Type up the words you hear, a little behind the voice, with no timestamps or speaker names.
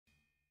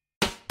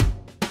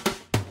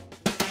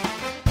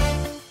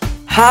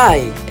Hi,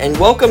 and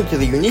welcome to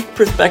the Unique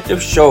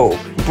Perspective Show,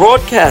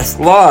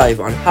 broadcast live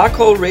on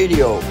Hakol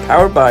Radio,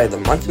 powered by the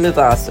Mountain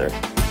Wasser.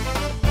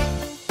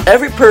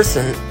 Every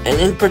person,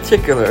 and in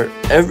particular,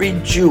 every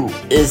Jew,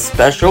 is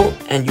special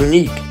and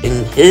unique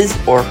in his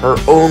or her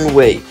own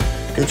way,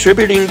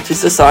 contributing to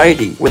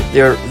society with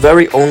their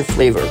very own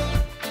flavor.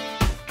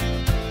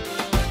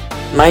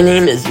 My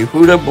name is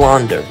Yehuda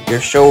Blonder, your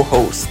show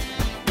host,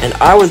 and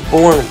I was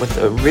born with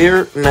a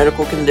rare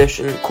medical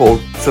condition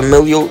called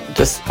familial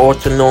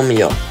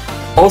dysautonomia,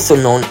 also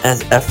known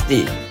as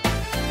FD.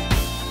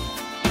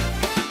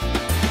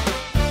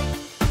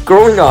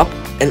 Growing up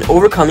and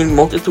overcoming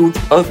multitudes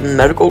of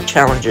medical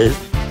challenges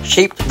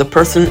shaped the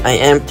person I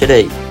am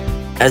today,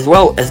 as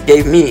well as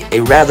gave me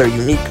a rather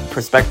unique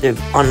perspective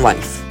on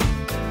life.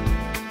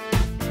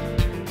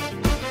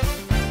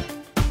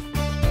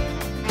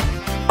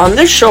 On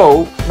this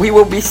show, we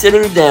will be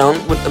sitting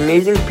down with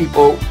amazing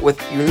people with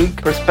unique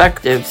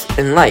perspectives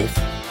in life,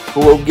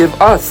 who will give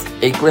us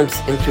a glimpse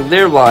into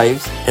their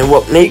lives and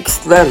what makes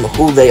them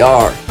who they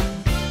are.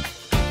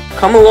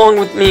 Come along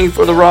with me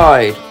for the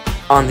ride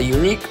on the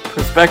Unique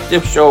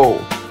Perspective Show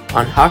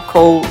on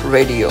Hakol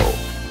Radio.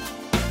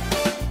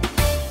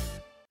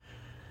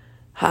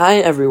 Hi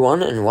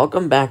everyone, and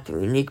welcome back to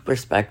the Unique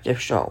Perspective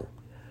Show.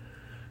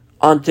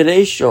 On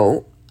today's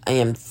show, I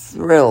am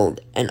thrilled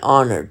and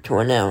honored to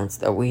announce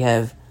that we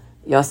have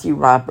Yossi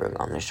Rotberg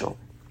on the show.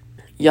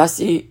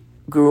 Yossi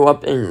grew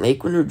up in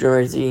Lakewood, New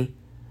Jersey,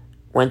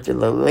 went to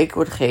the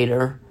Lakewood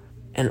Cheder,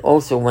 and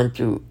also went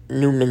to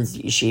Newman's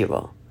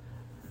Yeshiva.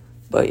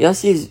 But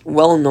Yossi is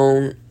well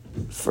known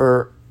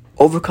for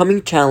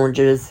overcoming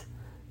challenges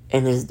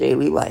in his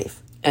daily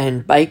life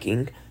and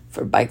biking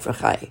for Bike for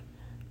Chai.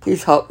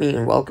 Please help me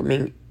in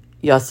welcoming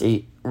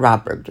Yossi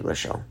Rotberg to the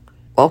show.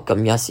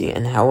 Welcome, Yossi,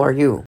 and how are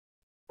you?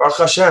 Baruch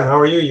Hashem, how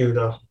are you,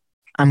 Yehuda?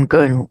 I'm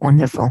good,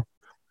 wonderful.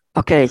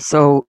 Okay,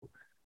 so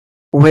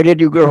where did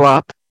you grow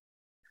up?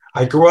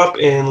 I grew up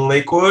in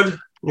Lakewood,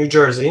 New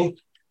Jersey.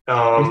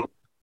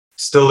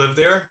 Still live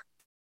there.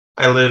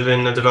 I live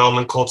in a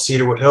development called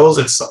Cedarwood Hills.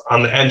 It's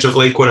on the edge of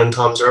Lakewood and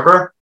Toms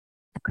River.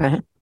 Okay.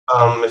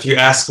 If you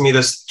asked me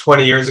this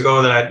 20 years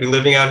ago that I'd be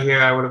living out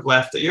here, I would have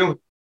laughed at you.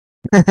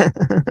 I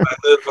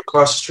live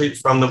across the street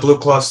from the Blue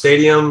Claw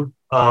Stadium.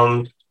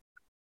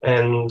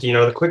 And,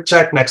 the Quick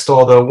Check next to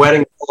all the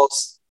wedding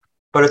halls.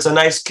 But it's a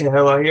nice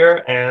kahila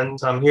here, and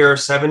I'm here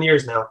 7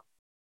 years now.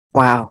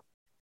 Wow.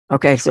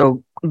 Okay,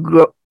 so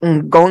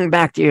going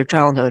back to your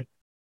childhood,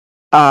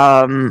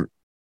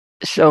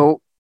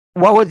 so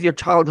what was your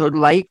childhood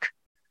like?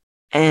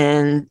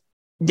 And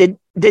did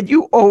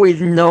you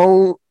always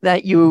know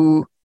that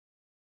you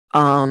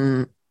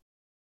had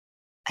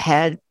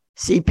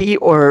CP,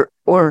 or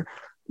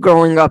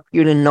growing up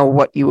you didn't know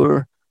what you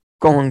were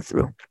going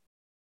through?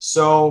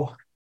 So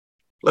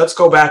let's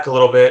go back a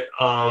little bit.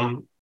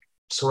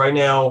 So right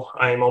now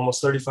I'm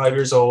almost 35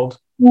 years old.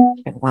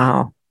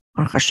 Wow.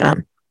 Baruch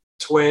Hashem.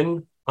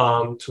 Twin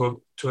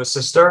to a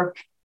sister.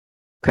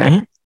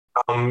 Okay.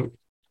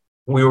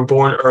 We were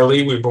born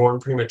early. We were born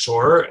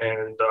premature,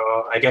 and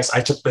I guess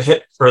I took the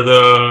hit for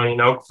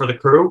the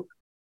crew.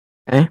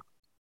 Okay.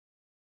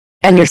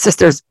 And your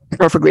sister's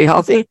perfectly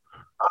healthy?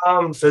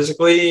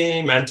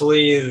 Physically,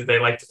 mentally, they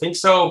like to think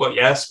so, but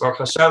yes, Baruch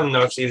Hashem,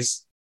 no,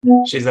 she's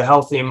a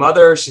healthy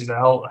mother. She's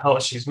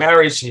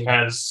married. She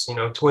has,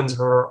 twins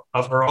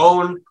of her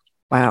own.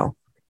 Wow.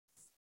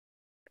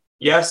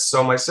 Yes.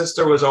 So my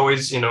sister was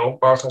always,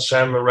 Baruch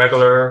Hashem, a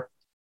regular,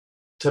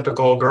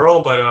 typical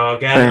girl. But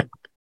again,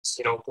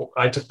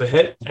 I took the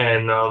hit.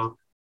 And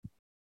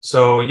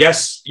so,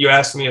 yes, you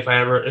asked me if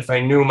I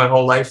knew my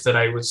whole life that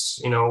I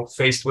was,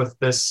 faced with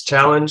this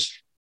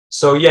challenge.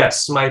 So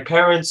yes, my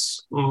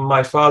parents,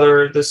 my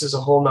father, this is a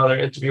whole nother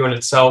interview in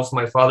itself.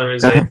 My father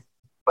is a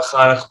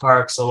Machanech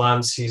par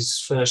excellence. He's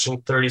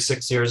finishing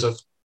 36 years of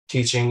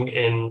teaching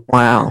in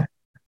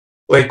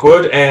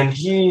Lakewood, and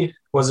he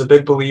was a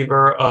big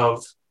believer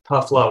of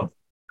tough love,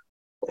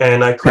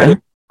 and I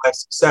credit my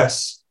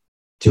success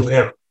to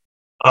him.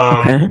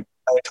 My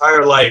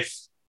entire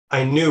life,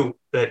 I knew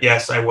that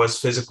yes, I was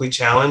physically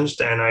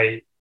challenged, and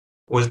I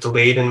was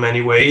delayed in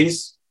many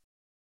ways.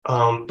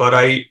 But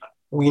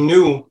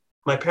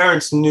my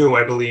parents knew,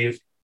 I believe,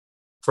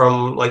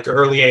 from like the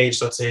early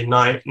age, let's say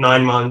 9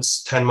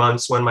 months, 10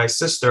 months, when my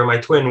sister, my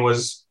twin,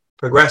 was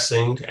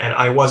progressing and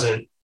I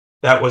wasn't.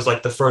 That was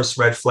like the first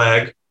red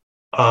flag.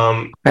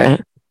 They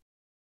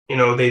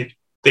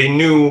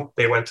knew.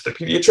 They went to the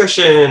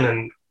pediatrician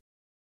and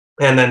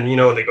then they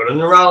go to the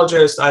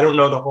neurologist. I don't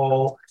know the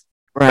whole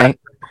right.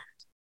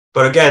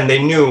 But again,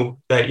 they knew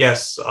that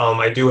yes,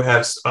 I do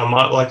have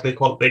like they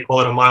call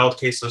it a mild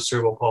case of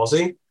cerebral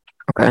palsy.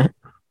 Okay.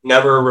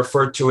 Never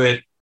referred to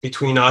it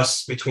between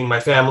us, between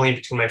my family,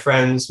 between my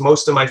friends.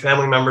 Most of my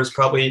family members,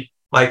 probably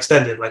my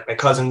extended, like my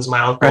cousins, my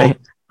uncle,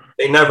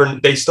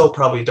 they still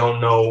probably don't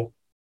know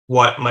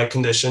what my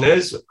condition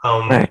is.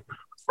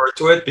 Refer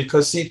to it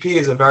because CP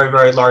is a very,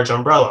 very large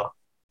umbrella.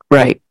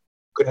 Right.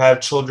 You could have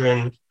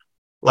children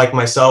like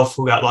myself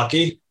who got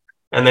lucky,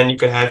 and then you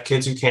could have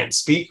kids who can't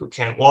speak, who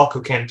can't walk,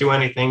 who can't do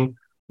anything,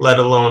 let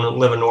alone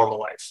live a normal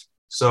life.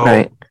 So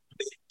Right.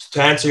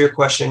 to answer your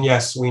question,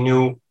 yes, we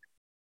knew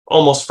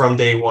almost from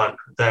day one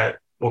that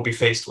we'll be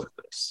faced with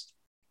this.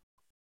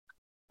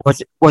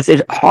 Was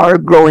it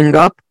hard growing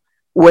up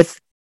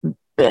with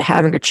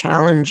having a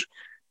challenge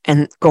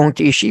and going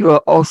to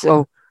yeshiva?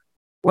 Also,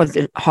 was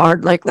it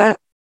hard like that?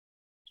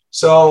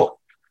 So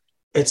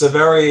it's a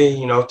very,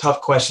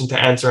 tough question to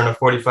answer in a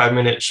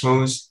 45-minute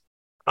schmooze.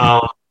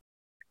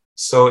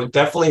 So it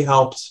definitely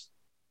helped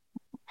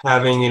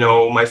having,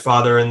 my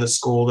father in the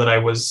school that I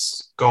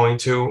was going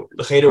to.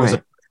 The Cheder was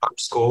a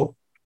school,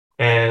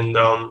 and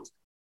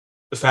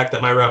the fact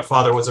that my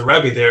father was a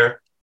Rebbe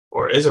there,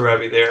 or is a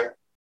Rebbe there,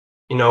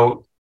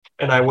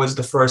 and I was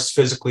the first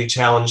physically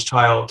challenged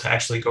child to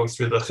actually go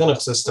through the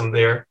chinuch system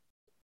there.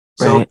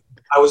 So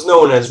I was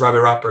known as Rabbi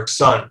Rotberg's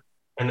son,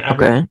 and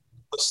the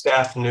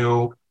staff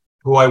knew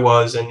who I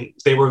was, and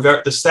they were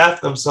the staff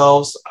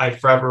themselves. I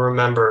forever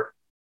remember,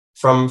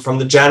 from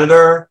the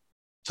janitor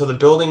to the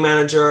building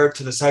manager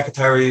to the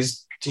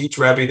secretaries to each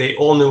Rebbe, they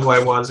all knew who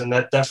I was, and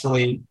that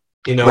definitely,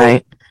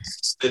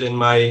 assisted in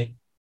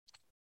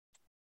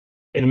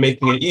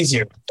making it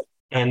easier.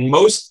 And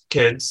most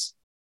kids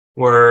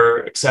were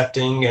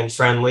accepting and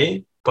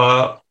friendly,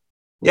 but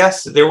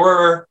yes, there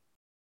were,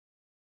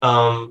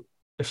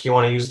 if you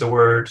want to use the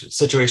word,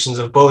 situations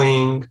of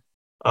bullying,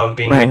 of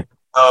being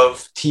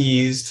of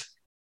teased.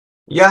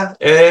 Yeah,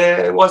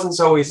 it wasn't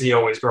so easy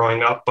always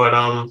growing up, but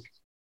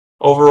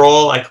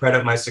overall, I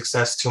credit my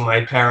success to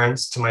my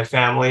parents, to my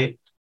family,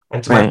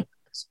 and to my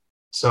friends.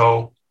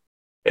 So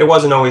it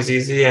wasn't always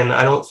easy, and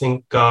I don't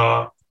think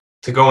to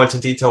go into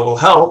detail will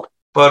help,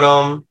 but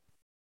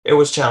it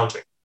was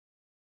challenging.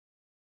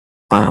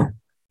 Wow.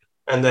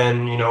 And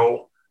then,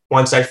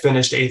 once I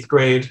finished 8th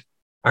grade,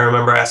 I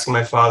remember asking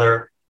my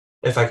father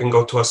if I can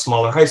go to a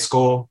smaller high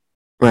school.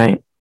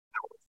 Right.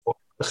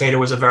 The Cheder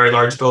was a very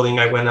large building.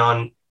 I went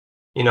on,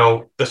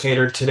 the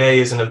Cheder today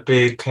is in a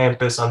big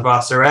campus on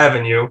Vassar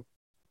Avenue.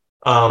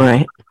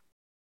 In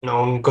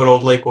good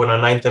old Lakewood on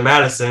 9th and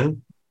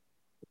Madison.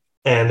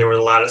 And there were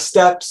a lot of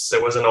steps.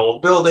 It was an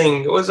old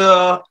building. It was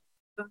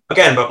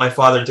again, but my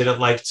father didn't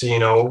like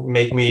to,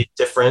 make me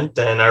different.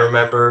 And I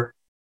remember,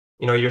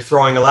 you're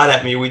throwing a lot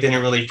at me. We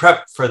didn't really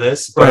prep for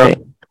this, but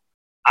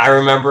I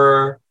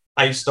remember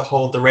I used to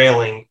hold the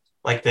railing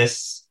like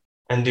this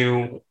and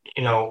do,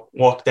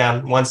 walk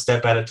down one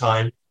step at a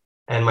time.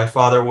 And my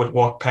father would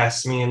walk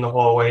past me in the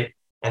hallway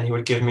and he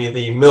would give me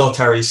the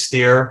military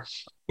steer,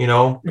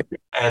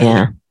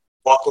 and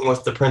walking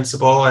with the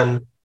principal,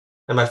 and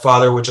my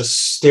father would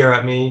just stare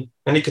at me,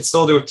 and he could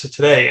still do it to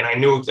today. And I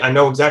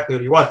know exactly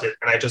what he wanted.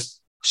 And I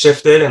just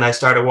shifted and I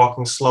started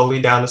walking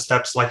slowly down the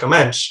steps like a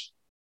mensch.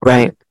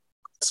 Right. And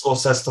the principal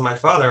says to my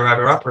father,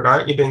 Rabbi Rotberg,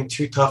 aren't you being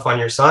too tough on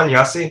your son,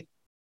 Yossi?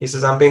 He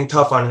says, I'm being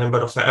tough on him,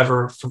 but if I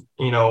ever,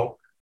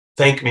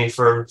 thank me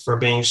for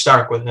being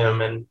stark with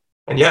him. And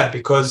yeah,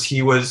 because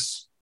he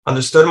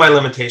understood my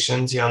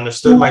limitations, he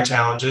understood my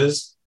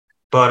challenges,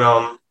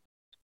 but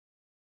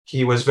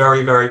he was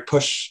very, very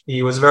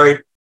he was a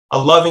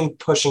loving,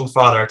 pushing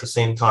father at the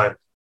same time.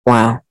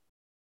 Wow.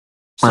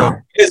 So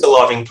he is a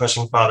loving,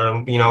 pushing father,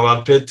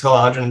 a bit till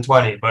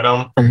 120. But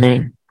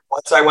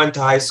once I went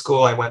to high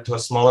school, I went to a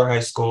smaller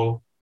high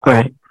school. I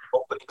went to the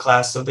opening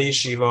class of the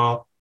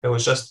yeshiva. It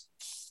was just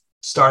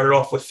started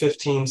off with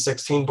 15,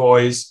 16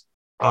 boys,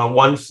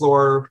 one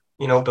floor,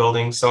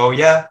 building. So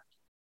yeah,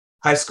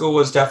 high school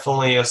was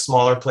definitely a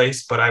smaller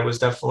place, but I was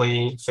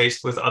definitely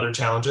faced with other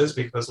challenges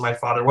because my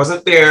father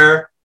wasn't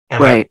there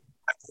and my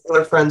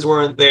other friends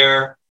weren't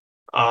there.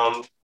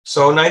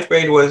 So 9th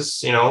grade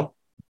was, you're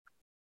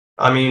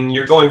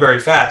going very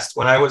fast.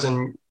 When I was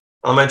in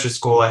elementary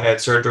school, I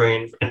had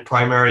surgery in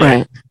primary.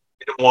 I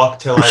didn't walk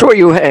till I'm sure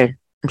you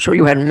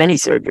had many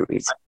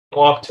surgeries. I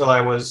walked till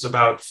I was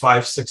about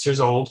 5, 6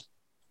 years old.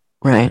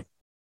 Right.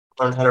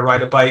 Learned how to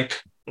ride a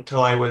bike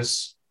until I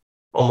was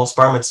almost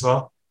bar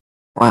mitzvah.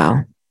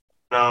 Wow.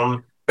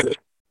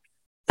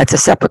 That's a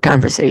separate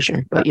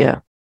conversation, but yeah.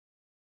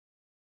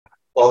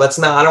 Well, that's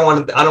not. I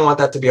don't want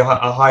that to be a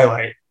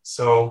highlight.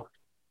 So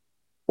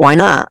why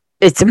not?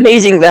 It's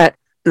amazing that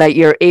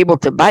you're able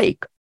to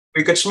bike.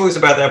 We could schmooze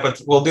about that,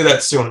 but we'll do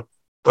that soon.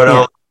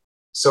 But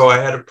so I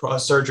had a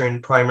surgery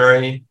in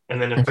primary,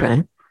 and then in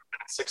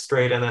 6th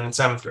grade, and then in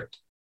 7th grade.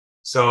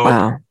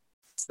 So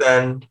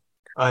then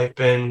I've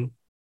been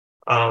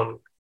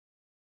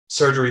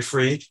surgery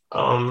free.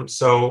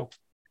 So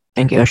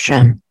thank you,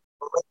 Hashem.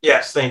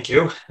 Yes, thank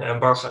you, and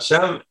Baruch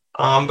Hashem.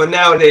 But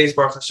nowadays,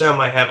 Baruch Hashem,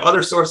 I have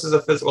other sources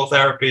of physical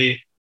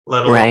therapy,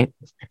 let alone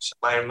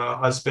I'm a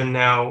husband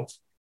now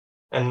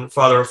and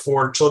father of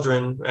 4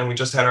 children, and we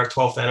just had our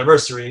 12th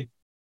anniversary.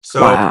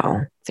 So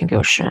thank you,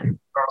 Hashem.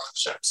 Baruch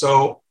Hashem.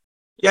 So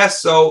yes,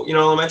 so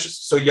elementary,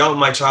 so young,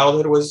 my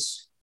childhood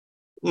was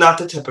not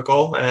the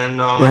typical, and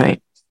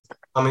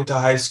coming to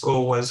high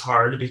school was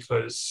hard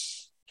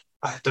because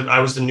I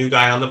was the new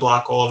guy on the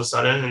block all of a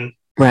sudden,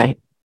 and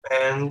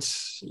and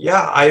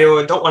yeah, I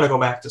don't want to go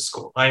back to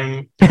school.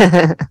 I'm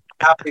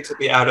happy to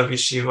be out of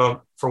yeshiva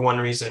for one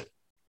reason,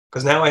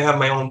 because now I have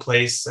my own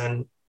place,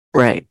 and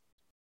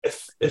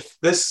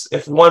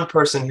if one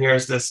person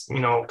hears this,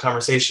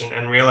 conversation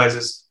and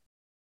realizes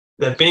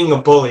that being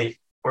a bully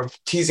or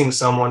teasing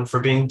someone for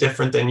being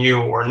different than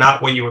you or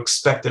not what you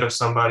expected of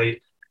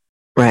somebody,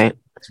 Right.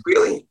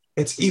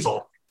 it's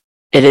evil.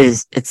 It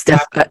is. It's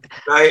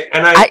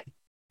I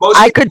most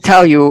I people, could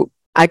tell you.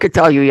 I could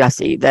tell you,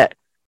 Yossi, that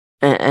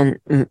and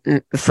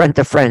friend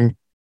to friend,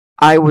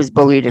 I was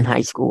bullied in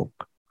high school,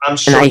 I'm and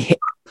sure.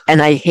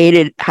 and I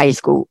hated high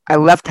school. I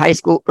left high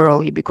school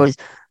early because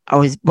I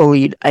was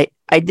bullied.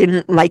 I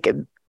didn't like it,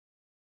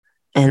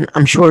 and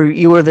I'm sure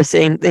you were the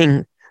same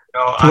thing to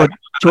I a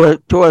to a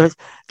to a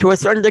to a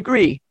certain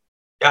degree.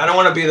 I don't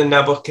want to be the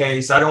Nebel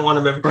case. I don't want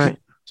to people Right.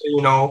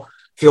 to,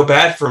 feel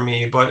bad for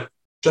me. But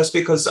just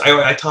because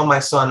I tell my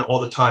son all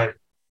the time,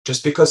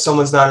 just because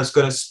someone's not as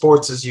good at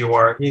sports as you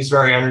are, he's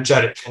very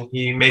energetic and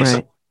he makes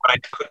up Right. what I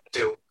couldn't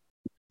do.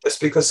 Just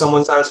because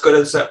someone's not as good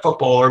as at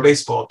football or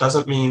baseball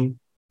doesn't mean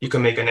you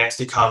can make a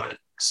nasty comment.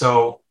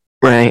 So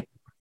Right.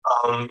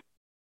 um,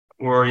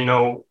 we're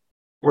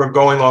we're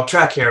going off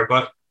track here,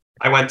 but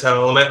I went to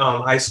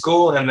high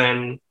school and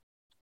then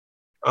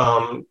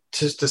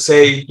just to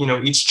say,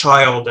 each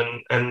child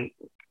and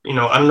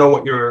I don't know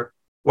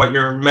what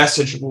your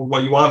message,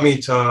 what you want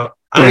me to.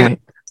 I don't even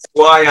Right.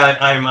 know why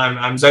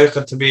I'm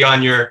Zeicha to be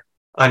on your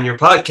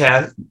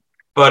podcast,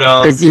 but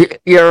Because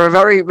you're a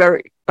very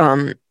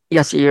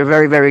yes, you're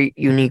very very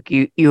unique.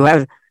 You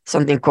have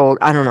something called,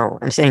 I don't know.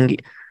 I'm saying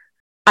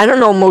I don't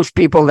know most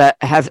people that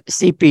have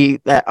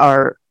CP that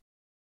are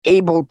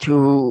able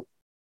to,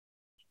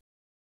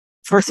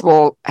 first of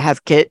all,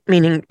 have kid,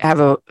 meaning have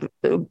a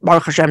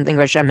Baruch Hashem, thank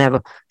Hashem, have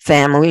a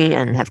family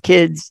and have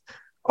kids,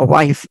 a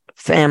wife,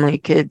 family,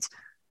 kids,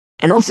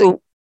 and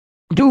also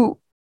do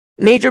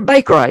major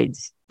bike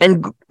rides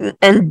and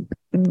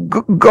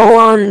go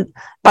on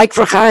bike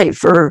for high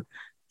for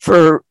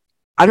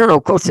I don't know,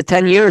 close to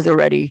 10 years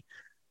already.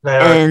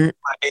 And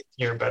my 8th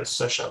year best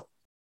session.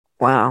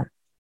 wow,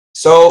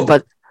 So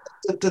but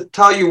to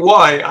tell you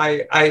why,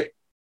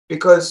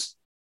 because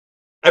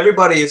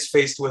everybody is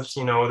faced with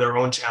their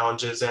own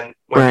challenges, and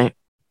right,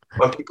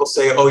 when people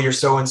say, "Oh, you're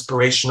so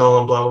inspirational,"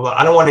 and blah blah blah,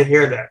 I don't want to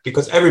hear that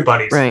because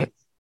everybody's right,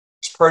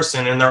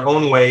 person in their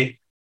own way.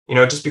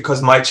 Just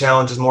because my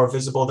challenge is more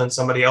visible than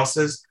somebody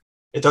else's,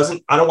 it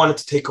doesn't. I don't want it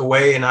to take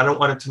away, and I don't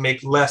want it to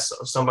make less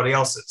of somebody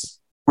else's.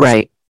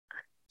 right,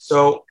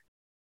 So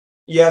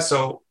yeah,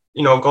 so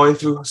going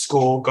through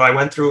school, I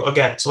went through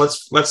again. So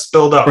let's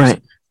build up.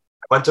 right,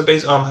 I went to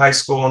base high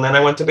school, and then I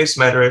went to base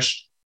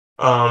medrash.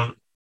 Um,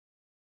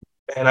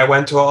 and I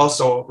went to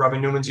also Rabbi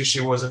Newman's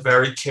yeshiva was a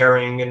very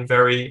caring and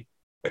very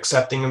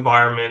accepting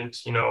environment.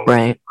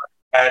 right,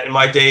 In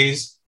my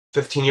days,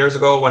 15 years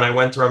ago, when I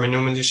went to Rabbi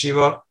Newman's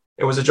yeshiva,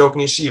 it was a joke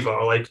in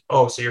yeshiva, like,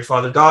 oh, so your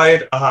father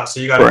died, so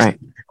you got right,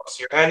 accepted.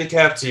 So you're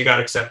handicapped, so you got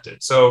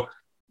accepted. So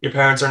your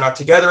parents are not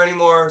together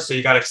anymore, so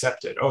you got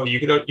accepted. Oh, you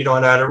don't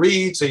know how to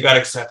read, so you got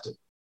accepted.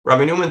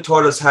 Rabbi Newman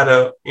taught us how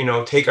to,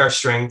 take our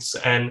strengths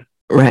and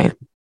right.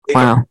 take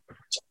them. Wow,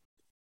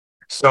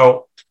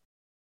 So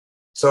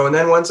and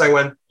then once I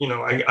went,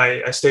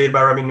 I stayed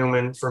by Rabbi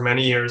Newman for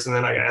many years, and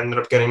then I ended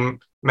up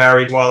getting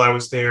married while I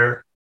was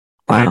there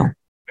and wow,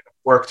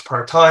 worked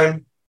part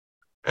time,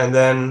 and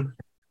then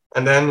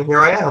here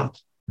I am.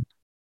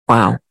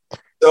 wow.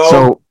 So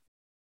So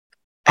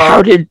uh,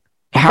 how did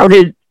how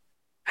did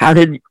how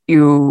did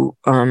you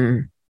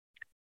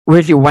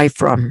where's your wife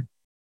from?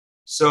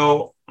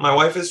 so my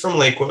wife is from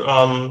Lakewood.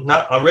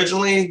 Not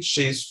originally,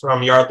 she's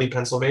from Yardley,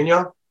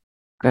 Pennsylvania.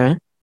 Okay.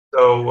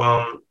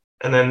 So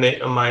and then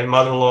my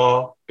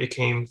mother-in-law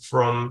became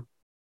from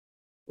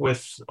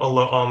with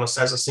almost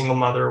as a single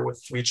mother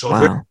with 3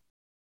 children, Wow.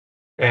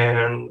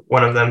 and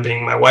one of them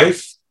being my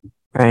wife.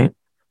 Right.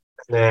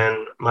 And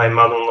then my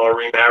mother-in-law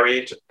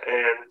remarried,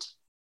 and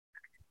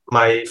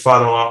my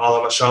father-in-law,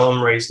 Olav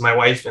Shalom, raised my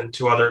wife and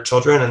 2 other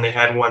children, and they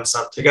had 1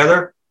 son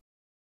together.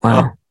 Uh,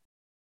 Wow.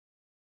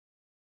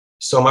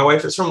 so my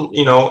wife is from,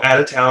 out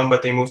of town,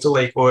 but they moved to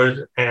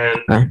Lakewood,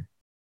 Okay.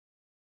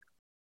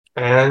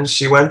 and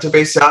she went to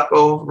Beis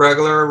Yaakov,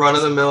 regular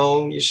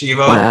run-of-the-mill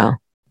yeshiva. Wow.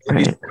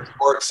 Maybe she Right. was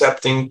more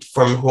accepting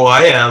from who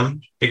I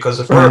am because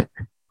of Right.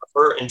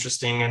 her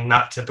interesting and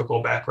not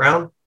typical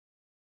background.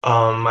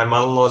 My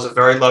mother-in-law is a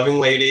very loving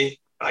lady.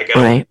 I get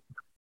along.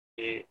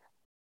 Right.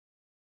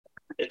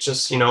 It's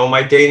just,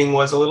 my dating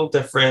was a little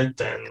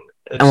different, and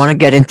I it's want to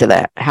get into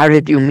that. How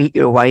did you meet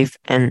your wife,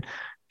 and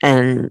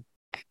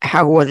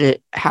how was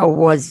it? How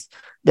was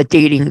the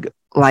dating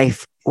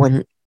life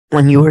when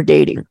you were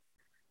dating?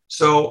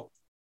 so.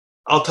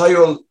 I'll tell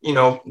you,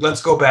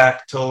 let's go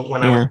back till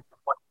when I was Yeah.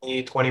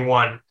 20,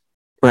 21.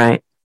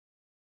 Right.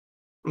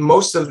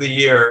 Most of the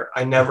year,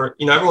 I never,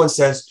 everyone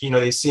says,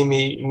 they see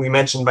me, we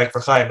mentioned Bike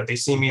for Chai, but they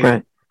see me in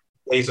Right.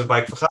 the days of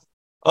Bike for Chai.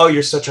 Oh,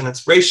 you're such an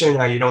inspiration,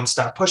 how you don't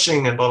stop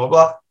pushing and blah, blah,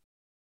 blah.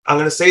 I'm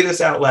going to say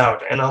this out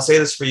loud, and I'll say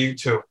this for you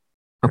too.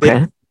 They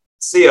Okay.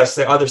 see us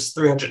the other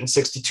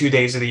 362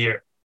 days of the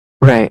year.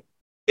 Right.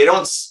 They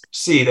don't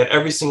see that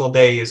every single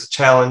day is a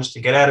challenge to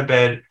get out of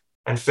bed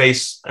and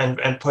face and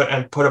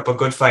put up a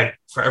good fight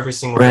for every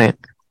single day. Right.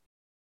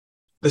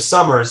 The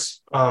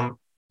summers,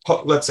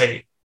 let's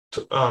say,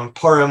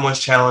 Purim was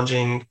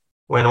challenging,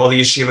 when all the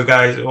yeshiva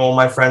guys, all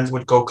my friends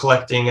would go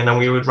collecting, and then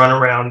we would run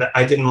around.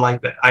 I didn't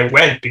like that. I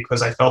went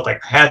because I felt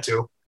like I had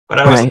to, but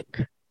I was.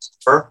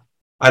 Right.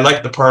 I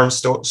like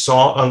the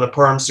song on the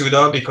Purim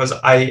Suda because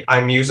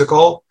I'm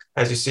musical.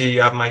 As you see,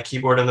 you have my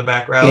keyboard in the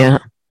background. Yeah.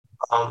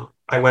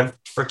 I went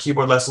for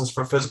keyboard lessons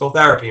for physical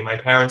therapy. My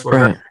parents were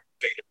very,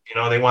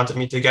 Right. they wanted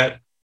me to get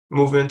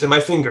movement in my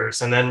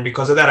fingers, and then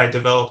because of that, I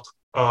developed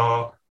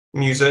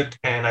music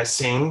and I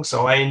sing.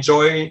 So I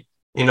enjoy,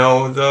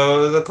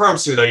 the Purim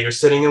Suda. You're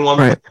sitting in one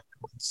Right.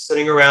 place,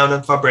 sitting around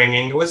and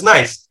bringing. It was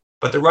nice,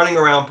 but the running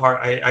around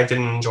part, I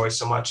didn't enjoy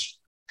so much.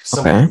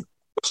 Okay. It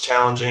was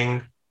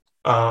challenging.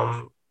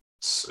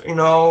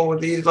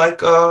 These like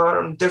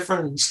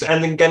different,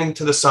 and then getting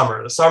to the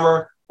summer. The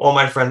summer, all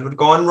my friends would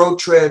go on road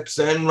trips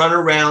and run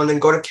around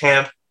and go to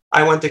camp.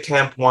 I went to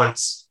camp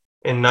once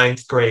in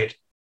ninth grade.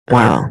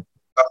 Wow.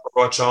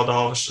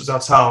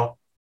 That's how,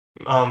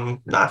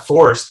 not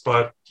forced,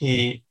 but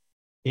he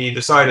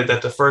decided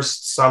that the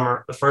first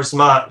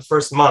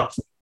month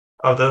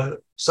of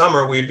the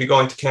summer, we'd be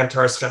going to Camp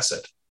Taras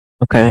Chesed.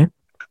 Okay.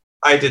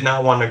 I did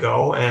not want to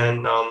go,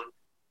 and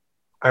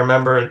I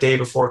remember a day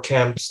before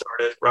camp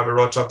started, Rabbi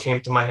Rothschild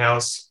came to my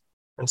house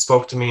and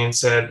spoke to me and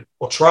said,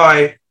 "Well,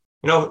 try,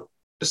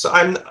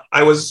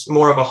 I was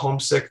more of a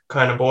homesick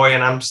kind of boy,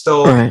 and I'm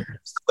still Right.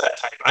 that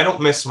type. I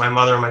don't miss my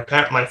mother and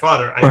my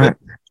father. I Right.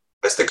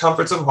 miss the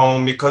comforts of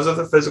home because of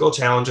the physical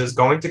challenges,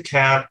 going to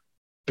camp,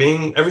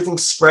 being everything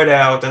spread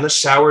out, and the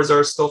showers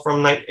are still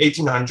from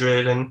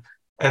 1800,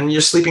 and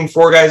you're sleeping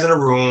four guys in a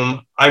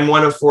room. I'm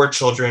one of four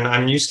children.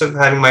 I'm used to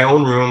having my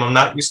own room. I'm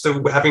not used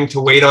to having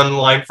to wait on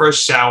line for a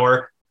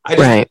shower.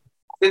 Right.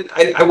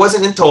 I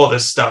wasn't into all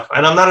this stuff,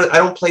 and I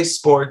don't play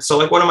sports. So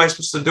like, what am I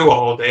supposed to do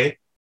all day?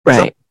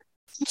 Right.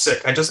 So I'm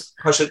sick. I just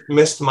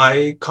missed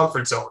my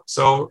comfort zone.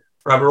 So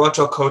Rabbi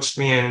Rothschild coached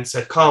me in and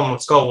said, "Come,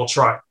 let's go. We'll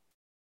try."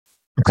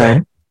 Okay. So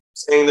I'm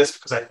saying this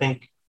because I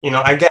think,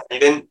 again, he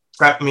didn't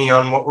prep me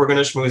on what we're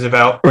going to schmooze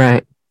about.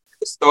 Right.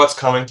 Just thoughts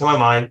coming to my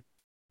mind.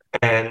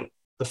 And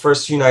the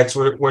first few nights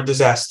were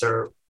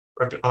disaster.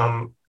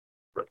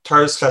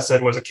 Taras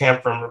Chesed was a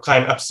camp from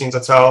Chaim Epstein's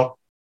hotel.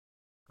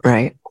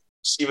 Right.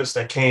 Yeshivas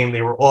that came,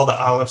 they were all the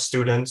Aleph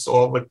students,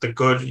 all with the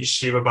good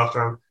yeshiva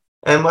bachram.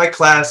 And my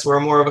class were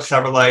more of a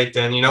Chavrolite,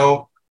 and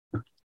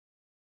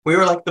we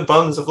were like the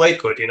bums of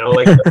Lakewood,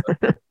 like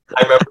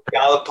I remember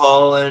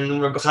Galipol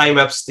and Rabbi Chaim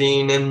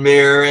Epstein and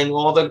Mir and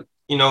all the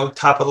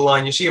top of the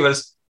line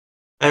yeshivas,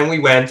 and we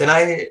went, and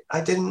I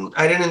didn't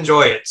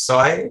enjoy it, so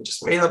I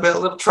just made a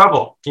little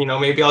trouble.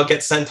 Maybe I'll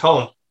get sent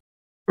home.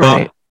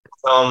 Right.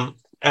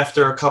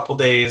 After a couple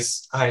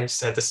days, I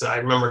said this. I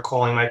remember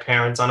calling my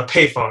parents on a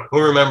payphone.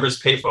 Who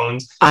remembers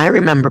payphones? I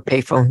remember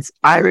payphones.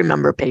 I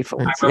remember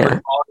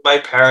calling my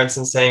parents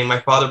and saying, my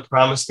father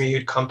promised me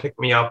he'd come pick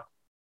me up.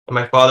 And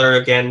my father,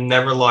 again,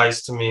 never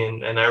lies to me.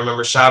 And I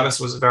remember Shabbos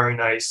was very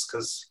nice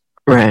because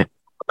Right.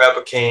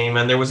 Rebbe came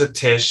and there was a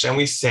tish and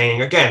we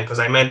sang again, because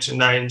I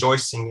mentioned I enjoy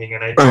singing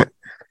and I enjoy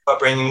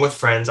upbringing with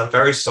friends. I'm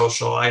very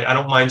social. I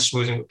don't mind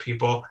schmoozing with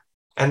people.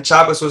 And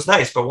Shabbos was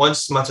nice. But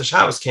once Matzah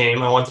Shabbos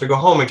came, I wanted to go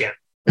home again.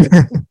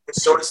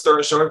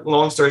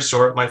 Long story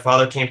short, my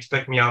father came to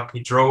pick me up.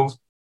 He drove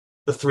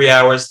the 3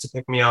 hours to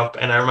pick me up,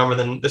 and I remember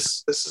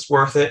this is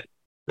worth it.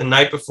 The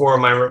night before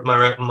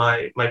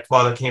my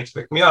father came to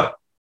pick me up,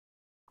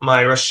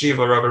 my Rosh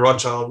Yeshiva, Rabbi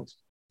Rothschild,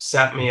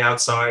 sat me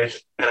outside,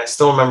 and I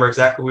still remember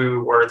exactly where we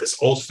were. This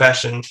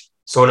old-fashioned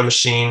soda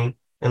machine,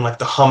 and like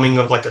the humming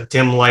of like a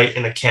dim light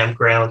in a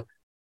campground.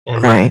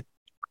 And my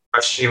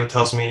Rosh Yeshiva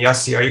tells me,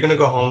 "Yossi, are you going to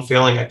go home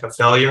feeling like a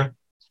failure?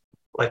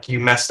 Like you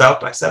messed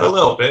up?" I said, "A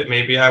little bit.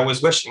 Maybe I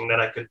was wishing that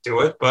I could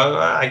do it, but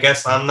I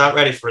guess I'm not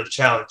ready for the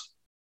challenge."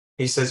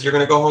 He says, "You're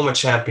going to go home a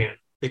champion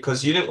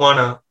because you didn't want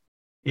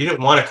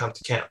to come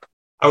to camp."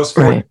 I was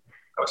 14. Right.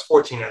 I was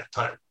 14 at the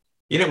time.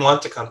 You didn't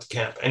want to come to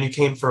camp, and you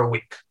came for a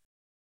week.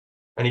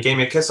 And he gave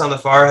me a kiss on the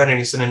forehead, and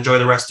he said, "Enjoy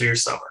the rest of your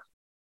summer."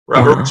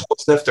 Robert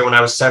sniffed it when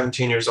I was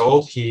 17 years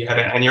old. He had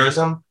an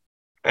aneurysm,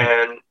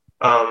 and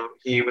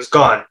he was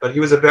gone. But he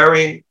was a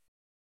very,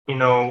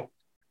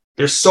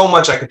 there's so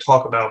much I could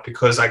talk about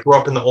because I grew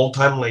up in the old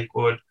time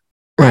Lakewood.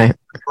 Right.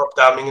 I grew up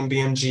davening in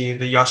BMG,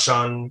 the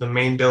Yashan, the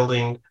main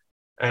building.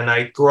 And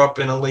I grew up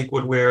in a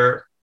Lakewood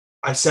where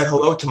I said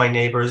hello to my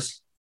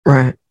neighbors.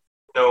 Right.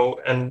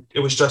 And it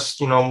was just,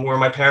 where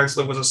my parents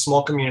lived was a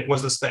small community,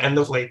 was this the end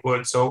of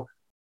Lakewood. So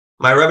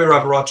my Rebbe,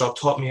 Rabbi Rothschild,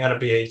 taught me how to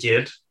be a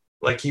Yid.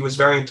 Like he was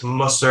very into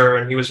Musar,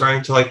 and he was very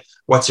into like,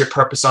 what's your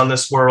purpose on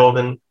this world?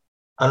 And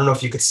I don't know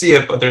if you could see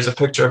it, but there's a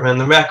picture of him in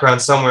the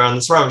background somewhere on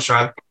this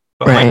Ramshrine.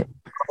 But right.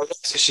 My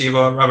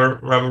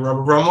yeshiva,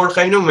 Rabbi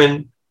Mordechai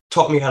Newman,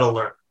 taught me how to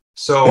learn.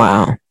 So,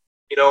 wow.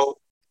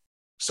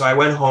 So I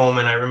went home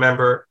and I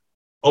remember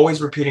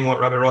always repeating what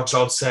Rabbi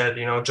Rothschild said,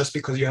 just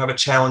because you have a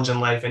challenge in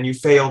life and you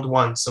failed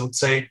once. So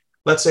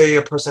let's say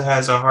a person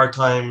has a hard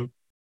time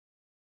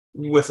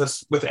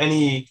with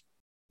any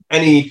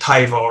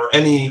taiva or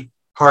any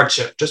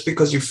hardship, just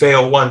because you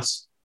fail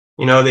once.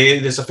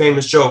 There's a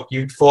famous joke,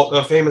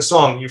 a famous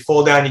song, you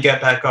fall down, you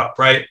get back up,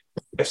 right?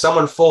 if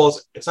someone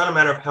falls, it's not a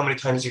matter of how many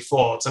times you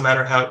fall. It's a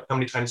matter of how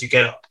many times you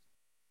get up.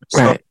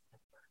 So Right.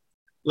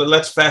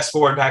 let's fast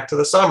forward back to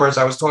the summers.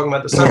 I was talking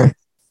about the Yeah.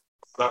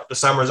 summer. The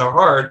summers are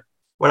hard.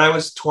 When I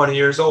was 20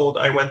 years old,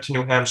 I went to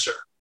New Hampshire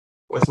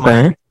with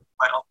Okay.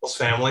 my uncle's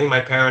family.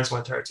 My parents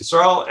went to Eretz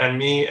Yisrael, and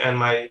me and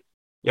my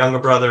younger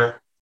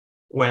brother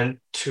went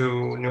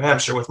to New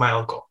Hampshire with my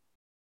uncle.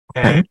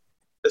 And Okay.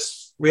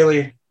 this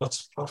really,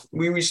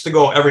 we used to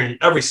go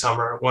every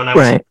summer when I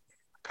was, Right.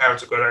 my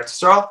parents would go to Eretz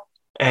Yisrael,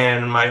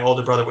 and my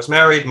older brother was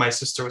married, my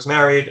sister was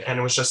married, and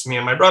it was just me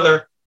and my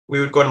brother.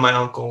 We would go to my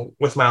uncle,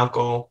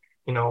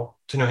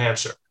 to New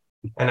Hampshire.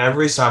 And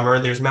every summer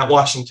there's Mount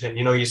Washington.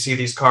 You see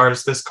these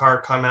cars, this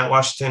car come Mount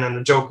Washington, and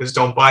the joke is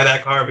don't buy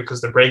that car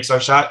because the brakes are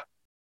shot.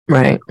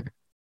 Right.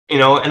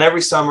 And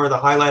every summer, the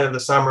highlight of the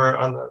summer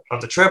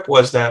of the trip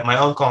was that my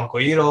Uncle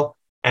Yidel,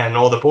 and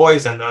all the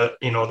boys and the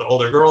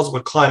older girls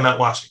would climb Mount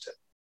Washington.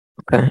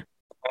 Okay.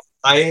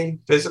 I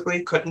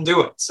physically couldn't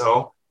do it,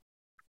 so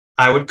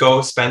I would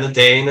go spend the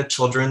day in a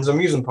children's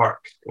amusement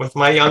park with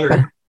my younger.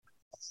 Okay.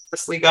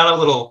 Honestly, got a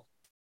little,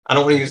 I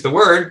don't want to use the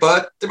word,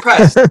 but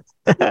depressed.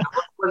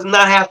 Was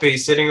not happy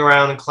sitting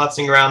around and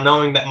klutzing around,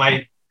 knowing that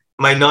my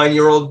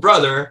 9-year-old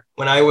brother,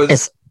 when I was,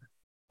 It's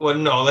well,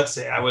 no, let's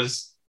say I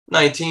was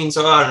 19,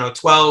 so I don't know,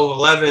 12,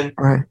 11,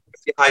 right.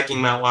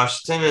 hiking Mount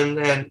Washington,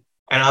 and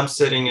I'm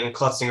sitting and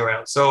klutzing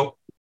around. So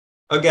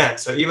again,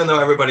 so even though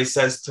everybody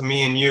says to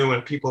me and you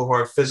and people who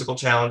are physical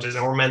challenges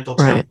or mental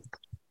Right. challenges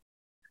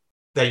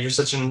that you're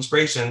such an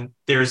inspiration,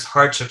 there's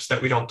hardships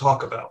that we don't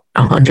talk about.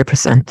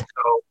 100%.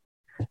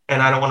 So,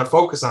 and I don't want to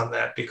focus on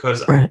that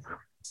because Right.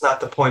 it's not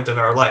the point of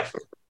our life.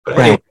 But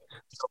Right. anyway,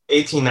 so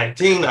 18,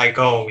 19,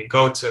 we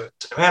go to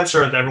New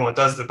Hampshire, and everyone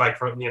does the bike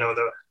from,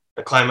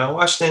 the climb Mount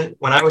Washington.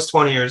 When I was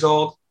 20 years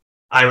old,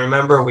 I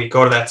remember we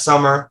go to that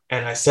summer,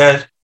 and I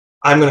said,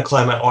 I'm going to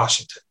climb Mount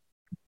Washington.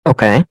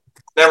 Okay.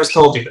 Never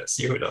told you this,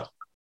 Yehuda.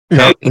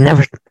 No, Okay? you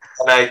never.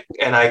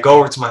 And I go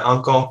over to my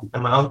uncle,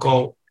 and my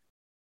uncle,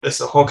 this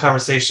is a whole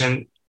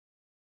conversation.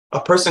 A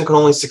person can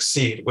only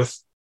succeed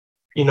with,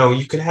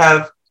 you could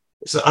have,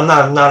 so I'm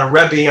not a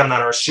Rebbe, I'm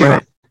not a Rashid,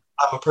 Right.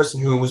 I'm a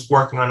person who was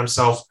working on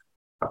himself.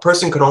 A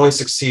person can only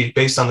succeed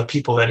based on the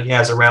people that he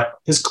has around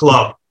his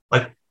club.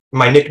 Like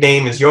my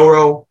nickname is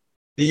Yoro,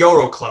 the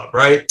Yoro Club,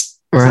 right?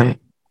 Right.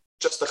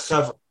 Just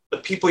the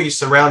people you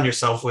surround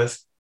yourself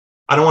with.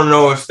 I don't want to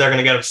know if they're going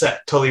to get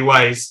upset. Tully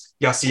Weiss,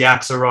 Yossi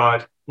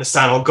Rotberg,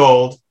 Nathaniel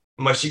Gold,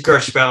 Moshe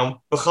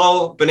Gershbaum,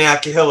 B'chol B'nai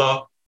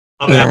Kehillah.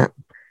 Yeah.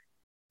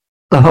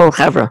 The whole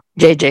chevra,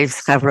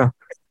 JJ's chevra.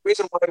 The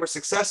reason why we're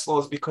successful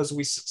is because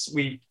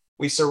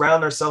we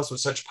surround ourselves with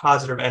such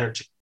positive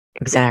energy.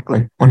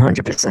 Exactly.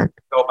 100%.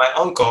 So my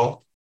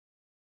uncle,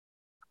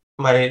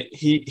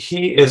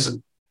 he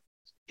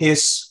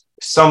is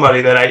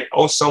somebody that I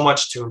owe so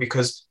much to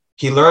because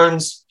he's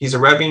a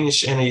Rebbe in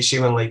a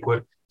yeshiva in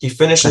Lakewood. He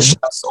finishes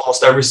shots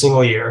almost every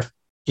single year.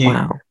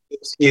 Wow.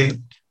 He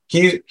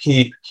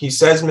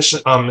says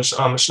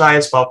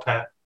Mishnayos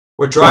Balpeh.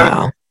 We're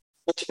driving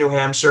to New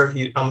Hampshire.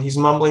 He's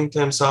mumbling to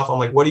himself. I'm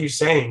like, what are you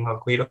saying,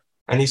 Uncle?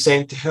 And he's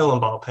saying Tehillim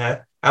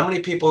Balpeh. How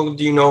many people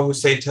do you know who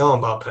say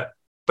Tehillim Balpeh?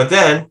 But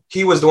then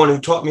he was the one who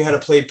taught me how to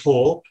play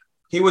pool.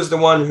 He was the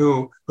one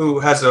who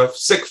has a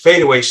sick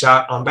fadeaway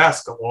shot on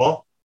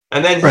basketball.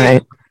 And then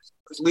he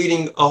was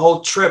leading a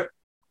whole trip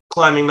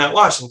climbing Mount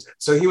Washington.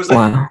 So he was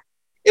like,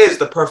 is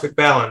the perfect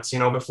balance.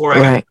 Before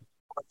I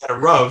had a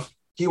Rav,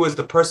 he was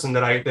the person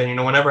that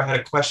whenever I had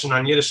a question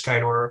on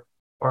Yiddishkeit or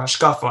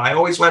Hashkafa, I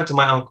always went to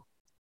my uncle.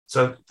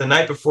 So the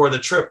night before the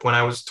trip, when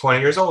I was 20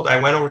 years old, I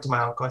went over to my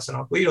uncle. I said,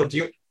 Uncle Yidel,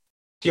 do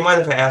you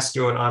mind if I ask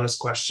you an honest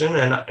question?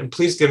 And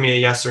please give me a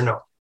yes or no.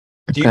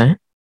 Do you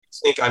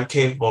think I'm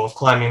capable of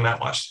climbing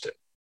Mount Washington?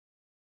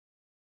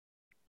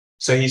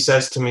 So he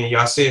says to me,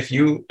 Yossi,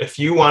 if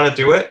you want to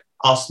do it,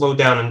 I'll slow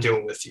down and do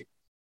it with you.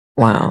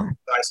 Wow.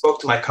 So I spoke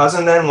to my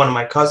cousin then, one of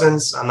my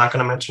cousins. I'm not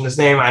going to mention his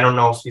name. I don't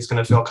know if he's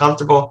going to feel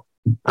comfortable.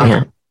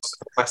 I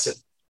said,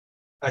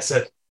 I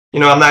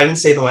didn't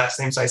say the last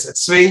name. So I said,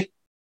 Svi,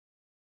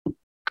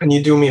 can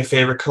you do me a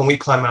favor? Can we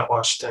climb Mount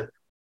Washington?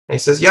 And he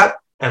says, yep.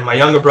 And my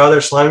younger brother,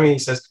 Shlomi, he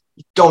says,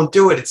 don't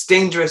do it. It's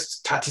dangerous.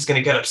 Tati's going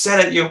to get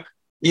upset at you.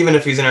 Even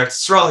if he's in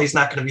Eretz Yisrael, he's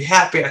not going to be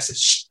happy. I said,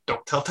 shh,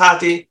 don't tell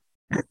Tati.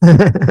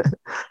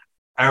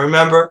 I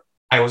remember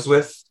I was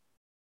with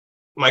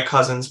my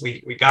cousins.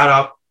 We got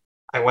up.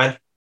 I went,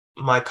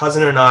 my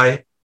cousin and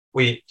I,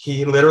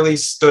 he literally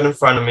stood in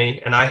front of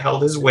me and I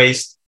held his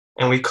waist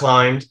and we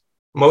climbed.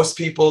 Most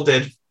people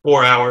did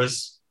 4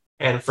 hours.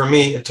 And for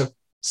me, it took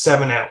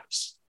 7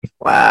 hours.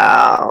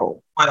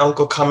 Wow. My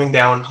uncle coming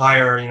down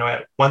higher,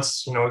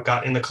 once, it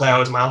got in the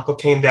clouds, my uncle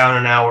came down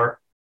an hour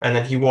and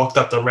then he walked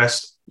up the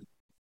rest,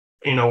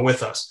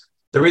 with us.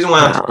 The reason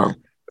why I'm telling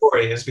the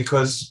story is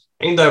because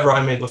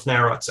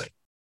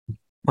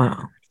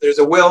wow. There's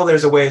a will,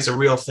 there's a way, it's a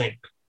real thing.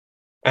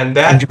 And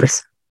that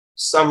 100%.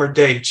 Summer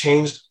day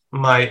changed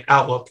my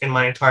outlook in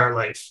my entire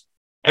life.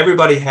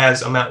 Everybody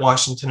has a Mount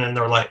Washington in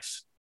their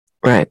life.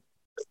 Right.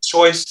 The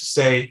choice to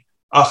say,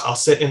 I'll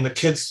sit in the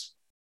kids'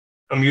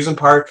 amusement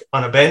park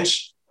on a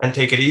bench and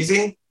take it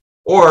easy,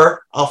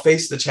 or I'll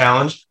face the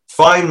challenge,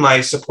 find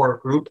my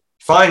support group,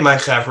 find my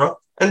chevra,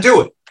 and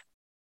do it.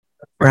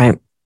 Right.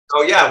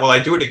 Oh yeah, will I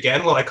do it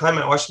again? Will I climb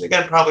Mount Washington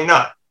again? Probably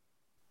not,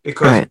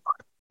 because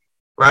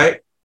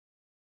right.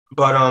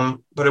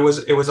 But it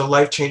was a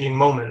life-changing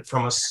moment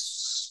from a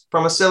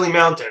silly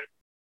mountain.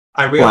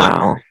 I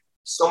realized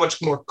so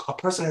much more. A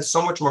person has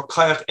so much more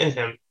kayak in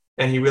him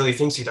than he really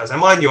thinks he does. And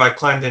mind you, I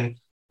climbed in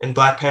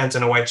black pants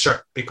and a white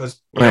shirt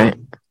because know,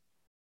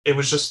 it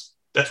was just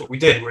that's what we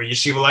did. We're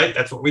yeshiva-lite.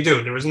 That's what we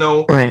do. There was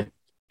no. Right.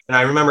 And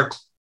I remember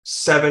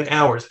 7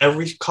 hours.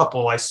 Every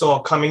couple I saw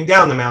coming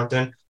down the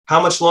mountain.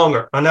 How much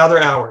longer? Another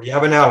hour. You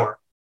have an hour.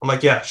 I'm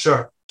like, yeah,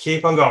 sure.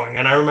 Keep on going.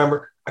 And I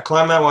remember I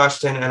climbed Mount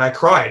Washington and I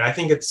cried. I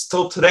think it's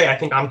still today. I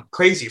think I'm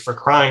crazy for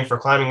crying for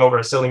climbing over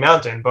a silly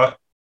mountain, but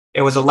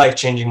it was a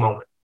life-changing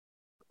moment.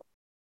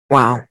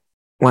 Wow.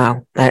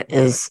 That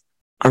is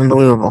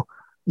unbelievable.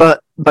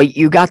 But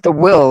you got the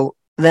will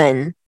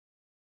then,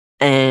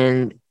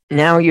 and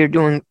now you're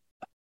doing,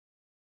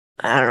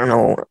 I don't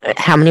know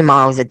how many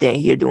miles a day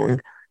you're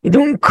doing. You're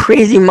doing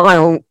crazy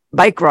mile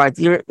bike rides.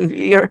 You're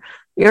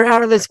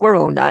out of this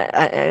world.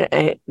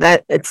 That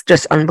it's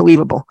just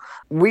unbelievable.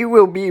 We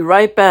will be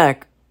right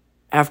back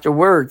after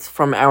words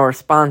from our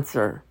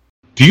sponsor.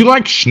 Do you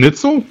like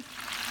schnitzel?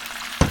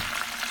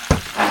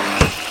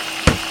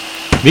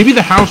 Maybe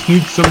the house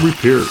needs some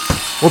repairs,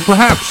 or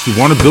perhaps you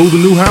want to build a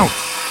new house.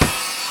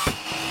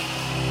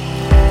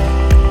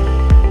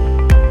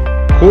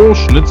 Call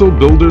Schnitzel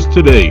Builders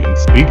today and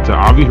speak to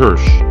Avi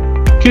Hirsch.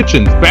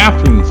 Kitchens,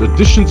 bathrooms,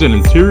 additions, and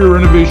interior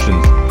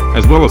renovations,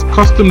 as well as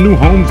custom new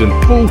homes and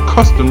full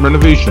custom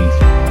renovations.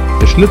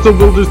 The Schnitzel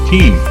Builders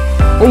team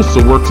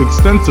also works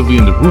extensively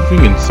in the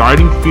roofing and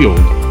siding field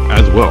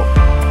as well.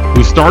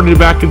 We started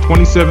back in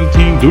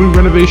 2017 doing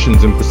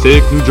renovations in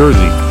Passaic, New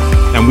Jersey,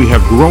 and we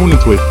have grown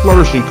into a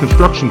flourishing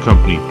construction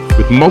company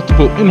with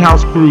multiple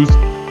in-house crews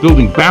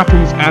building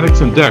bathrooms,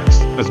 attics, and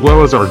decks, as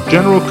well as our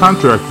general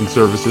contracting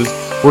services,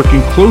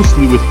 working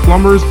closely with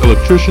plumbers,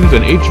 electricians,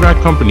 and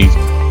HVAC companies,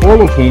 all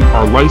of whom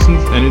are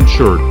licensed and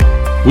insured.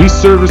 We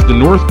service the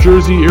North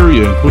Jersey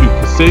area, including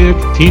Passaic,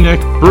 Teaneck,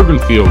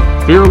 Bergenfield,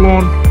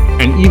 Fairlawn,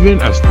 and even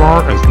as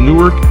far as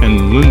Newark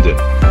and Linden.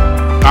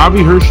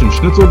 Avi Hirsch and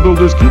Schnitzel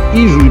Builders can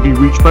easily be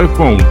reached by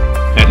phone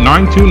at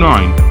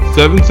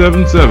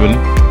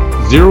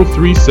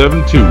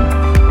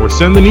 929-777-0372 or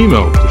send an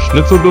email to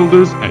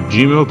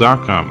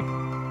schnitzelbuilders@gmail.com.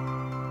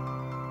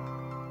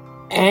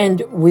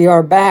 And we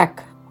are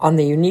back on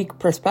the Unique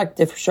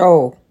Perspective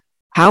Show.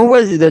 How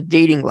was the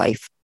dating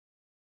life?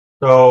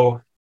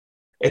 So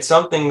it's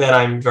something that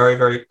I'm very,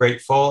 very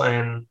grateful,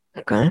 and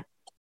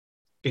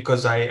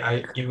because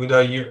I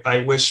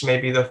wish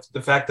maybe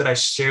the fact that I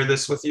share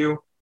this with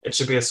you, it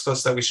should be a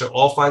source that we should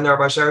all find our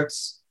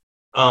basharts.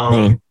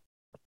 So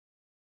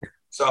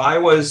I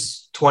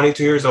was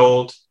 22 years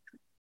old.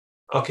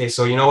 Okay,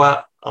 so you know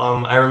what?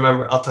 I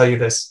remember. I'll tell you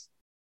this.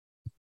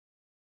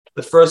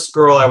 The first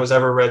girl I was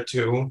ever read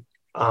to,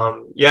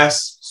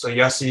 yes. So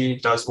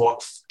Yossi does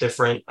walk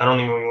different. I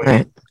don't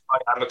even.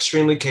 I'm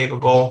extremely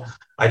capable.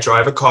 I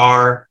drive a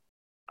car.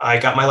 I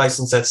got my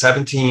license at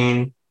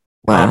 17.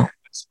 Wow.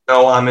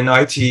 No, I'm in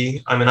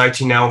IT. I'm in IT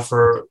now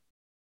for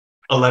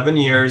 11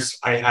 years.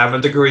 I have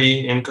a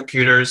degree in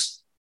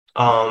computers.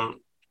 And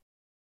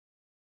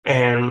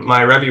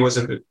my Rebbe was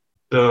the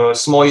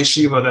small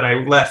yeshiva that I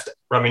left,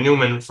 Rabbi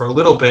Newman, for a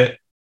little bit.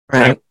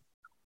 Right.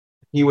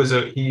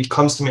 He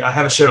comes to me. I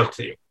have a shidduch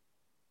to you.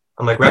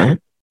 I'm like, Rebbe,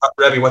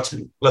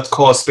 let's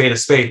call a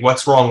spade.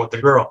 What's wrong with the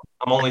girl?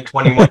 I'm only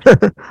 21.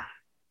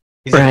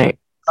 He's like,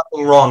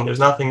 nothing wrong. There's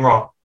nothing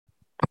wrong.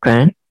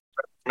 Okay. I'm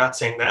not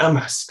saying that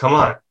MS. Come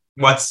on.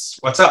 What's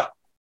up?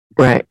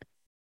 Right.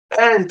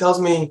 And tells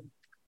me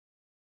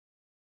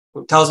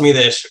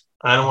the issue.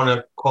 I don't want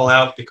to call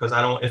out because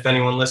if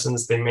anyone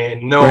listens, they may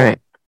know. Right.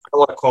 I don't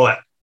want to call out.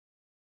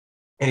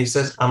 And he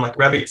says, I'm like,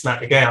 Rebbe, it's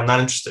not gay. I'm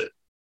not interested.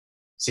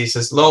 So he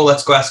says, Lo,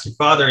 let's go ask your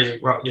father.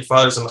 Your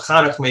father's a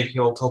mechanech. Maybe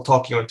he'll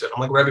talk you into it. I'm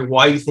like, Rebbe,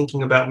 why are you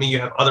thinking about me? You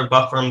have other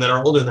bufferim that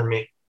are older than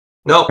me.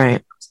 No, he comes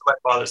to my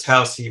father's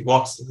house. He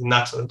knocks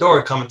on the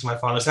door, coming to my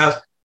father's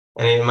house.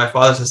 And my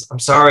father says, I'm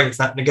sorry, it's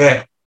not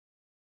Negea.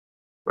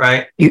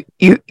 Right? You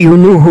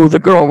knew who the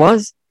girl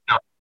was? No,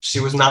 she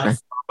was not from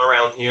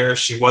around here.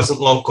 She wasn't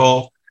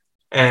local.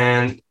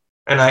 And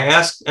I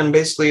asked, and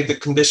basically the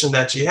condition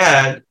that she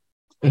had,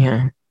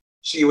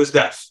 she was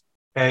deaf.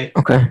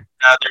 Okay.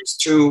 Now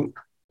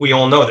we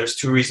all know there's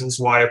two reasons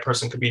why a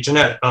person could be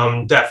deaf,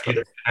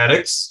 either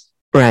genetics,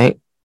 right,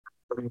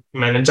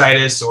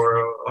 meningitis,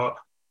 or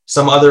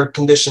some other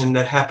condition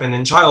that happened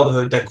in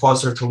childhood that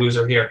caused her to lose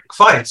her hearing.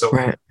 Fine. So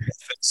if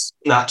it's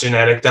not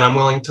genetic, then I'm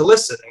willing to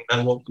listen,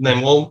 and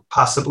then we'll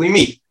possibly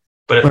meet.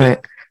 But if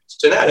it's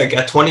genetic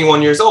at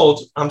 21 years old,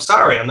 I'm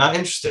sorry, I'm not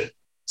interested.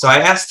 So I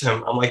asked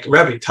him, I'm like,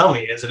 Rebbe, tell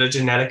me, is it a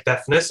genetic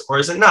deafness or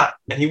is it not?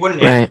 And he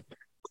wouldn't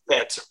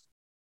answer.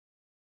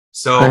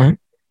 So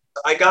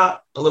I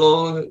got a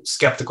little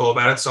skeptical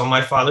about it. So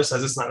my father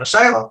says it's not a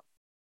shayla.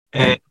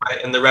 And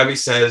the Rebbe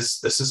says,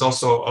 this is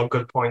also a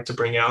good point to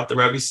bring out. The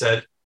Rebbe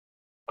said,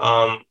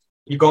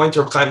 you're going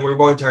to we're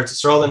going to Eretz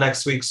Yisrael the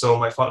next week. So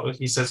my father,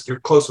 he says, you're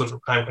close with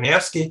Reb Chaim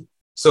Kanievsky.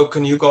 So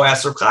can you go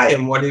ask Reb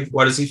Chaim what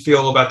does he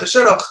feel about the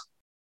shidduch?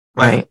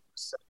 Right.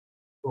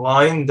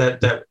 Line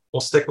that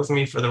will stick with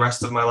me for the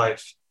rest of my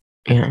life.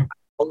 Yeah.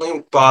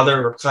 Only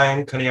bother Reb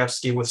Chaim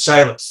Kanievsky with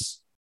shilas.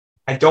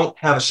 I don't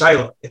have a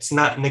shilah. It's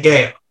not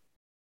negea.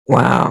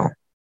 Wow.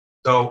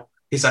 So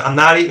he said, I'm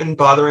not even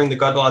bothering the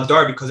Gadol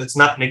Adar because it's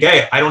not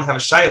negea. I don't have a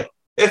shilah.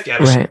 If you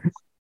have a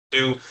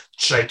shilah,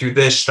 should I do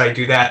this? Should I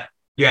do that?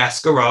 You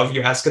ask a Rav,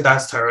 you ask a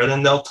Das Torah,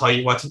 then they'll tell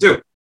you what to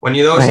do. When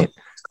you know there's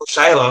no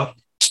shilah,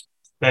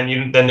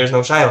 then there's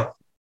no shilah.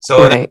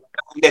 So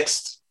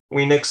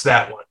we nixed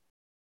that one.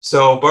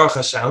 So Baruch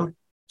Hashem,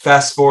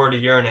 fast forward a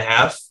year and a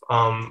half.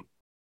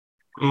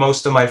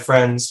 Most of my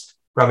friends,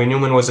 Rabbi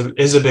Newman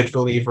is a big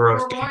believer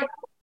of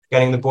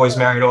getting the boys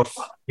married off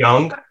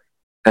young.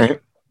 I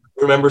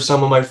remember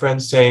some of my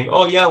friends saying,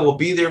 "Oh yeah, we'll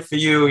be there for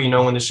you. You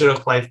know, when the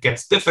shidduch life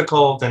gets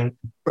difficult and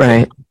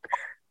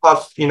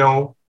tough. You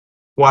know,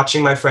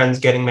 watching my friends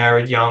getting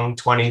married young,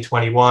 20,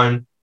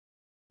 21,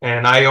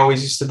 and I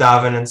always used to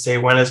daven and say,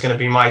 when is going to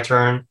be my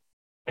turn?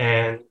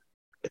 And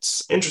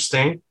it's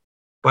interesting,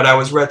 but I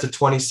was read to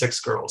 26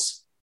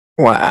 girls.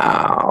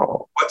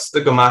 Wow. What's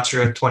the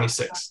gematria of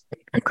 26?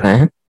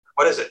 Okay.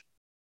 What is it?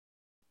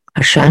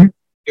 Hashem?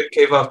 Yud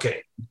Kei Vav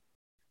Kei.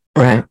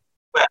 Right.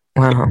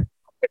 Wow.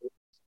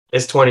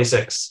 Is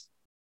 26.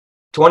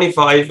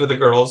 25 of the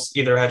girls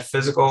either had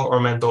physical or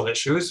mental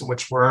issues,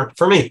 which weren't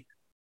for me.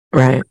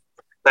 Right.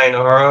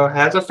 Nainara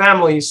has a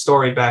family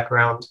story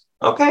background.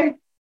 Okay.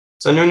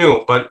 So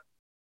new, but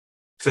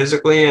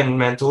physically and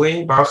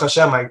mentally, Baruch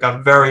Hashem, I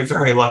got very,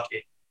 very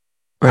lucky.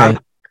 Right.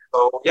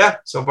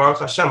 So Baruch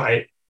Hashem,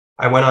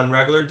 I went on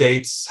regular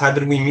dates. How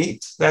did we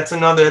meet? So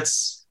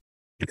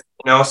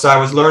I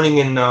was learning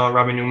in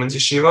Rabbi Newman's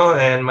yeshiva,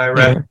 and my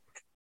Rabbi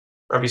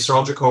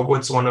Yisrael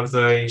Jacobowitz, one of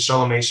the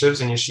Shalom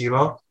Yeshivs in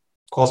yeshiva,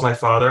 calls my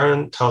father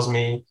and tells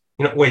me,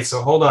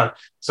 so hold on.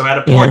 So at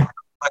a point in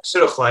my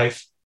shidduch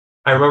life,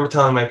 I remember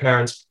telling my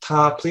parents,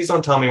 please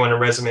don't tell me when a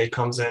resume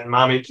comes in.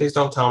 Mommy, please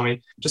don't tell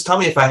me. Just tell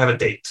me if I have a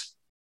date.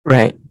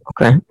 Right.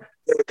 Okay.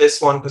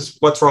 This one, because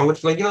what's wrong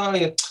with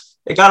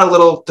it got a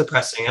little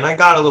depressing and I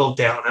got a little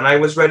down and I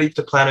was ready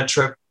to plan a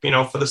trip,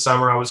 for the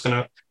summer. I was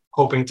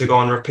hoping to go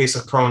on a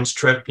Pesach Crohn's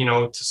trip,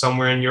 to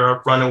somewhere in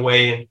Europe, run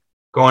away and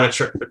go on a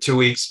trip for 2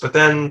 weeks. But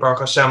then Baruch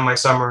Hashem, my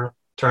summer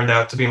turned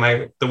out to be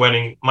my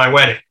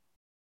wedding.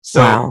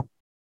 So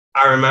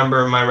I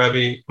remember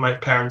my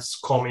parents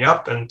called me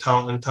up and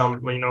tell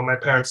me, my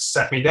parents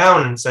sat me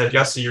down and said,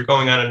 Yossi, you're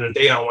going out on a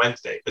date on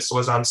Wednesday. This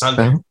was on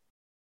Sunday. Okay.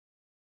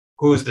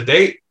 Who's the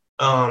date?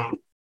 My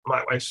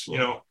wife's,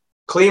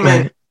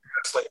 Kleeman.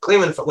 It's like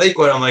Kleeman from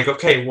Lakewood. I'm like,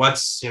 okay,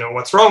 what's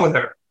wrong with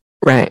her?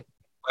 Right.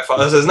 My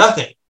father says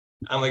nothing.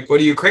 I'm like, what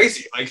are you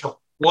crazy? Like,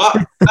 what?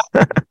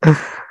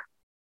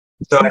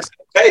 So I said,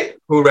 okay,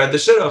 who read the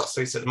shidduch?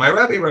 So he said, my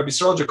Rabbi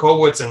Yisrael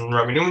Jacobowitz and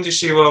Rabbi Newman's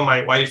yeshiva.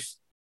 My wife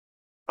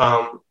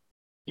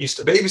used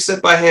to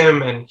babysit by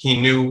him, and he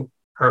knew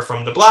her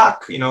from the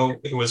block. He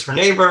was her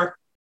neighbor,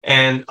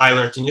 and I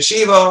learned in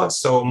yeshiva.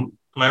 So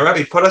my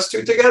Rabbi put us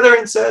two together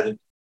and said,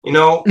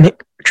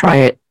 try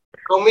it.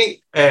 Go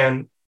meet.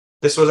 And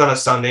this was on a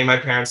Sunday, my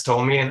parents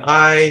told me, and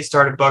I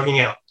started bugging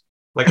out.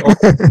 Like, oh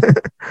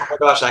my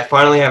gosh, I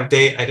finally have a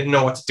date. I didn't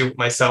know what to do with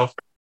myself.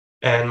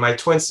 And my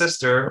twin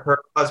sister,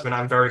 her husband,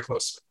 I'm very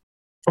close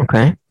with.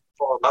 Okay. I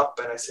call him up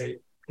and I say,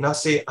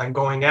 Nasi, I'm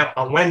going out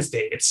on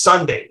Wednesday. It's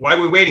Sunday. Why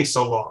are we waiting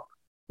so long?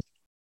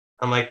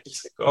 He's like,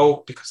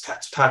 oh, because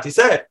that's what Tati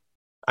said.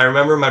 I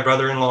remember my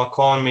brother-in-law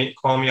calling me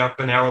up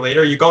an hour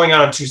later. You're going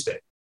out on Tuesday.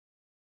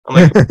 I'm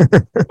like,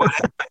 what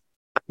happened?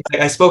 He's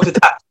like, I spoke to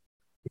Tati.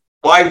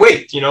 Why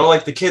wait?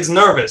 Like the kid's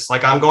nervous.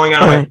 Like I'm going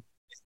out. Right.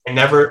 I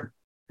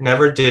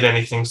never did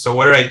anything. So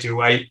what did I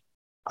do?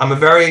 I'm a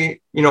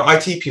very,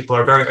 IT people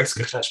are very,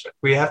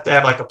 we have to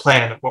have like a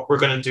plan of what we're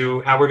going to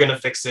do, how we're going to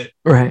fix it.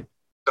 Right.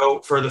 So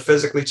for the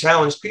physically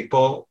challenged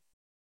people,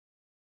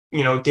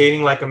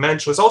 dating like a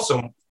mensch was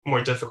also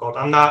more difficult.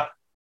 I'm not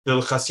the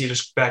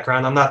Hasidic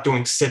background. I'm not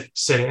doing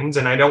sit-ins,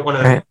 and I don't want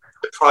to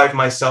deprive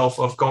myself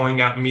of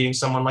going out and meeting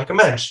someone like a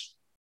mensch.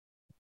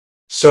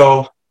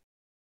 So,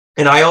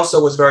 and I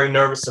also was very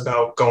nervous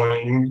about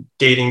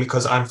dating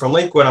because I'm from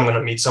Lakewood. I'm going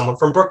to meet someone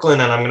from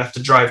Brooklyn, and I'm going to have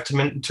to drive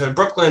to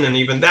Brooklyn, and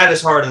even that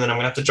is hard. And then I'm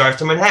going to have to drive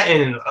to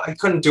Manhattan, and I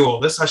couldn't do all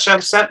this.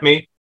 Hashem sent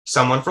me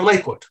someone from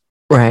Lakewood.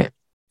 Right.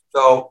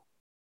 So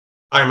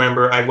I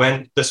remember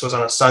this was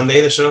on a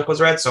Sunday, the shidduch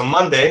was read. So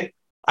Monday,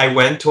 I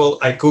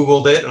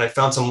Googled it, and I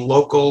found some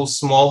local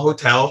small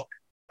hotel.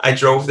 I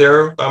drove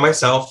there by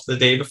myself the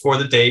day before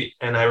the date,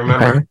 and I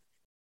remember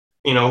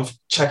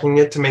checking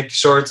it to make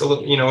sure it's a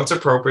little, it's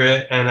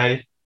appropriate. And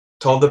I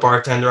told the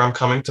bartender, I'm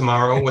coming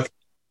tomorrow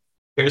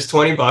here's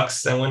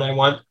 $20. And when I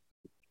want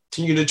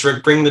you to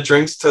bring the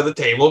drinks to the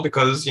table,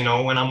 because,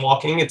 when I'm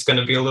walking, it's going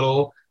to be a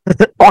little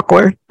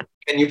awkward.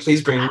 Can you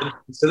please bring the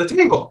drinks to the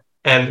table?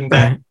 And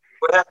that's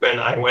what happened.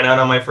 I went out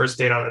on my first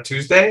date on a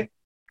Tuesday,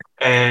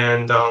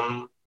 and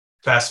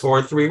fast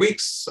forward 3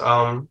 weeks,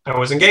 I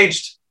was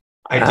engaged.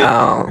 I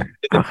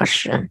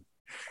did.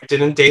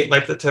 didn't date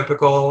like the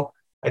typical.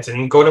 I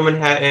didn't go to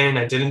Manhattan.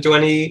 I didn't do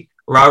any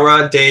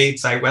rah-rah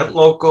dates. I went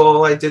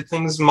local. I did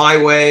things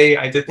my way.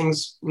 I did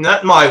things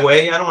not my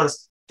way. I don't want to,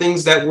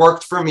 things that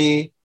worked for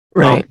me.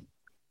 Right.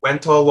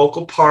 Went to a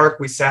local park.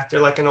 We sat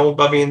there like an old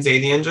Bubby and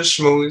Zadie and just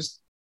schmoozed.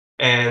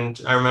 And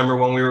I remember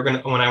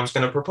when I was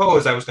gonna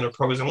propose, I was gonna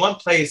propose in one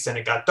place and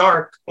it got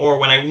dark. Or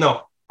when I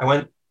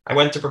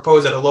went to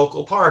propose at a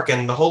local park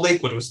and the whole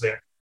Lakewood was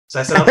there.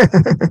 So I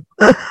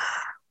said,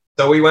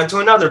 so we went to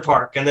another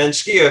park, and then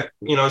Shkia,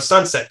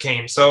 sunset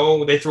came,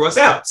 so they threw us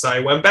out. So I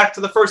went back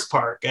to the first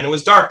park, and it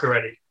was dark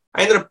already.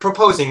 I ended up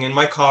proposing in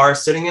my car,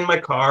 sitting in my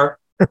car.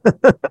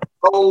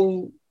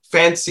 No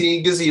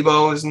fancy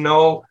gazebos,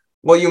 no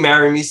 "Will you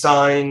marry me"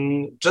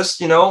 sign,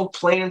 just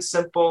plain and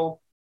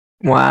simple.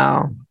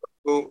 Wow.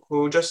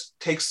 Who just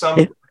takes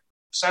some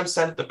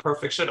sent the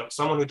perfect shit up.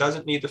 Someone who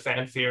doesn't need the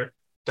fanfare,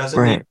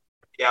 doesn't need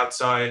the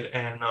outside,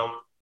 and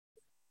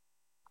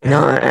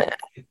No,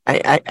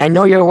 I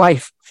know your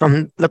wife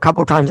from the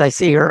couple times I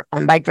see her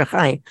on Bike for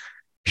Chai.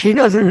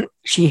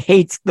 She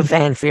hates the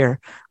fanfare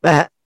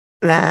that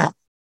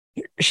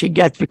she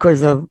gets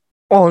because of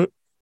who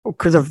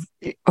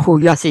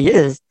Yossi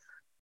is,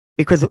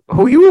 because of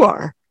who you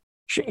are.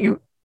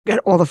 You get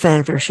all the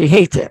fanfare. She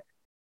hates it.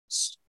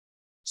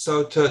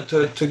 So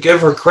to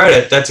give her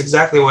credit, that's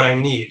exactly what I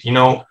need,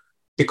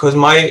 because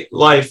my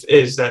life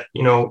is that,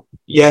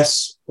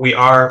 yes, we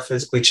are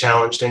physically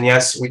challenged, and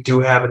yes, we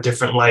do have a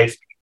different life.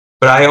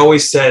 But I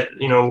always said,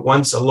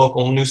 once a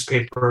local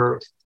newspaper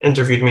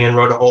interviewed me and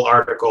wrote a whole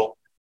article,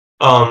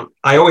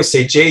 I always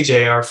say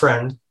JJ, our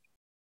friend,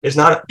 is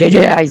not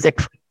JJ Isaac.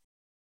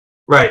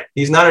 Right.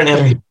 He's not an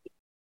amputee.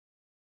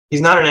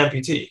 He's not an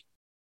amputee.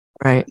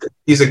 Right.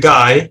 He's a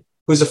guy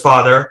who's a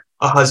father,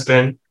 a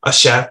husband, a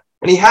chef,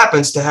 and he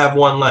happens to have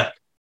one leg.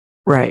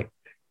 Right.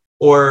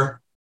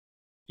 Or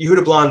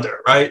Yehuda Blonder,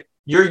 right?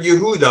 You're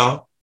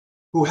Yehuda,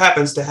 who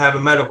happens to have a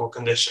medical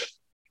condition.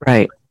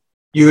 Right.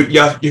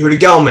 Yehuda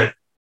Gelman,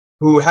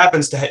 who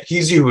happens to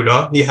he's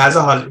Yehuda.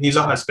 He's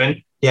a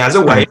husband. He has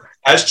a wife,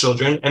 has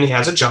children, and he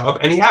has a job,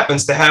 and he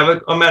happens to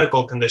have a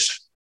medical condition.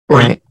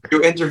 Right. Or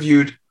you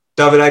interviewed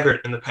David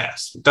Eggert in the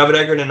past. David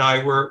Eggert and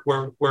I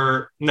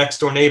were next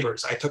door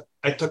neighbors.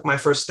 I took my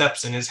first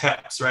steps in his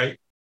house. Right.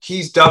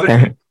 He's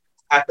David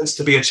happens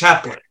to be a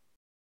chaplain.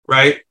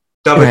 Right.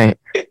 David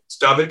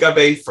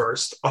Gabe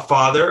first, a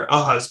father,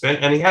 a husband,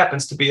 and he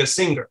happens to be a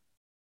singer.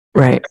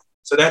 Right.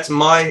 So that's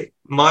my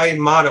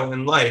motto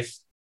in life,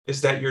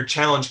 is that your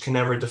challenge can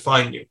never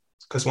define you.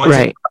 Because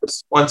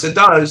once it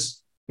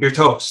does, you're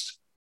toast.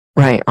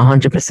 Right,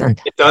 100%.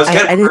 It does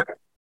get hurt.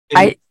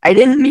 I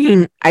didn't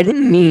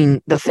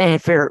mean the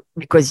fanfare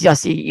because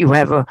Yossi, you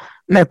have a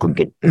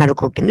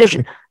medical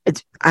condition.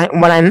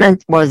 What I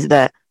meant was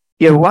that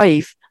your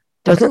wife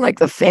doesn't like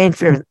the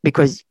fanfare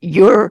because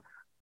the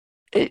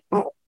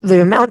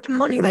amount of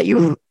money that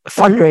you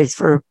fundraise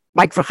for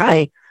Bike for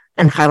Chai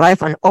and Chai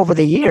Life on over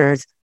the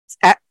years,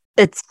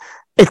 it's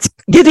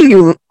giving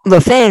you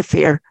the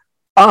fanfare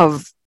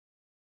of,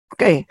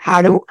 okay,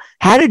 how did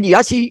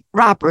Yossi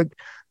Rotberg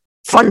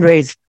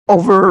fundraise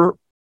over,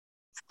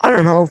 I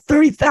don't know,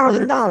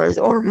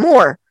 $30,000 or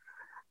more?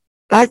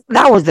 That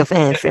was the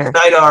fanfare.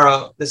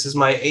 Kanainara, this is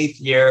my 8th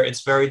year.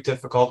 It's very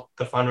difficult,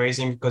 the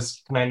fundraising,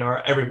 because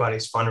Kanainara,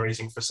 everybody's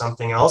fundraising for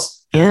something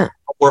else. Yeah.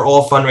 We're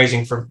all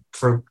fundraising for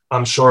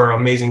I'm sure,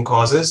 amazing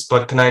causes,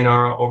 but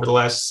Kanainara, over the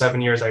last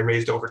 7 years, I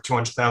raised over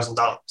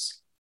 $200,000.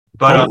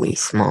 But holy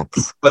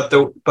smokes. But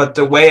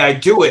the way I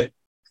do it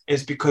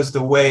is because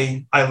the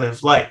way I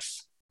live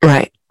life.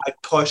 Right. I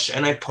push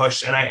and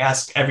I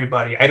ask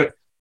everybody.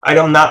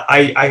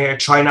 I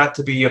try not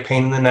to be a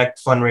pain in the neck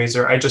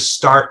fundraiser. I just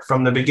start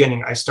from the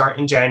beginning. I start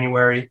in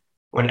January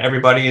when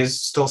everybody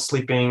is still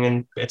sleeping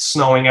and it's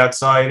snowing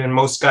outside and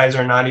most guys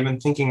are not even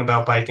thinking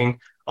about biking.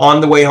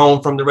 On the way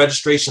home from the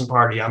registration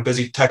party, I'm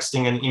busy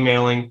texting and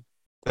emailing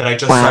that I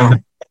just signed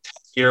up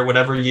year,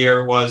 whatever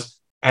year it was.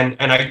 And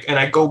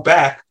I go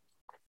back.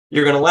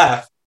 You're gonna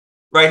laugh.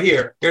 Right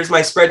here. Here's my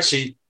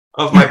spreadsheet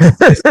of my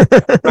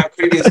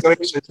previous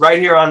donations right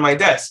here on my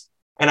desk.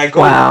 And I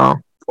go. Wow.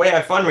 The way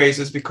I fundraise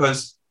is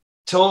because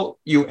till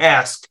you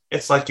ask,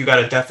 it's like you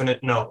got a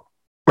definite no.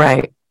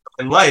 Right.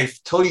 In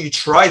life, till you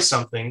try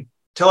something,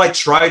 till I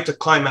tried to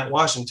climb Mount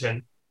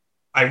Washington,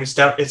 it's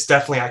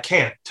definitely I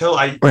can't. Till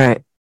I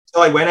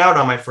went out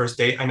on my first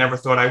date, I never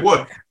thought I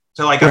would.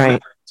 Till I got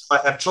married, till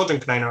I have children,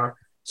 Kanainara.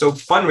 So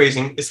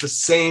fundraising is the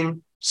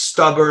same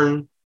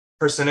stubborn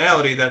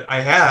personality that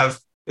I have,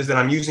 is that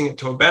I'm using it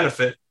to a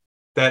benefit,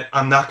 that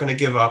I'm not going to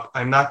give up.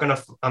 I'm not going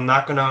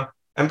to,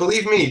 and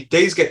believe me,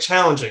 days get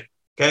challenging.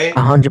 Okay.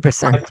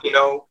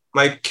 100%.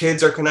 My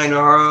kids are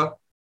Kanainara,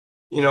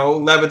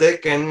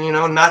 Lebedik,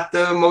 and, not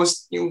the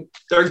most,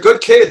 they're good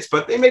kids,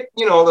 but they make,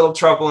 a little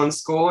trouble in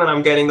school, and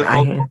I'm getting the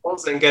phone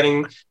calls and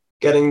getting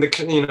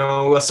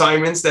the,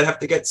 assignments that have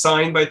to get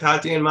signed by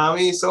Tati and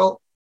Mommy. So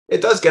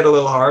it does get a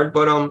little hard,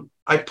 but,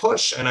 I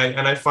push and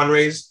I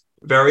fundraise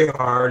very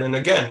hard. And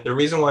again, the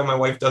reason why my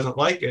wife doesn't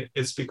like it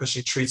is because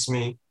she treats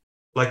me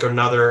like a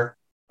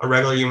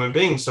regular human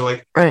being. So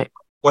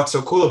what's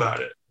so cool about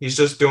it? He's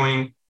just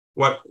doing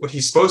what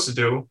he's supposed to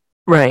do.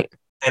 Right.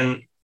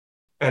 And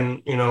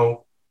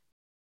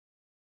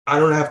I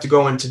don't have to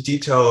go into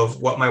detail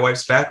of what my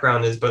wife's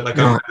background is, but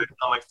on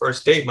my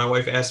first date, my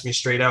wife asked me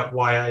straight out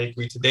why I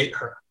agreed to date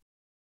her,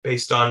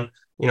 based on,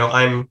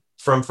 I'm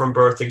from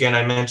birth. Again,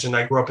 I mentioned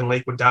I grew up in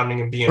Lakewood,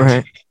 davening and BMG,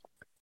 Right.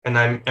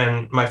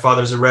 and my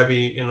father's a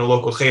Rebbe in a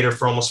local cheder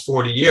for almost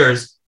 40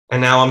 years,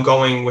 and now I'm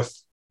going with,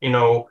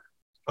 a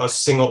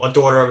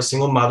daughter of a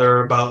single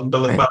mother about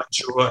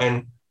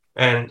tshuva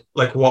and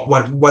like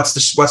what's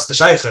the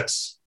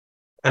shaykhs.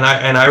 And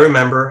I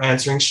remember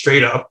answering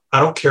straight up,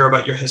 I don't care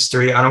about your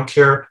history. I don't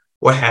care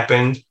what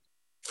happened.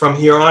 From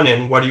here on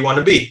in, what do you want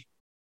to be?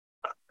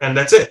 And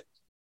that's it.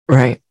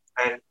 Right.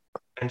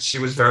 And she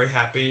was very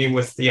happy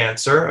with the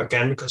answer,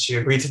 again, because she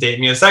agreed to date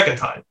me a second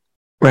time.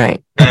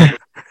 Right.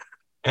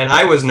 And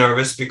I was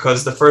nervous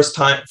because the first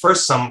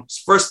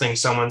thing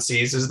someone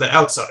sees is the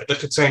outside, the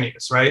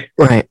chitzonius, right?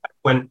 Right.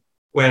 When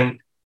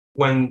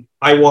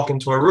I walk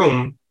into a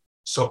room,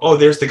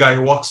 there's the guy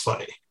who walks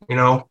funny,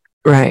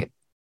 Right.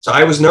 So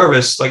I was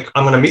nervous, like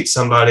I'm going to meet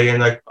somebody and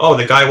like, oh,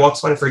 the guy walks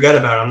funny, forget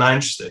about it. I'm not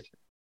interested.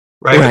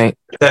 Right.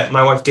 That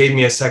my wife gave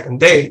me a second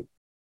date.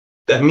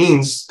 That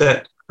means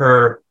that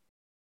her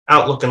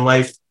outlook in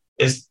life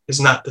is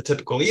not the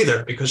typical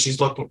either, because she's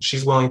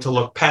willing to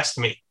look past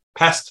me,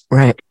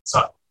 right.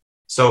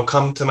 So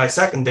come to my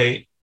second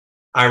date,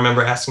 I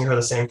remember asking her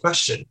the same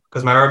question,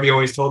 because my Rebbe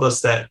always told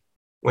us that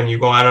when you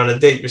go out on a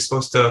date, you're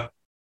supposed to,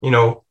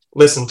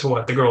 listen to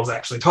what the girl's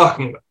actually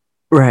talking about.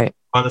 Right.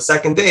 On the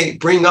second date,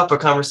 bring up a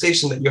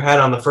conversation that you had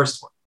on the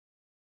first one.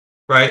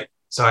 Right.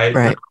 So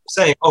I'm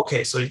saying,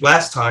 okay, so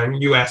last time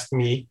you asked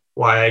me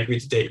why I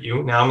agreed to date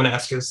you. Now I'm going to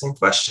ask you the same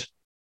question.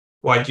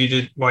 Why do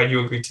you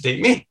agree to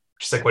date me?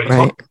 She's like, what are you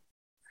talking about?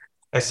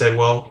 I said,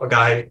 well, a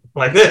guy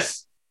like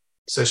this.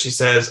 So she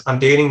says, I'm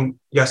dating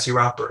Yossi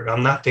Rotberg.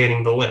 I'm not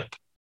dating the limp.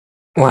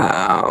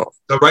 Wow.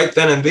 So right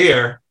then and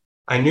there,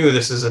 I knew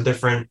this is a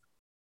different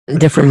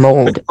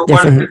mold.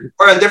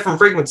 Or a different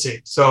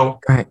frequency.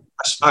 So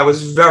I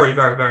was very,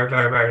 very, very,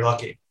 very, very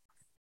lucky.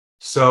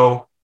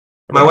 So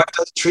my wife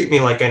doesn't treat me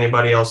like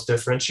anybody else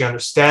different. She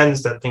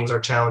understands that things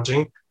are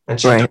challenging, and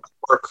she does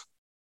work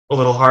a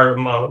little harder,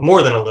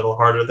 more than a little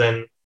harder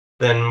than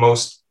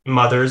most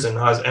mothers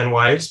and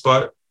wives.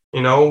 But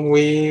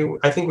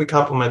I think we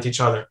complement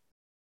each other.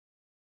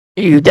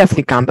 You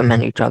definitely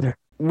complement each other.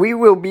 We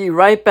will be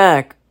right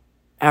back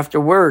after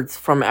words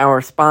from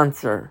our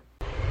sponsor.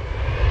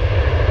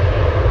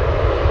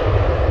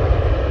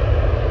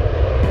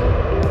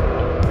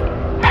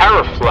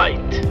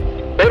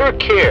 Paraflight. Better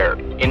care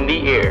in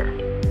the air.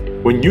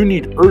 When you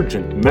need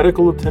urgent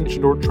medical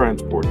attention or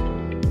transport,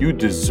 you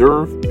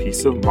deserve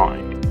peace of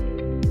mind.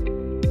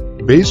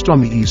 Based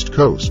on the East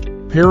Coast,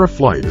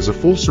 Paraflight is a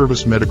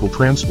full-service medical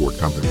transport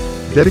company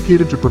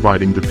dedicated to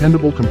providing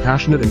dependable,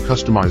 compassionate, and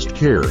customized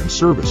care and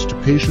service to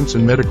patients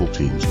and medical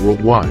teams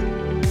worldwide.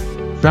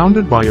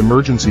 Founded by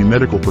emergency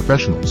medical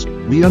professionals,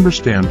 we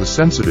understand the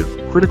sensitive,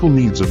 critical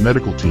needs of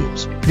medical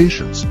teams,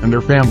 patients, and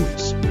their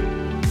families.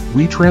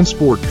 We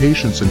transport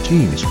patients and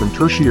teams from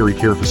tertiary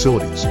care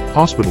facilities,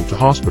 hospital to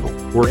hospital,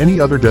 or any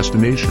other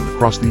destination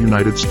across the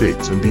United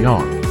States and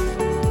beyond.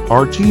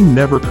 Our team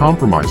never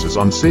compromises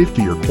on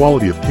safety or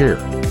quality of care,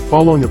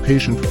 following a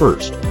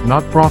patient-first,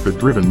 not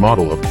profit-driven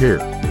model of care.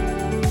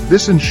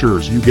 This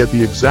ensures you get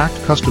the exact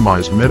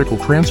customized medical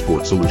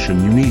transport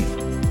solution you need.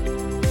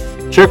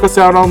 Check us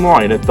out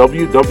online at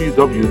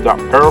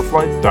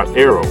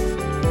www.paraflight.aero.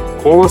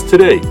 Call us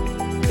today,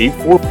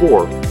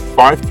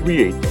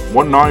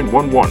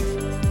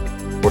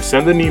 844-538-1911, or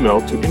send an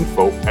email to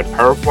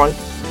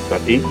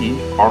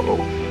info@paraflight.aero.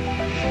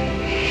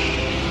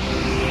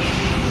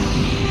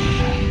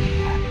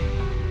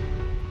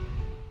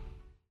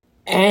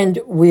 And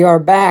we are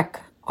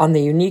back on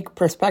the Unique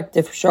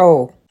Perspective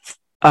show.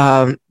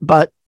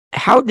 But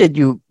how did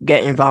you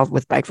get involved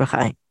with Bike for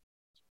Chai?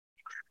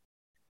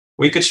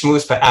 We could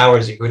schmooze for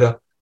hours, Yehuda.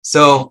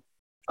 So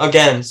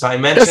again, I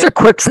mentioned just a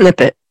quick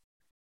snippet.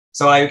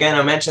 So I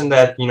mentioned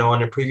that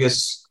on a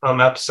previous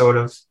episode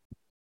of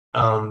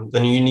the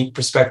Unique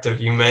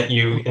Perspective, you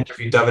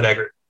interviewed David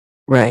Eggert.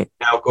 Right.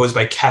 Now it goes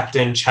by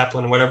Captain,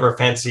 Chaplain, whatever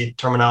fancy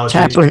terminology.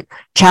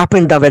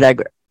 Chaplain David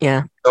Eggert.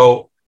 Yeah.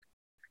 So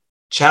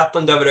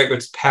Chaplain David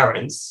Eggert's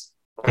parents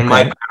and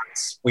my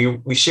parents,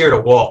 we shared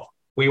a wall.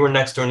 We were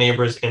next door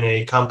neighbors in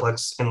a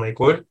complex in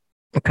Lakewood.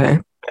 Okay.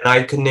 And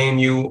I could name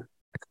you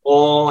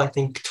all, I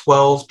think,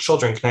 12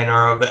 children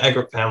of the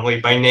Eggert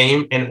family by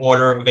name and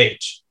order of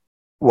age.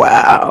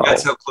 Wow.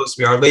 That's how close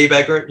we are. Leib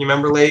Eggert, you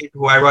remember Leib,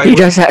 who I write with?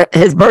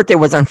 His birthday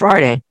was on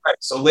Friday. Right.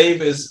 So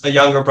Leib is a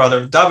younger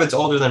brother. David's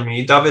older than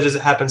me. David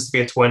happens to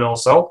be a twin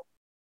also.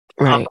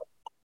 Right.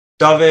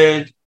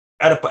 David,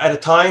 at a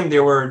time,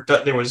 there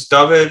was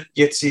David,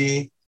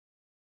 Yitzi,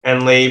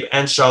 and Leib,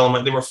 and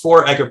Shalom. There were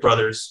 4 Eggert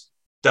brothers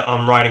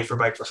riding for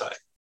Bike for Chai.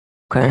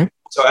 Okay.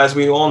 So as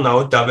we all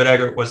know, David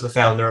Eggert was the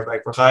founder of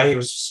Bike for Chai. He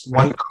was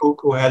one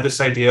kook who had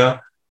this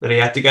idea that he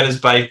had to get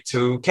his bike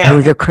to camp.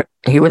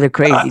 He was a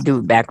crazy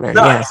dude back then.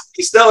 Nuts. Yeah.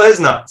 He still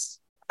is nuts.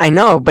 I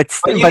know, but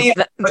you need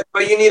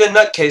a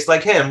nutcase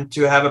like him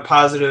to have a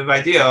positive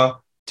idea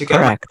to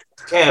get my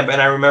camp.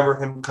 And I remember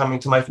him coming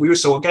to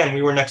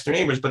we were next door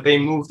neighbors, but they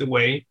moved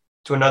away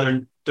to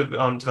another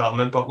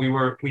development, but we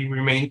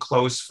remained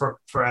close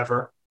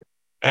forever.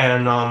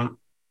 And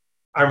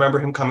I remember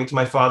him coming to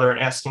my father and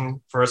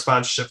asking for a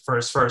sponsorship for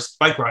his first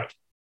bike ride.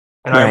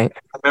 And I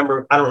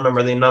don't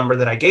remember the number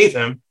that I gave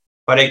him,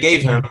 but I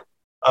gave him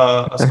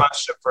a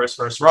sponsorship for his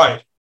first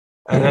ride.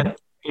 And then,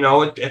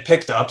 it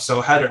picked up.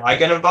 So how did I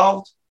get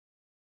involved?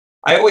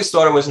 I always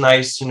thought it was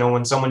nice,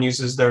 when someone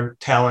uses their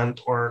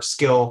talent or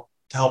skill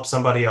to help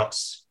somebody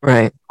else.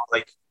 Right.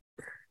 Like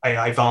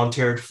I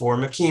volunteered for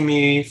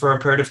Makimi for a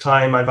period of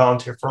time. I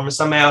volunteered for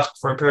Misameach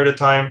for a period of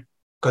time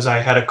because I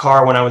had a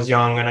car when I was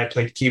young and I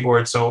played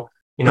keyboard. So,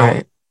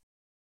 there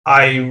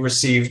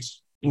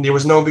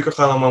was no Bikur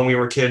Chalam when we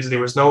were kids.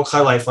 There was no Chai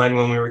Lifeline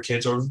when we were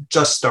kids or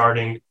just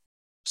starting.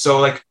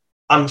 So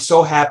I'm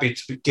so happy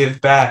to give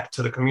back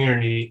to the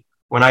community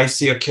when I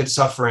see a kid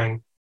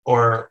suffering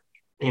or,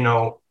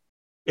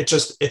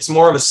 it's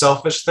more of a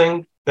selfish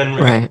thing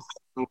than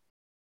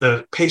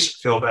the patient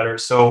feel better.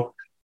 So,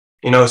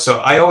 so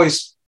I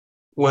always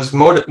was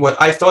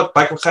what I thought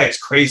Bike Chai is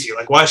crazy.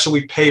 Like, why should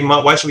we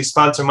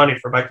sponsor money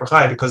for Bike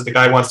Chai? Because the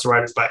guy wants to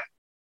ride his bike.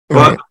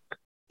 But,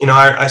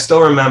 I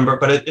still remember,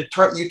 but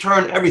you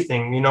turn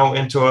everything,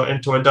 into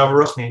a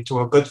davar ruchni,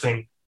 into a good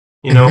thing,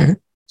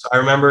 So I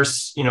remember,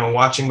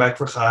 watching Bike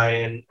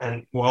Chai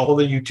and all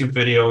the YouTube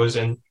videos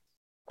and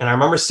I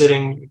remember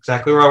sitting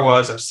exactly where I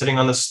was. I was sitting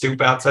on the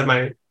stoop outside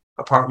my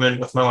apartment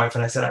with my wife,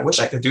 and I said, I wish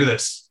I could do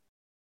this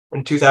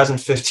in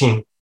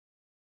 2015.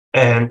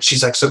 And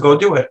she's like, so go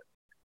do it.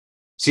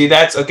 See,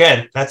 so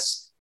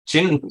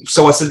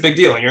what's the big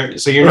deal?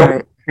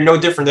 You're no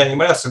different than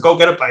anybody else. So go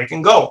get a bike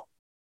and go.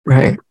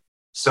 Right.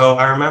 So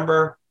I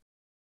remember,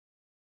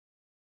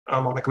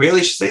 I'm like,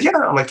 really? She said, yeah.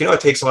 I'm like,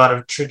 it takes a lot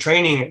of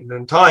training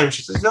and time.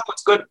 She says, no,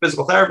 it's good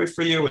physical therapy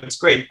for you. It's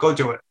great. Go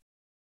do it.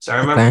 So I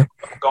remember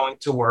going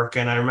to work,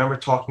 and I remember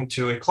talking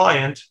to a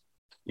client,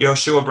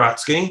 Yossi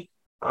Rotberg.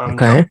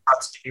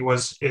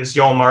 Brodsky is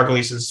Yoel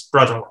Margulies'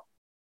 brother-in-law.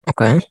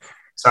 Okay.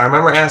 So I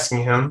remember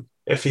asking him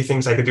if he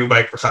thinks I could do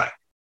Bike Chai.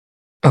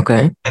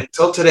 Okay.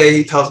 Until today,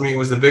 he tells me it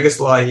was the biggest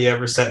lie he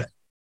ever said.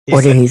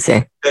 What did he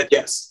say? Said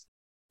yes.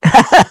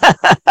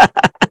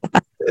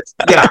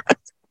 Yeah.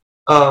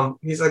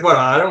 He's like, well,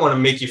 I don't want to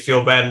make you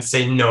feel bad and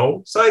say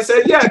no. So I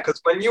said, yeah, because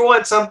when you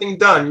want something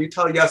done, you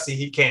tell Yossi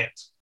he can't.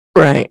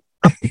 Right.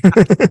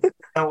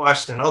 I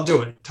watched it. I'll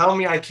do it. Tell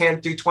me I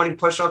can't do 20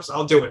 push-ups.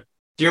 I'll do it.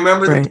 Do you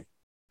remember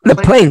the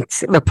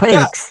planks? The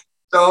planks.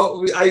 Yeah.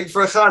 So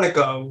for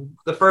Hanukkah,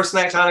 the first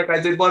night Hanukkah, I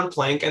did one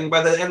plank, and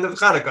by the end of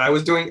Hanukkah, I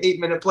was doing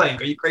 8-minute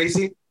plank. Are you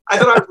crazy? I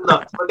thought I was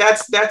nuts, but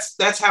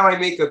that's how I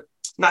make I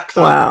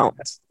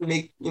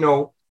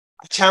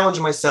challenge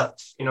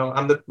myself.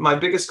 My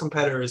biggest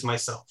competitor is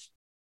myself.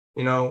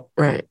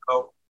 Right.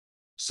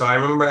 So I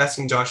remember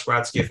asking Josh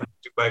Brodsky if I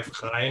could do Bike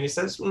Chai, and he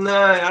says,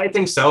 nah, I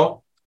think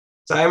so.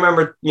 So I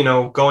remember,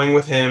 going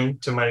with him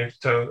to a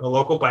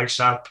local bike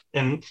shop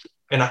in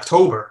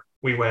October.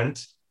 We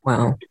went.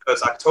 Wow.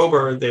 Because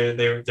October,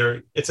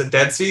 it's a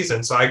dead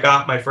season. So I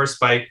got my first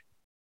bike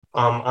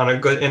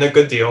in a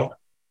good deal,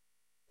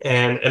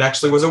 and it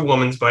actually was a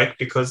woman's bike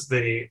because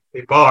the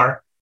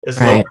bar is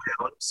low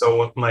down,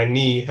 so my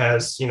knee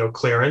has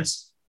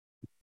clearance.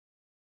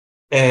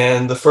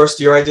 And the first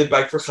year I did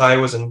Bike Chai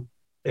was in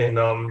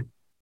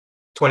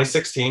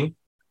 2016.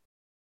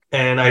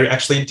 And I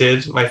actually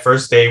did, my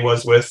first day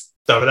was with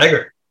David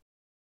Egger.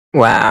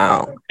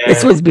 Wow.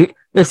 This was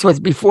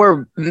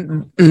before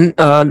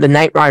the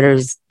Night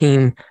Riders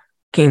team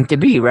came to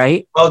be,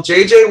 right? Well,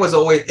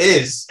 JJ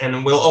is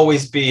and will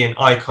always be an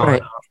icon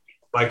of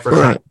Bike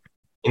Chai.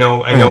 I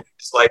know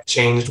his life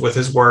changed with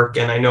his work,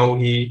 and I know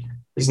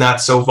he's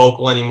not so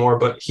vocal anymore,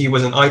 but he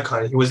was an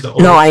icon. He was the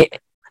only... No, I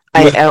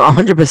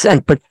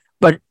 100%,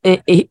 but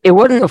it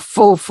wasn't a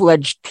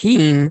full-fledged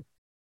team.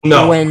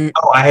 No,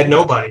 I had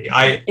nobody.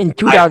 In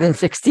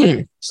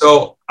 2016.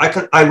 So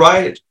I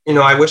ride,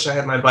 I wish I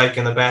had my bike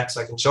in the back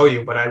so I can show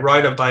you, but I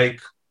ride a bike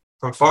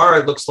from far.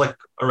 It looks like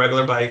a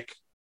regular bike.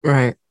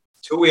 Right.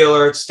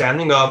 Two-wheeler, it's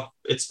standing up.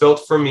 It's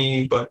built for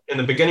me, but in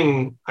the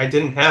beginning, I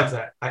didn't have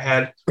that. I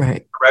had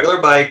a regular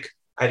bike.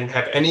 I didn't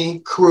have any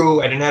crew.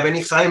 I didn't have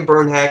any Chaim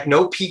Bernhack,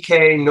 no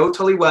PK, no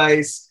Tully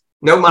Weiss,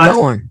 no Monty. No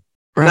one.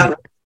 Right. Nothing.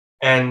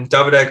 And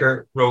David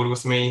Egger rode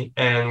with me,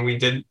 and we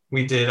did,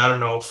 I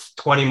don't know,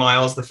 20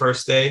 miles the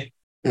first day.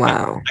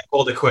 Wow. I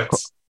called it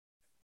quits.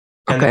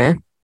 Okay.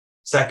 And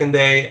second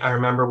day, I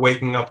remember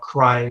waking up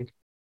crying.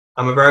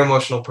 I'm a very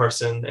emotional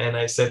person, and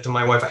I said to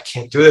my wife, I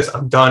can't do this.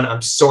 I'm done.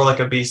 I'm sore like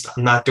a beast.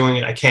 I'm not doing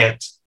it. I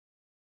can't.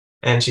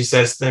 And she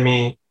says to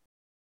me,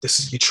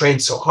 you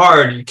trained so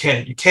hard. You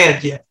can't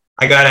yet.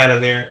 I got out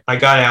of there. I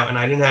got out, and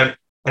I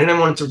didn't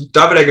want to.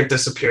 David Egger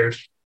disappeared,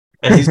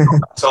 and he's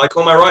so I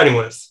call my riding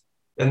with.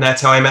 And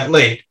that's how I met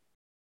Leib.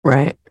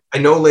 Right. I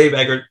know Leib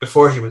Eggert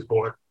before he was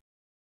born,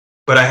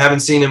 but I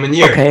haven't seen him in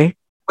years. Okay.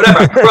 Whatever.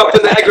 I grew up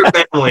in the Eggert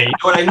family.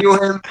 I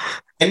knew him.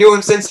 I knew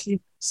him since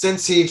he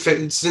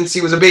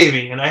was a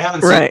baby, and I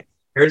haven't seen him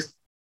years.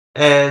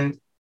 And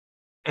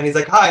he's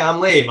like, hi, I'm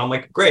Lame. I'm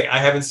like, great. I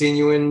haven't seen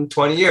you in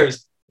 20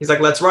 years. He's like,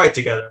 let's ride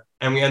together.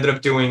 And we ended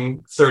up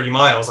doing 30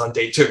 miles on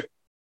day 2.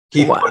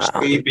 He pushed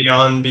me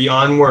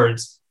beyond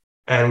words.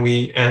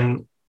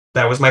 And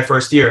that was my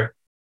first year.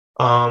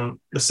 The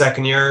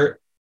second year,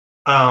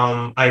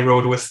 I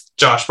rode with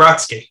Josh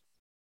Brodsky,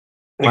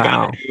 the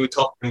guy who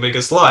told me the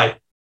biggest lie.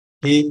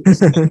 He's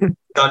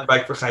done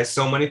Bike for Chai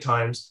so many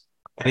times.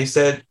 And he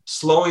said,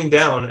 slowing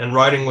down and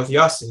riding with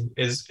Yossi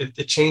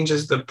it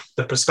changes the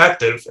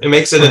perspective. It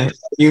makes it a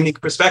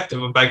unique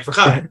perspective of Bike for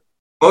Chai.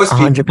 Most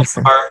 100%.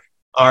 People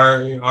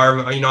are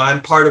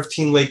I'm part of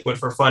Team Lakewood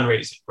for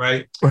fundraising,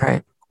 right?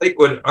 Right.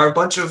 Lakewood are a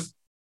bunch of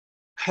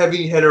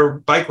heavy hitter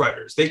bike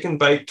riders. They can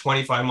bike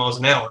 25 miles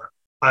an hour.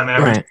 I'm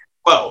average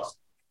 12.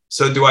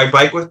 So do I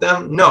bike with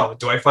them? No.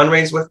 Do I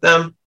fundraise with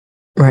them?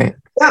 Right.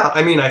 Yeah.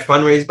 I mean, I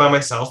fundraise by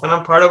myself, and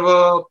I'm part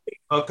of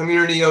a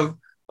community of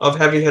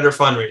heavy hitter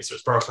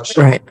fundraisers, Baruch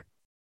Hashem. Right.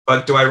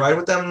 But do I ride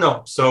with them?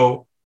 No.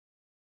 So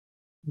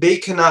they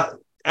cannot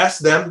ask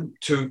them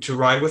to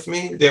ride with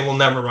me. They will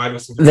never ride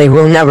with me. They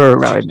will never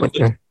ride with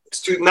you.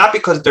 It's not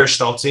because they're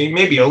stolzy,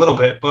 maybe a little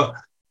bit, but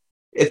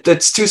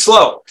it's too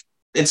slow.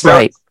 It's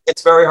very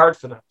hard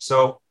for them.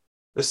 So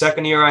the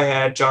second year I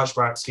had Josh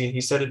Brodsky,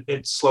 he said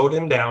it slowed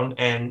him down,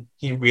 and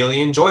he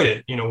really enjoyed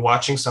it.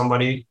 Watching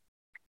somebody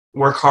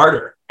work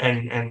harder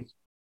and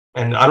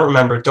I don't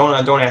remember.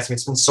 Don't ask me.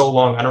 It's been so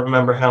long. I don't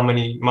remember how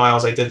many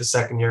miles I did the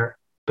second year.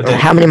 But then,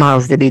 how many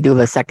miles did he do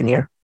the second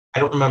year?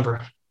 I don't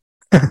remember.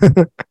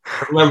 I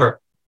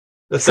remember.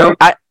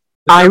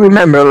 I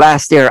remember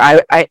last year.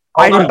 I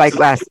didn't bike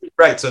last.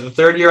 Right. So the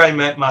third year I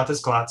met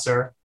Matas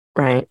Glatzer.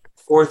 Right.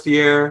 Fourth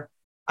year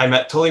I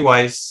met Tully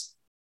Weiss,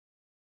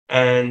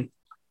 and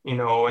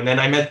then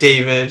I met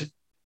David,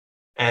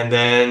 and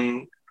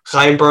then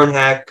Chaim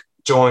Bernhack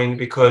joined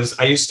because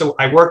I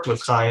worked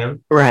with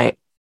Chaim. Right.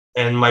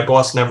 And my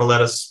boss never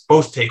let us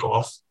both take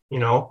off,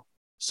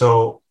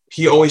 So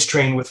he always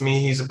trained with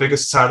me. He's the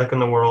biggest tzaddik in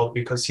the world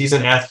because he's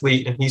an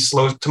athlete, and he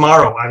slows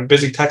tomorrow. I'm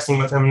busy texting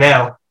with him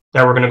now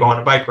that we're going to go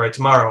on a bike ride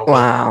tomorrow.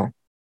 Wow.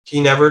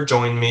 He never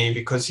joined me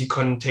because he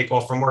couldn't take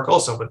off from work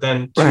also. But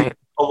then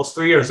almost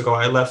 3 years ago,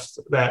 I left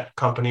that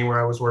company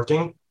where I was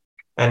working.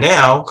 And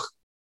now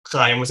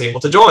Chaim was able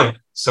to join.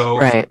 So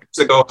 2 years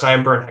ago,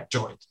 Chaim Bernhack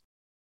joined.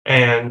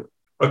 And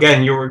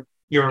again, you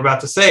were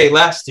about to say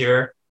last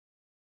year,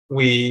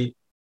 we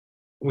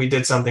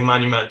did something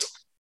monumental.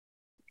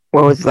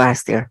 What was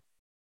last year?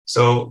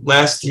 So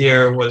last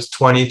year was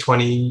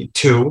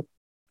 2022.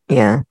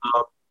 Yeah.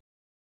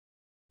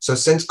 So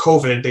since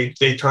COVID,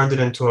 they turned it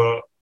into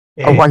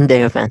a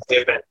one-day event.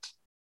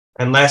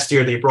 And last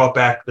year they brought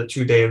back the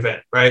 2-day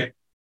event, right?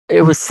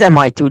 It was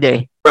semi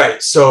 2-day.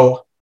 Right.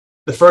 So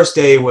the first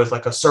day was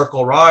like a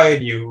circle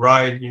ride. You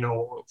ride,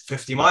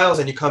 50 miles,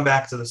 and you come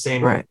back to the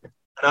same. Right. And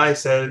I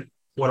said,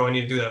 what do I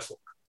need to do that for?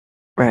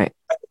 Right.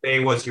 The day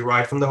was you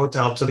ride from the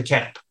hotel to the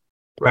camp,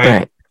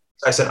 right?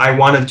 So I said, I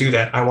want to do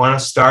that. I want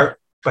to start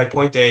by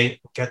point A,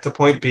 get to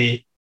point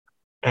B,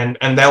 and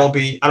that will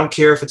be, I don't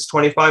care if it's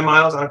 25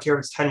 miles, I don't care if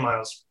it's 10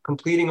 miles.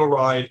 Completing a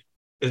ride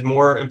is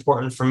more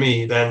important for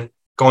me than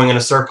going in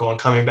a circle and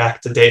coming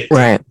back to date.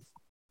 Right.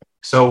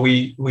 So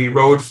we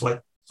rode for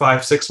like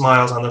 5-6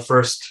 miles on the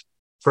first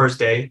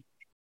day,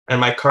 and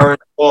my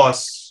current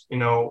boss,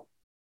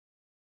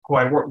 who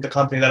I work, the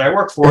company that I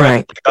work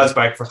for, does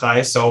Bike for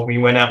Chai. So we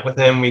went out with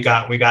him. We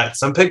got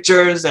some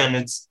pictures, and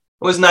it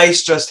was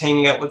nice just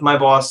hanging out with my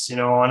boss,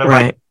 on a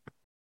bike.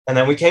 And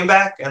then we came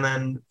back, and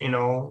then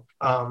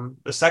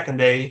the second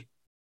day,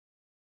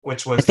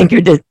 which was I think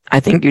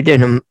you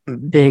did a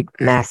big,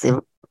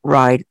 massive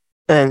ride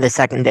the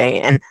second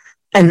day,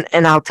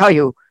 and I'll tell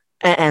you,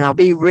 and I'll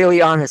be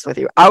really honest with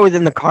you. I was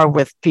in the car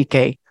with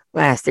PK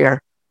last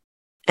year,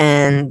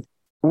 and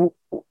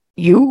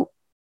you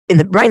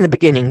right in the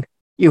beginning.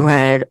 You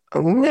had a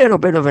little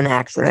bit of an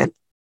accident.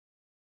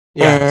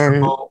 Yeah,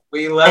 and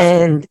we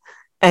left.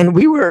 And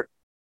we were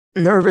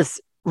nervous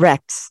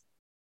wrecks.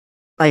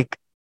 Like,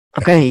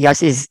 okay,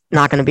 Yossi's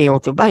not going to be able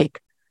to bike.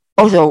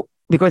 Also,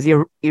 because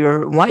your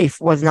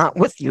wife was not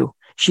with you.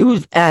 She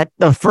was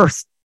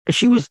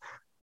she was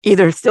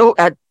either still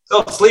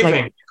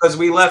sleeping, because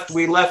we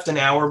left an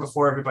hour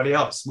before everybody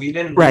else. We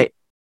didn't. Right.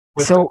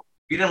 We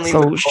didn't leave.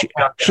 So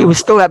she was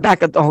still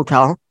back at the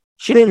hotel.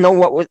 She didn't know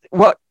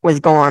what was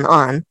going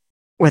on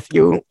with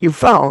you. You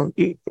fell.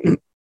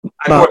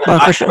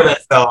 I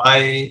fell.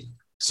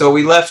 So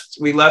we left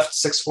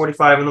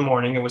 6:45 in the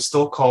morning. It was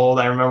still cold.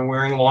 I remember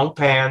wearing long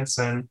pants,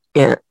 and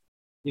it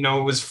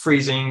was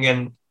freezing.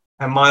 And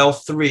at mile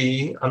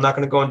 3, I'm not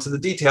going to go into the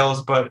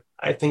details, but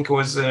I think it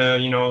was a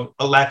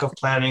lack of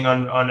planning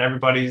on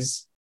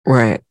everybody's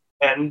right.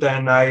 And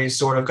then I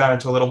sort of got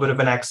into a little bit of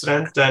an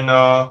accident, and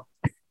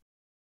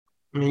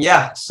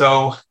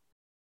so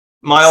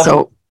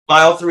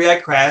mile 3 I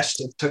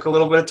crashed. It took a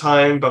little bit of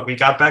time, but we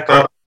got back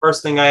up.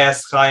 First thing I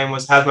asked Chaim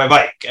was, how's my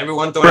bike?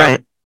 Everyone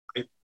thought,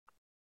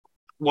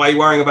 why are you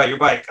worrying about your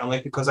bike? I'm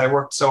like, because I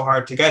worked so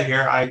hard to get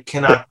here, I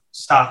cannot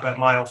stop at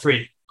mile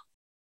 3.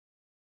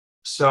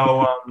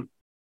 So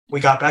we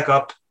got back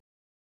up,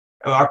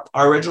 Our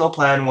original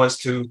plan was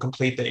to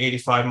complete the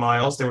 85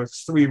 miles. There were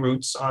 3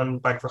 routes on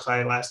Bike for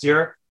Chai last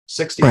year: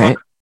 65, Right.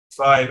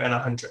 5, and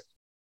 100.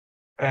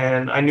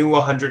 And I knew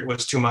 100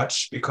 was too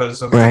much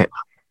because of Right.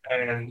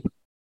 and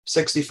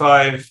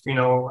 65.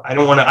 I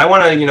don't want to. I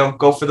want to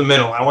go for the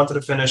middle. I wanted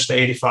to finish the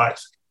 85.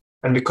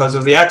 And because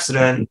of the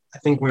accident, I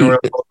think we were a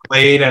little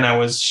late, and I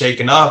was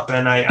shaken up,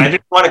 and I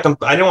didn't want to.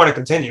 I didn't want to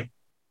continue.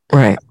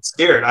 Right. I'm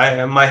scared.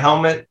 My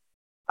helmet.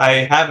 I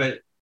have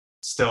it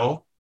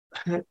still.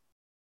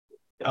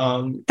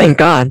 Thank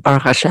God.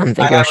 Baruch Hashem.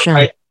 Thank Hashem.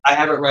 I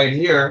have it right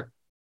here.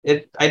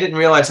 I didn't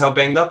realize how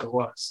banged up it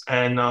was,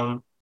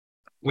 and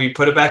we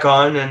put it back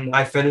on, and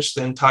I finished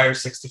the entire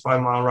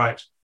 65-mile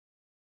ride.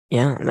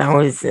 Yeah, that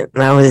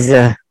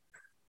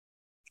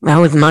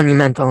was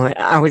monumental.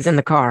 I was in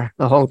the car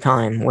the whole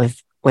time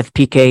with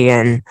PK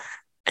and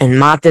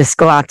Matis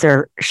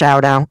Glatzer.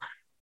 Shout out.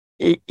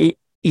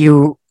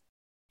 You're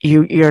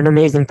an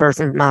amazing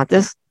person,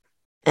 Matis.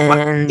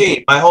 And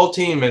my whole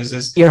team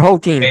is your whole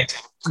team.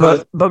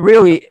 But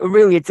really,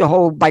 it's a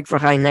whole Bike for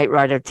High Night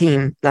Rider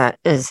team that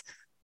is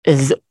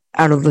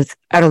out of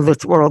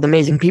this world,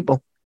 amazing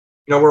people.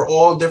 We're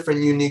all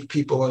different, unique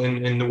people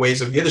in the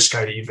ways of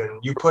Yiddishkeit. Even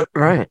you put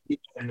right,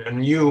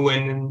 and you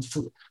and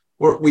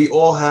we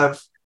all have,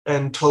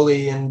 and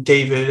Tully and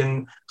David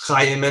and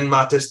Chaim and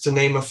Matis, to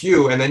name a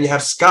few, and then you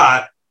have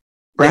Scott.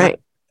 Right.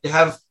 You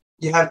have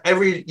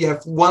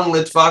one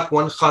Litvak,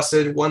 one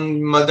Chassid,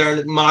 one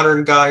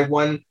modern guy,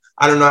 one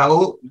I don't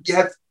know. You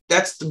have.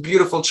 That's the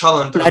beautiful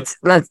challenge. That's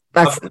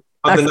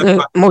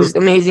the most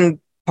amazing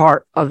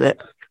part of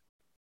it.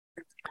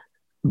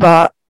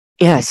 But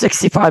yeah,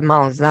 65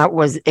 miles. That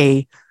was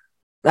a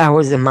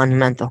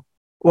monumental.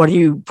 What are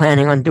you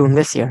planning on doing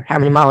this year? How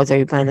many miles are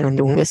you planning on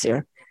doing this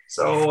year?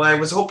 So I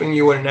was hoping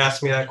you wouldn't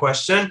ask me that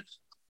question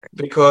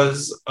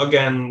because,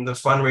 again, the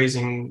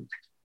fundraising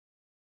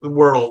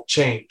world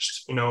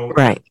changed.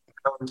 Right.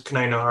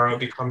 Kanai Nahara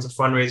becomes a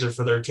fundraiser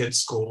for their kids'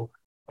 school.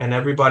 And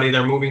everybody,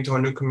 they're moving to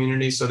a new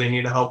community, so they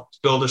need to help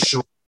build a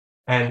shul.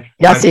 And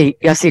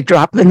Yossi,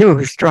 drop the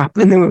news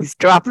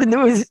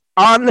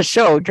on the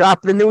show.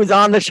 Drop the news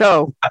on the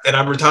show. That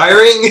I'm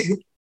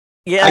retiring?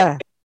 Yeah.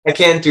 I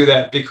can't do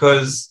that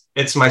because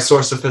it's my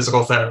source of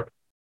physical therapy.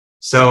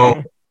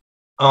 So,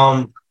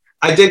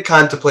 I did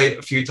contemplate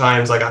a few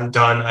times, like I'm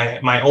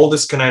done. My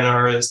oldest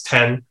Kanai is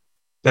 10.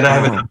 Then I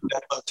have a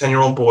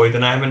 10-year-old boy.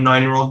 Then I have a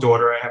 9-year-old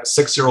daughter. I have a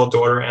 6-year-old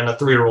daughter and a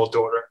 3-year-old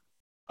daughter.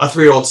 A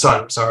 3-year-old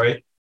son,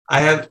 sorry. I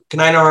have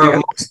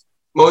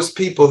most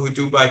people who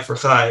do Bike for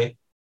Chai.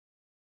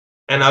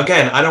 And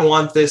again, I don't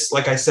want this,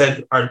 like I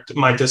said,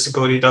 my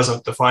disability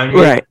doesn't define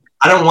me. Right.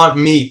 I don't want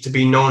me to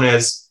be known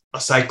as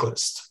a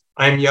cyclist.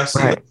 I'm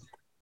Yossi's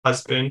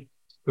husband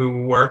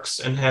who works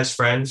and has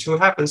friends who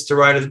happens to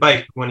ride his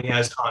bike when he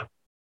has time.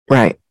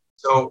 Right.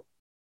 So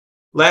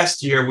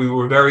last year we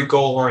were very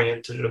goal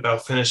oriented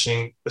about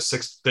finishing the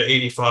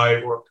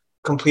 85 or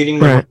completing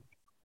the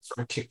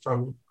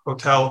from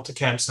hotel to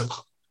Camp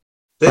Simcha.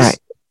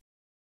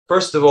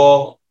 First of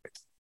all,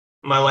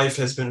 my life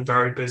has been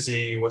very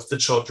busy with the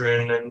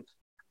children,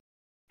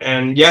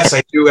 and yes,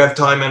 I do have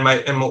time. And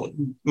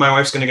my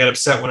wife's going to get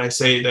upset when I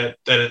say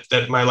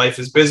that my life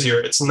is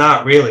busier. It's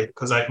not really,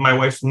 because my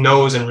wife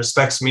knows and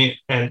respects me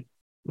and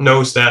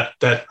knows that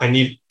I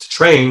need to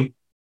train.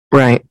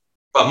 Right.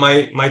 But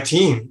my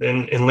team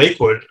in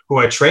Lakewood, who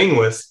I train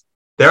with,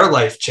 their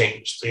life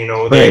changed. They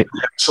have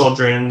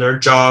children, their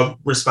job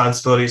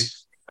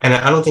responsibilities, and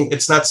I don't think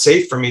it's not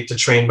safe for me to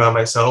train by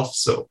myself.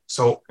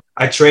 So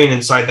I train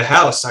inside the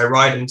house. I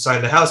ride inside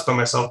the house by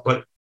myself,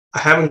 but I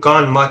haven't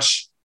gone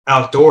much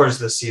outdoors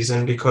this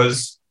season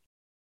because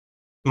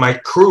my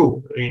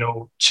crew,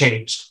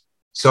 changed.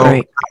 So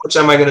how much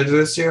am I going to do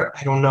this year?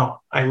 I don't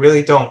know. I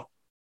really don't.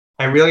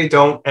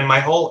 And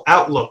my whole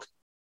outlook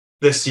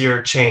this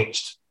year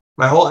changed.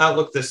 My whole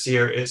outlook this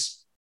year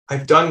is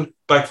I've done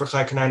Bike for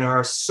Chai Kanai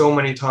Nahara so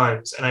many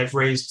times, and I've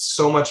raised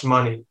so much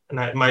money, and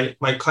my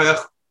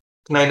Kayach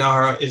Kanai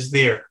Nahara is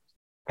there.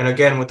 And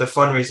again, with the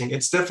fundraising,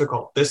 it's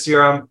difficult. This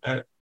year, I'm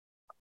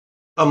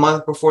a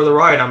month before the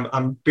ride.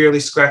 I'm barely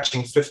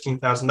scratching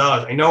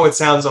 $15,000. I know it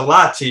sounds a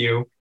lot to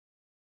you.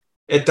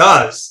 It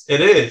does.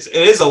 It is.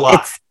 It is a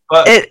lot.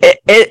 But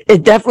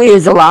it definitely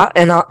is a lot.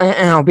 And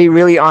I'll be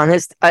really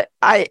honest.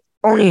 I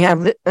only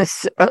have a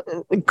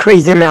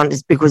crazy amount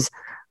just because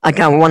I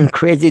got one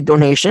crazy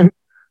donation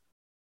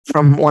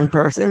from one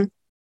person.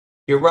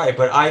 You're right,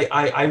 but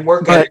I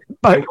work at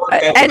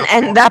it.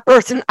 And that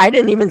person I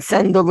didn't even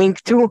send the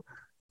link to.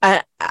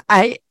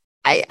 I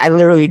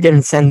literally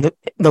didn't send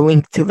the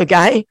link to the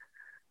guy.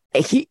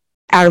 He,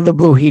 out of the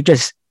blue, he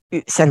just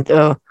sent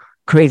a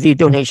crazy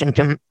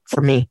donation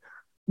for me.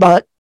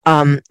 But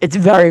it's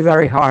very,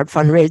 very hard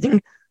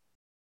fundraising,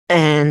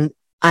 and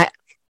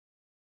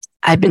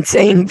I've been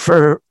saying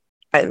for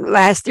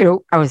last year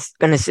I was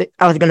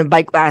gonna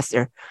bike last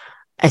year.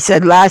 I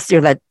said last year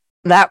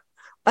that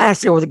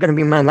last year was gonna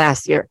be my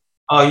last year.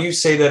 Oh, you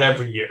say that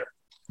every year.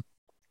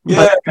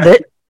 Yeah.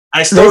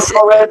 Let's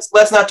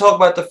not talk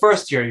about the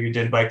first year you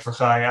did Bike for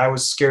Chai. I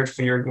was scared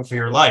for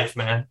your life,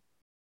 man.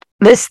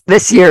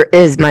 this year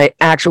is my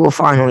actual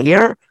final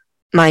year.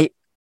 My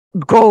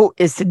goal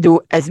is to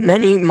do as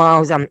many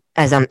miles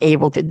as I'm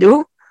able to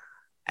do,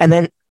 and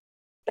then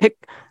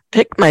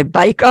pick my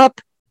bike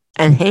up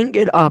and hang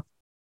it up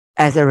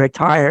as a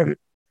retired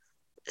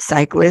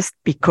cyclist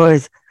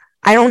because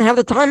I don't have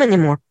the time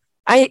anymore.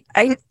 I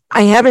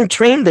haven't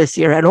trained this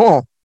year at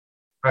all.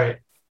 Right.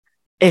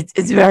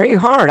 It's very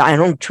hard. I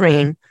don't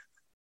train.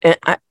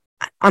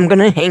 I'm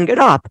gonna hang it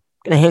up.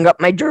 I'm gonna hang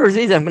up my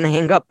jerseys. I'm gonna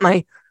hang up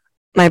my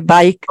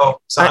bike. Oh,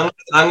 so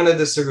I'm gonna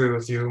disagree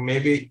with you.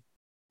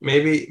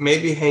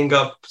 Maybe hang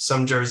up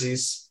some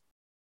jerseys.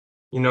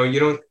 You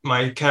don't.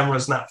 My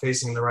camera's not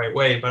facing the right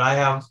way, but I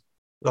have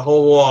the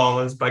whole wall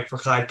is Bike for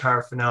Chai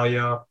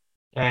paraphernalia.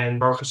 And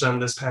Baruch Hashem,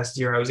 this past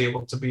year, I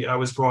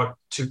was brought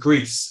to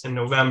Greece in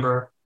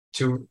November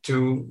to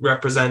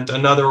represent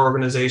another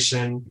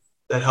organization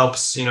that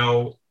helps,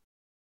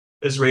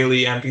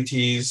 Israeli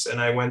amputees. And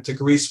I went to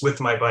Greece with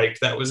my bike.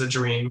 That was a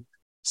dream.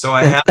 So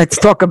let's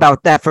talk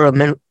about that for a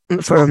minute.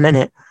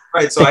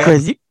 Right. So I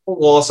have a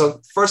wall. So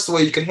first of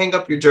all, you can hang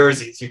up your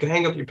jerseys, you can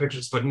hang up your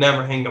pictures, but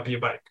never hang up your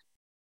bike.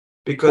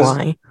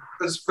 Why?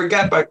 Because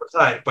forget Bike for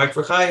Chai. Bike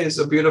for Chai is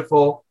a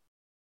beautiful,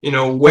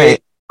 way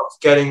of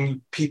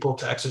getting people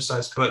to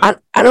exercise. But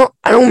I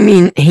don't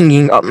mean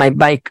hanging up my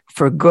bike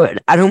for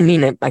good. I don't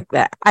mean it like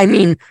that. I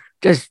mean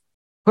just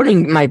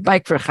putting my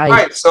Bike for Chai.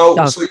 Right. So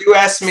you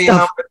asked me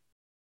how.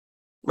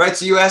 Right.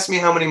 So you asked me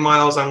how many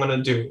miles I'm going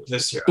to do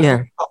this year.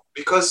 Yeah.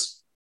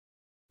 Because,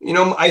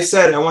 I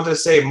said I wanted to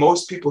say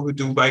most people who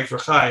do Bike for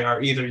Chai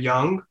are either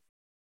young,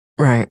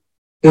 right,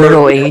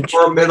 middle-aged,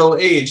 or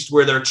middle-aged,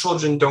 where their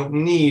children don't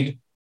need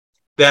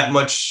that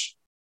much,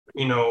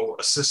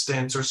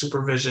 assistance or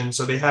supervision,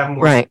 so they have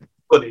more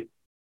flexibility.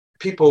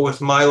 People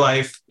with my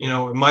life,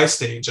 in my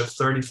stage of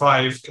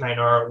 35, kind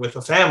of with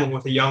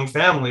a young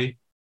family,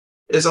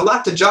 is a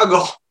lot to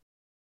juggle.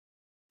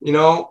 And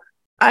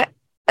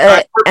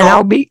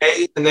I'll be,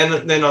 and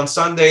then on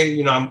Sunday,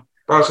 I'm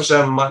Baruch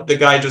Hashem, the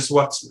guy just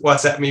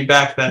WhatsApp me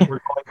back that we're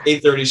going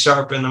 8:30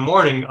 sharp in the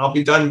morning. I'll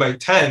be done by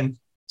 10.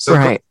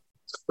 So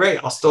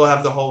great, I'll still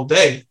have the whole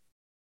day.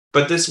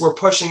 But we're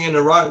pushing in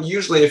a ride.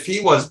 Usually, if he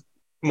was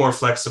more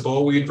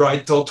flexible, we'd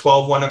ride till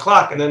 12, 1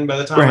 o'clock. And then by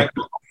the time I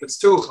go home, it's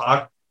 2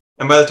 o'clock.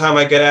 And by the time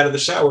I get out of the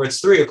shower, it's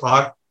 3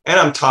 o'clock. And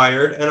I'm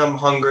tired and I'm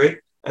hungry.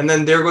 And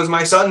then there goes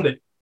my Sunday.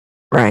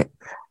 Right.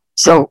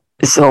 So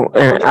I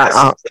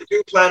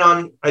do plan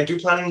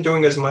on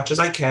doing as much as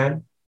I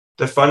can.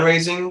 The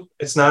fundraising,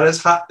 it's not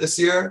as hot this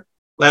year.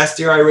 Last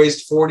year I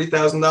raised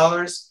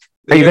 $40,000.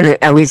 Are you gonna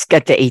at least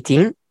get to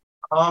 18?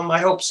 I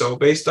hope so,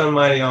 based on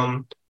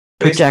my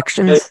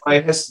projections,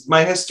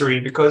 my history,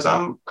 because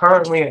I'm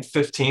currently at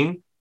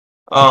 15.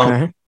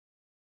 Okay.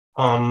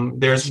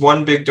 There's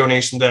one big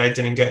donation that I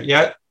didn't get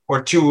yet,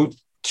 or two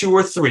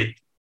or three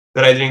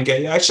that I didn't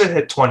get yet. I should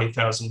hit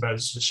 20,000 by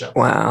this show.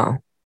 Wow.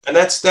 And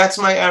that's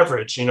my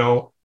average,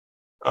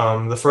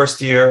 The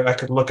first year I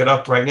could look it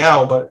up right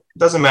now, but it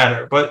doesn't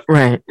matter. But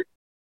Kanai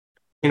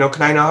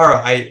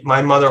Nahara,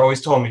 my mother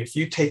always told me, if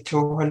you take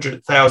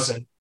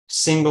 200,000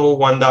 single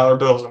 $1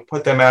 bills and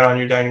put them out on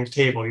your dining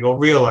table, you'll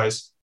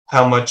realize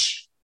how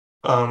much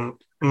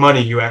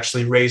money you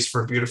actually raise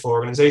for a beautiful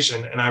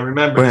organization. And I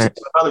remember this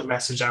is another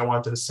message I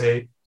wanted to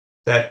say,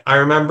 that I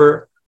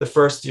remember the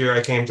first year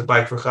I came to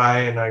Bike for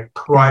Chai and I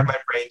cried my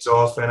brains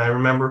off, and I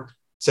remember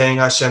saying,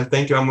 Hashem,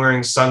 thank you, I'm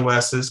wearing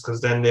sunglasses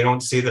because then they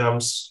don't see that I'm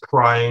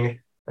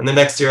crying. And the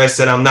next year I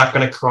said, I'm not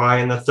going to cry.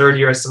 And the third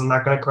year I said, I'm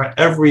not going to cry.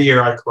 Every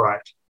year I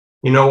cried.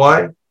 You know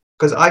why?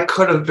 Because I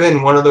could have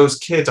been one of those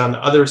kids on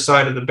the other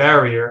side of the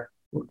barrier,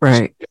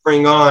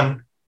 cheering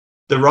on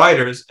the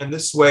riders. And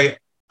this way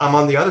I'm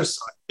on the other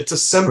side. It's a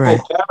simple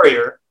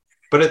barrier.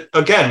 But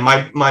again,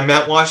 my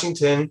Mount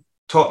Washington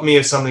taught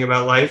me something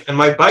about life, and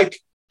my bike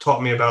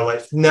taught me about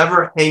life.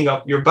 Never hang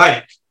up your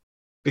bike,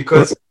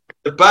 because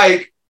the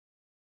bike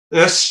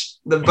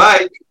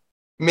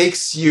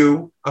makes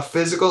you a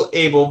physical,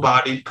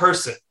 able-bodied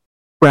person.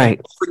 Right.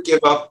 Never give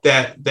up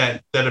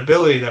that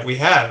ability that we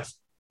have.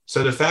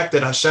 So the fact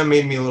that Hashem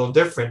made me a little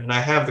different, and I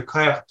have the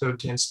kayach to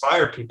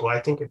inspire people, I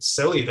think it's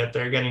silly that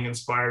they're getting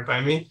inspired by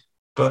me.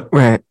 But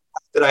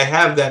that I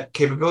have that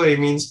capability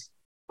means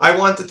I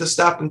wanted to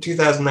stop in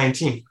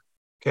 2019.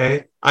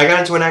 Okay. I got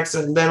into an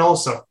accident then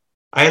also.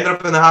 I ended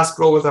up in the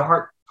hospital with a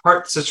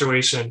heart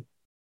situation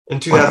in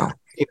 2019.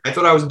 Wow. I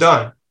thought I was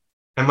done.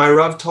 And my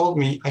Rav told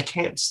me I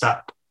can't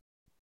stop.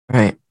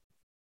 Right.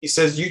 He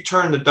says, you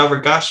turn the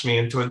Davar Gashmi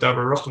into a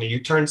Davar Ruchni.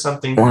 You turn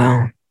something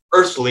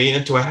earthly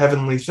into a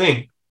heavenly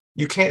thing.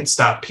 You can't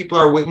stop.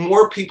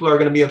 More people are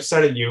going to be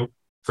upset at you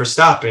for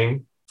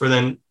stopping, for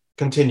then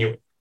continuing.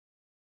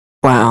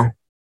 Wow.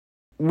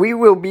 We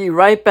will be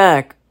right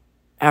back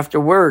after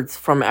words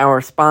from our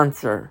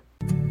sponsor.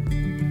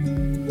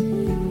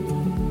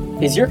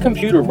 Is your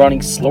computer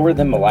running slower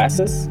than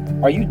molasses?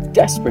 Are you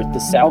desperate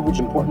to salvage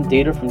important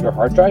data from your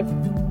hard drive?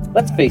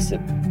 Let's face it,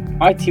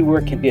 IT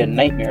work can be a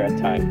nightmare at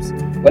times,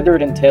 whether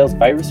it entails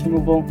virus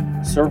removal,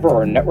 server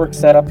or network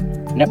setup,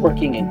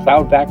 networking and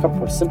cloud backup,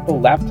 or simple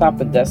laptop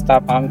and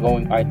desktop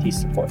ongoing IT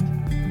support.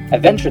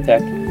 At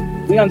VentureTech,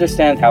 We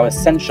understand how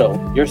essential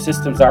your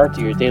systems are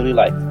to your daily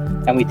life,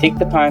 and we take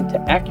the time to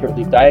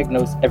accurately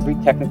diagnose every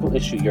technical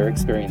issue you're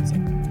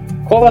experiencing.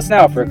 Call us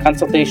now for a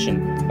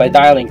consultation by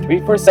dialing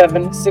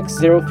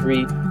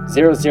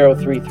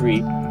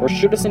 347-603-0033 or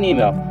shoot us an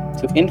email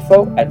to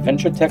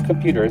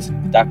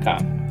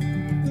info@venturetechcomputers.com.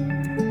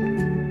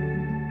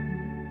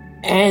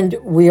 And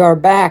we are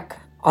back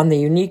on the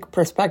Unique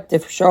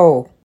Perspective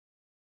Show.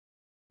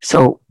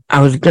 So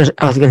I was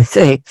gonna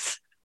say,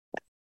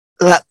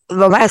 the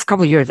last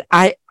couple of years,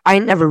 I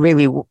never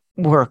really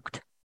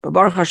worked, but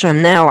Baruch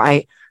Hashem, now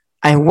I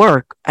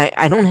work.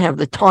 I don't have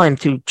the time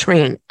to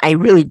train. I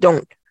really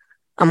don't.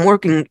 I'm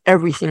working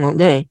every single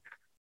day.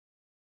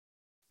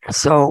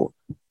 So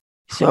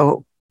I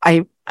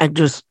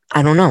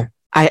don't know.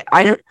 I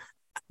don't.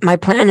 My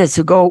plan is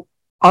to go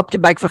up to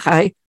Bike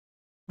V'chai,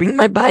 bring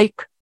my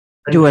bike,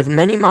 do as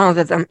many miles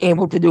as I'm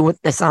able to do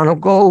with Nissan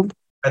Gold,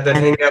 and then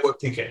hang out with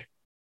PK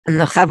and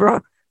the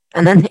Chevra,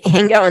 and then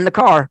hang out in the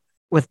car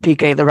with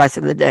PK the rest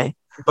of the day.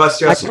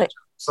 Bust Yossi's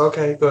chops.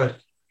 Okay, good.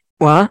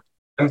 What?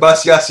 And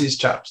bust Yossi's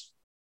chops.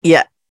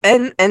 Yeah,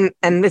 and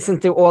listen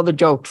to all the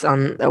jokes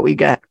that we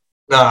get.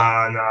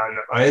 No.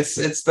 It's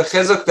the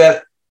chizuk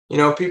that,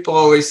 people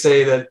always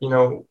say that,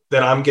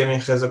 that I'm giving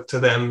chizuk to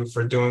them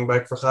for doing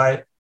Bike for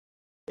Chai.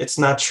 It's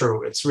not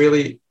true. It's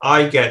really,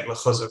 I get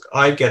mechuzuk.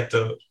 I get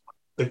the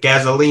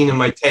gasoline in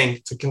my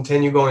tank to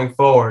continue going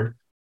forward.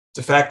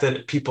 The fact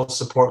that people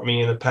support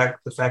me and the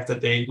fact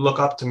that they look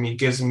up to me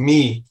gives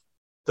me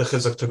the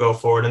chizuk to go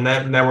forward. And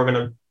then we're going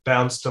to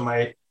bounce to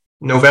my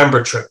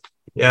November trip.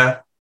 Yeah.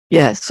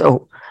 Yeah.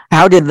 So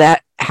how did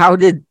that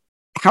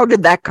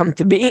come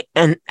to be,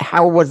 and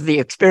how was the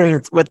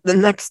experience with the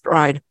next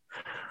ride?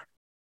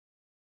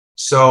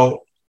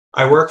 So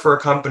I work for a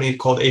company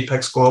called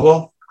Apex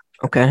Global.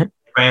 Okay.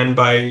 Ran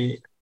by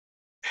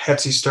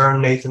Hetzi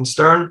Stern, Nathan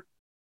Stern.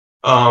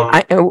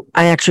 I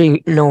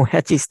actually know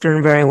Hetzi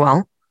Stern very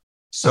well.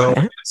 So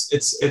okay.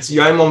 It's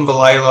Yaimon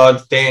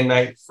V'Layla, day and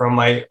night, from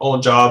my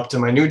old job to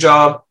my new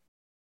job.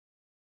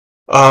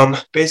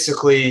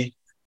 Basically,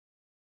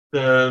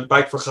 the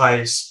Bike for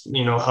Chai,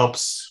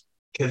 helps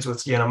kids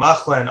with Yana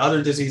Machla and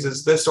other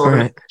diseases. This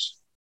organization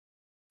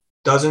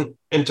doesn't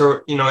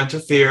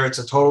interfere. It's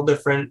a total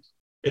different.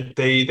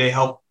 They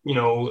help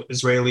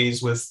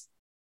Israelis with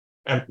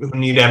who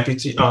need who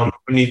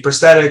need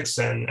prosthetics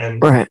and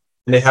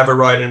they have a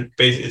ride, and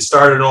it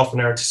started off in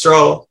Eretz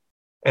Yisrael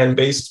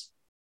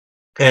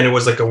and it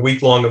was like a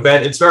week-long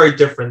event. It's very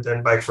different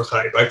than Bike for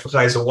Chai. Bike for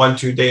Chai is a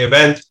 1-2 day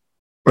event,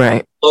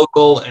 right?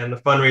 Local, and the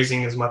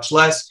fundraising is much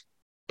less.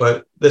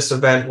 But this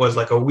event was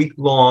like a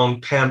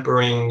week-long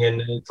pampering, and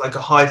it's like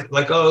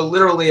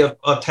literally a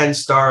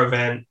 10-star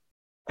event,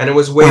 and it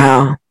was way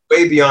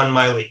beyond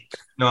my league.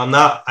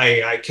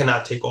 I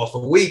cannot take off a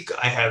week.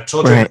 I have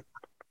children. Right.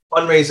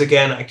 Fundraise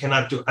again. I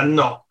cannot do.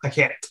 No, I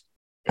can't.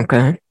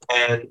 Okay.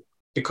 And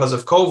because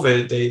of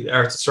COVID,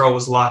 Eretz Yisrael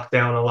was locked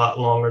down a lot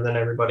longer than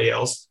everybody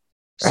else.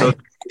 So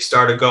we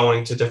started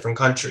going to different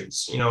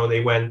countries.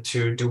 They went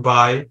to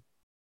Dubai.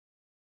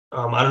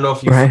 I don't know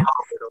if you followed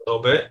it a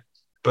little bit,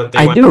 but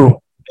they went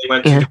to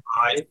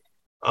Dubai.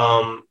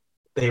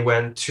 They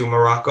went to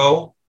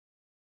Morocco,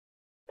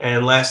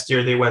 and last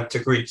year they went to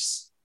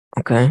Greece.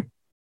 Okay.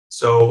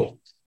 So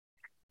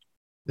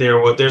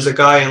there's a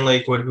guy in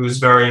Lakewood who's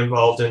very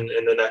involved in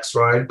the next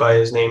ride.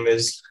 His name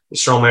is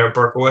Shlomo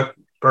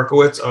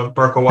Berkowitz of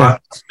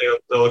Berkowitz, the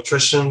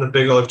electrician, the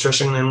big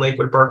electrician in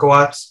Lakewood,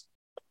 Berkowitz.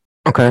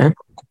 Okay.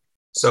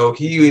 So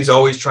he's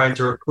always trying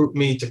to recruit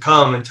me to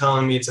come and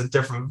telling me it's a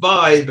different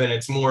vibe, and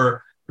it's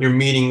more you're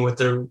meeting with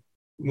the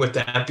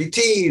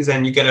amputees,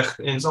 and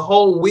it's a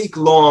whole week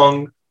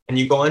long, and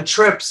you go on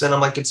trips, and I'm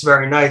like, it's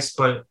very nice,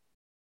 but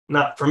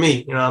not for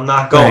me. I'm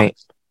not going.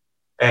 Right.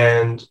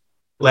 And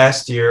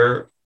last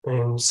year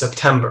in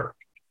September,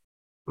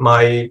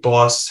 my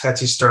boss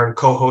Hetzi Stern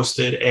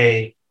co-hosted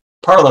a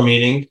parlor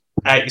meeting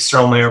at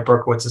Yisrael Mayor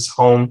Berkowitz's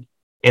home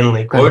in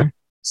Lakewood. Okay.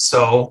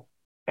 So.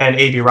 And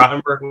A.B.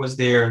 Rottenberg was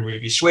there, and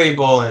Ruby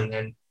Schwabel,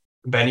 and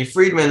Benny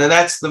Friedman, and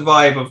that's the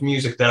vibe of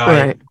music that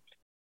I.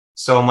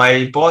 So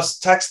my boss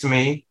texted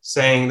me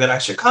saying that I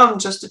should come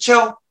just to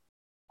chill.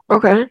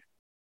 Okay.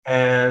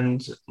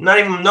 And it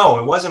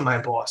wasn't my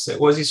boss.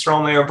 It was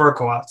Yisrael Mayor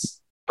Berkowitz,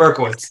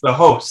 the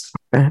host.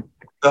 Okay.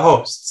 The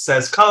host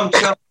says, "Come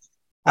chill,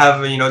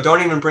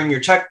 don't even bring your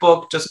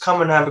checkbook. Just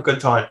come and have a good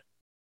time."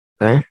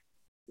 Okay.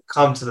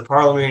 Come to the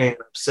parlor meeting. I'm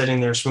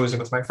sitting there schmoozing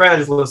with my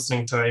friends,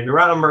 listening to A.B.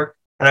 Rottenberg.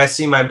 And I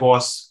see my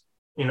boss,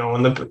 in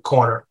the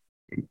corner.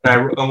 And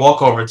I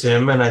walk over to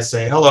him and I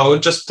say, "Hello,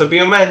 just to be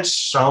a mensch.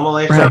 Shalom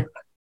Aleichem." Right.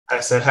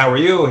 I said, "How are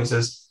you?" He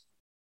says,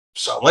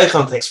 "Shalom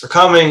Aleichem, thanks for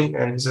coming."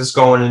 And he says,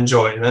 "Go and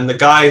enjoy." And then the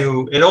guy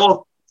it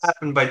all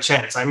happened by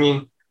chance. I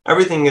mean,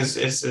 everything is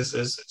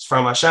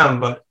from Hashem,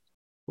 but,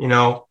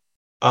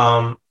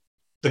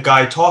 the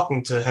guy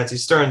talking to Hetzi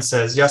Stern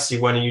says, "Yossi,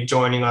 when are you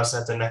joining us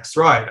at the next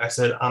ride?" I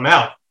said, "I'm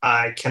out.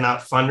 I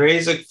cannot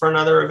fundraise it for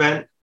another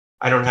event.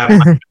 I don't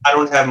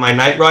have my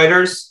night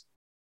riders.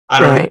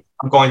 I'm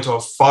going to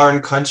a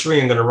foreign country.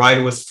 I'm going to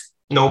ride with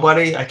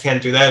nobody. I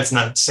can't do that. It's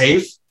not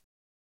safe."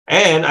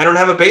 and I don't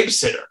have a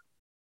babysitter.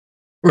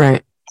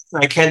 Right.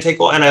 I can't take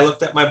off. And I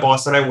looked at my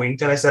boss and I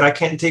winked and I said, I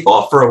can't take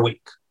off for a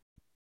week.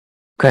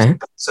 Okay.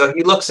 So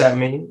he looks at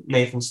me,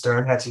 Nathan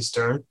Stern, Hetty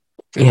Stern.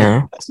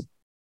 Yeah.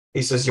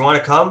 He says, you want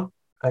to come?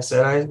 I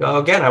said,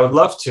 again, I would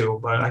love to,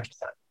 but I can't.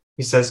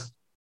 He says,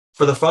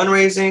 for the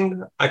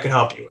fundraising, I can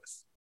help you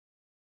with.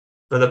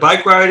 For the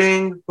bike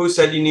riding, who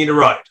said you need a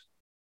ride?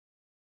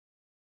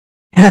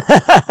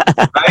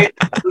 Right?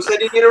 Who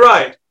said you need a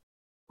ride?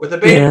 With a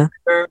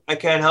babysitter, I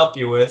can't help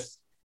you with.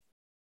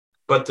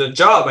 But the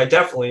job,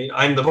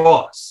 I'm the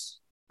boss.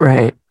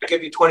 Right. I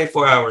give you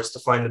 24 hours to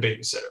find the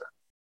babysitter.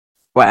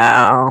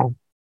 Wow.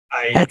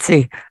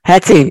 Hetty,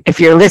 if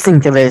you're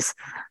listening to this,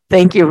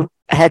 thank you,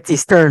 Hetty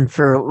Stern,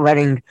 for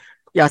letting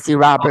Yossi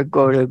Rotberg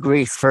go to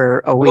Greece for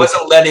a week. He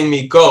wasn't letting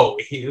me go.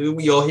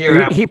 You'll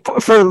hear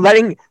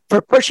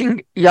for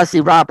pushing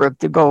Yossi Rotberg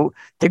to go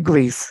to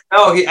Greece.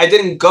 No, I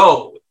didn't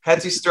go.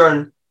 Hetty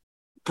Stern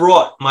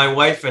brought my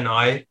wife and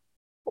I.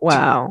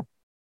 Wow.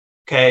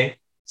 Okay.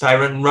 So I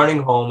went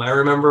running home. I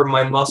remember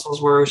my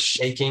muscles were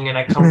shaking, and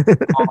I come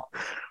home,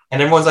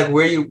 and everyone's like,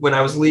 "Where you?" When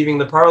I was leaving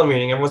the parlor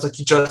meeting, everyone's like,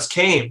 "You just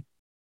came."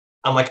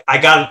 I'm like, "I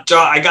got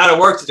a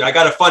work to do. I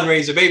got to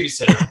fundraise a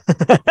babysitter."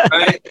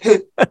 Right?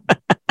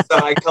 So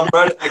I come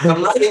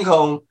running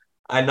home.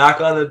 I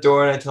knock on the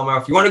door and I tell my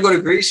wife, "You want to go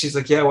to Greece?" She's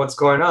like, "Yeah, what's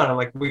going on?" I'm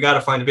like, "We got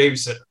to find a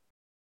babysitter."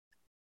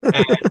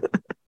 And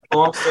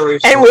long story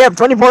short, and we have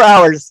 24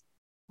 hours.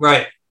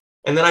 Right.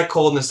 And then I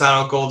called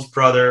Nasano Gold's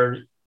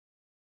brother,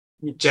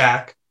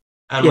 Jack.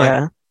 And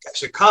I'm like, I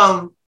should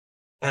come.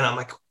 And I'm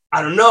like,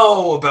 I don't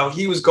know about,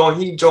 he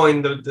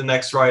joined the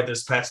next ride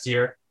this past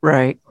year.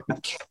 Right. I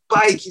can't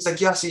bike. He's like,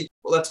 Yossi,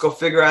 well, let's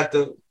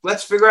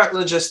figure out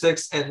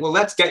logistics, and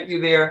let's get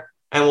you there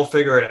and we'll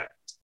figure it out.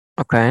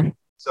 Okay.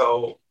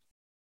 So,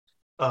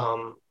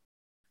 so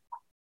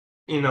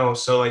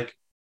like,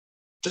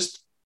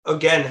 just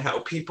again,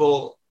 how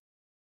people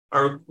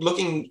are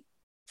looking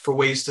for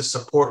ways to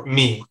support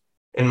me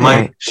in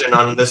my mission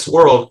on this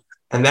world.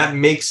 And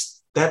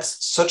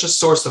that's such a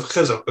source of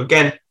chizuk.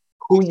 Again,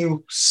 who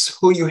you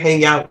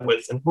hang out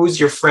with, and who's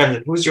your friend,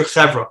 and who's your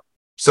chevra.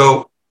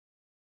 So,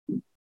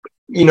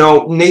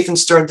 Nathan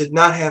Stern did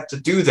not have to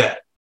do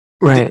that.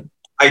 Right.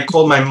 I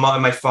called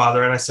my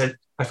father, and I said,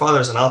 my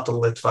father's an Alta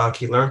Litvak.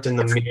 He learned in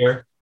the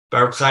Mir,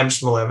 Baruch Chaim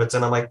Shmulevitz,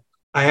 and I'm like,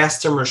 I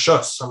asked him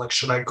Rishus. I'm like,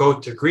 should I go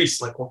to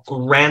Greece? Like, what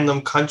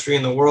random country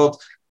in the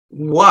world?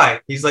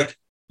 Why? He's like,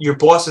 your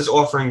boss is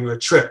offering you a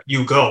trip.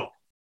 You go.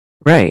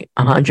 Right,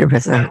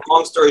 100%.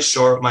 Long story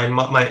short, my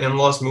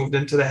in-laws moved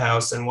into the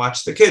house and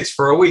watched the kids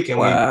for a week, and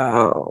we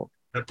had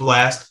a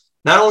blast.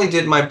 Not only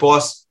did my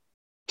boss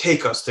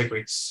take us to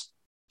Greece,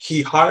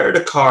 he hired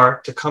a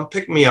car to come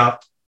pick me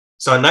up.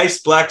 So a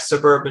nice black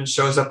Suburban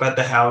shows up at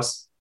the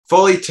house,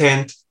 fully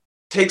tint,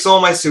 takes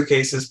all my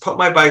suitcases, put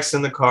my bikes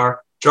in the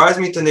car, drives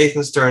me to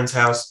Nathan Stern's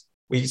house.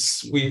 I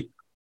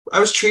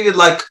was treated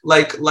like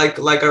a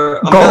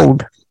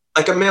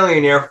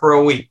millionaire for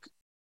a week.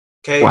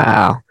 Okay.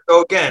 Wow.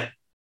 So again,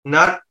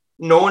 no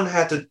one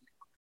had to.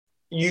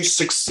 You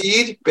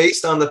succeed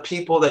based on the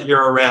people that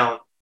you're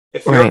around.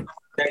 If you're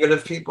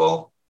negative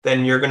people,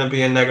 then you're going to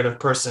be a negative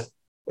person.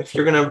 If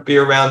you're going to be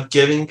around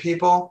giving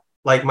people,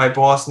 like my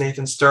boss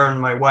Nathan Stern,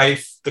 my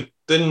wife, the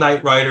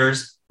night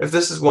riders. If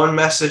this is one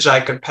message I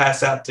could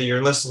pass out to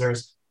your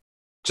listeners,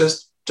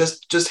 just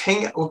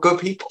hang out with good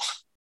people,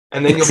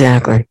 and then you'll be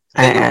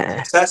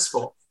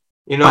successful.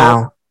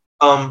 Wow.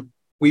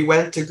 We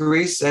went to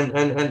Greece,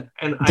 and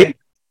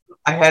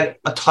I had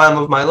a time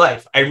of my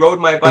life. I rode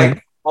my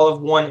bike all of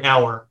 1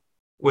 hour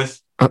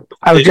with.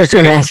 I was just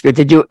going to ask you,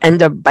 did you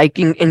end up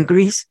biking in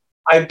Greece?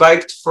 I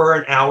biked for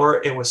an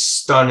hour. It was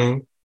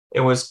stunning.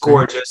 It was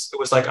gorgeous. It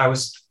was like it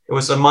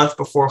was a month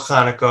before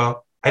Hanukkah.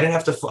 I didn't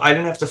have to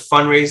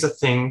fundraise a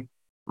thing.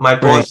 My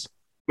boss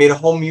made a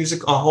whole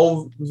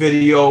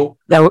video.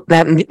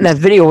 That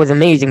video was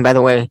amazing, by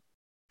the way.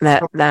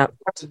 That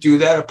to do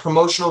that, a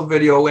promotional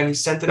video, and he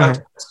sent it out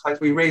to us.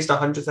 We raised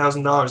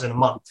 $100,000 in a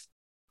month.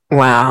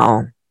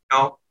 Wow.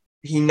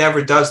 He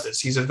never does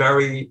this. He's a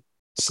very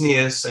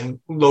sneeze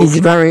and low. He's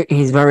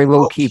very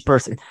low key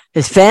person.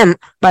 His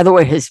by the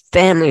way, his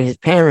family, his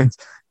parents,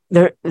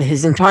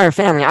 his entire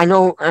family. I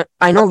know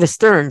the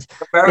Sterns.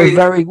 They're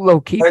very low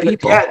key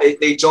people. Yeah,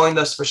 they joined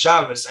us for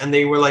Shabbos, and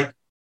they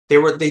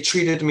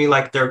treated me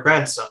like their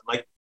grandson.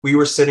 Like, we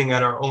were sitting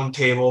at our own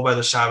table by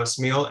the Shabbos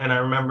meal, and I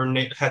remember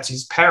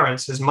Hetzi's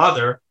parents, his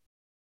mother,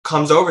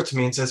 comes over to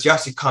me and says,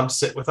 Yossi, come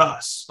sit with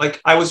us. Like,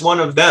 I was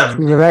one of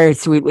them. She's a very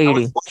sweet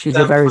lady. She's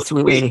a very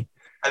sweet lady.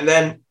 And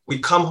then we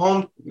come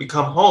home,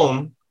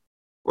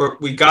 where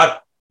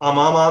I'm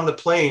on the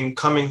plane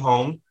coming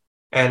home,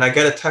 and I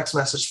get a text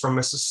message from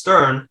Mrs.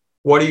 Stern.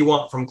 What do you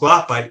want from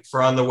Glockbite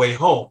for on the way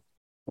home?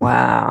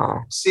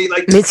 Wow. See,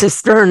 like Mrs.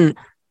 Stern,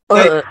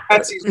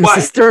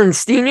 Mrs. Stern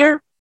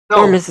Senior? No,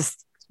 or Mrs.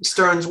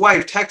 Stern's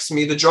wife texts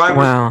me, the driver.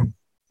 Wow.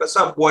 What's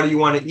up? What do you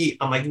want to eat?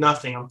 I'm like,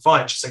 nothing. I'm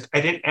fine. She's like,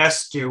 I didn't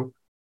ask you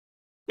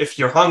if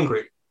you're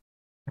hungry.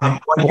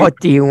 What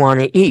do you want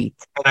to eat?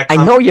 I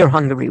know you're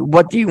hungry.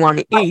 What do you want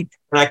to eat?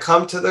 And I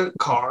come to the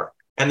car,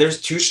 and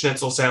there's 2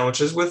 schnitzel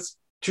sandwiches with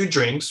 2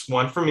 drinks,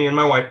 one for me and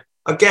my wife.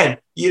 Again,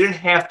 you didn't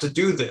have to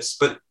do this,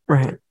 but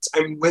Right.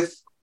 I'm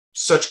with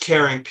such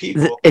caring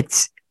people.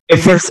 It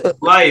makes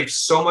life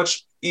so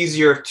much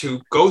easier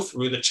to go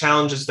through the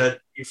challenges that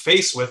you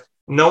face with,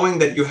 knowing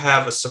that you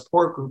have a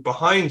support group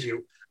behind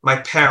you. My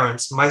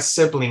parents, my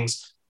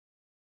siblings,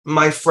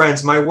 my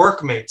friends, my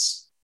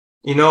workmates.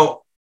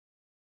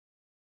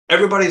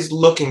 Everybody's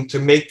looking to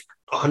make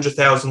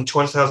 $100,000,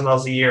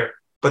 $200,000 a year,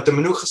 but the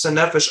menuchas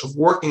nefesh of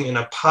working in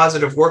a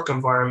positive work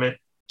environment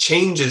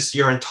changes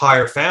your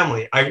entire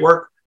family. I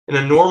work in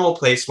a normal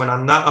place when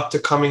I'm not up to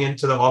coming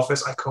into the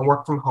office. I can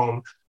work from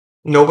home.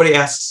 Nobody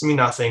asks me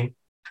nothing.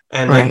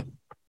 And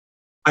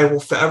I will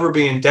forever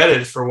be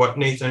indebted for what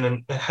Nathan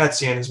and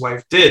Hetzi and his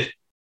wife did.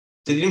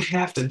 They didn't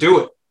have to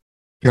do it.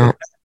 No.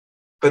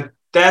 But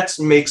that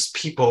makes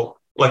people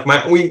like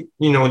in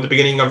the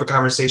beginning of the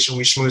conversation,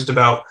 we schmoozed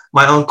about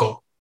my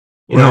uncle,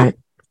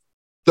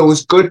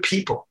 those good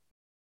people.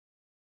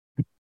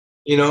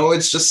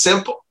 It's just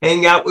simple.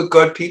 Hang out with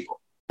good people.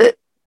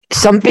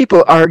 Some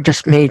people are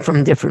just made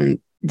from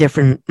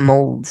different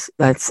molds.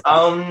 That's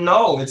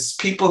no, it's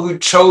people who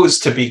chose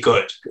to be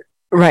good.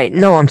 Right.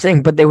 No, I'm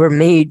saying, but they were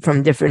made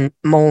from different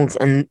molds,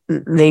 and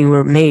they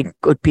were made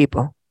good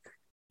people.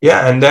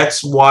 Yeah, and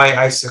that's why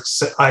I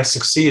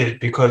succeeded,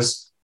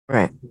 because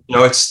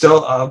it's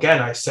still,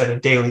 again, I said a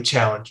daily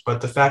challenge,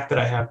 but the fact that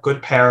I have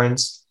good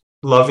parents,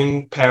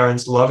 loving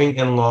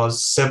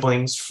in-laws,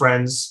 siblings,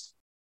 friends,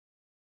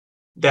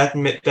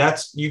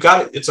 that's you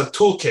got it. It's a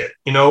toolkit.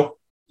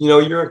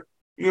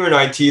 You're in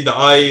IT,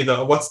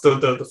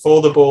 the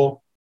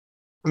foldable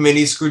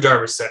mini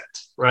screwdriver set,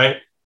 right?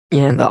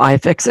 Yeah, the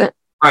iFixit.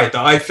 Right, the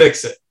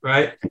iFixit,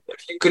 right?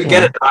 If you could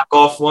get a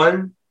knockoff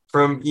one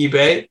from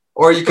eBay,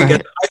 or you could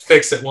get the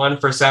iFixit one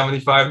for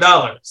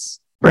 $75.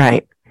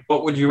 Right.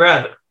 What would you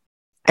rather?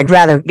 I'd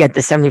rather get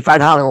the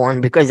 $75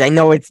 one because I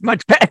know it's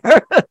much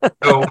better.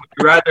 So would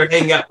you rather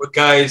hang out with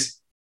guys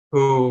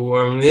who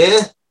are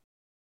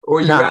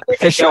or you rather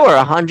for sure,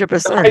 100%.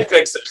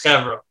 iFixit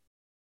camera.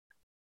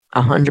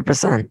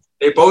 100%.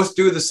 They both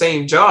do the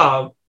same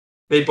job.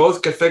 They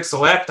both could fix a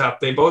laptop.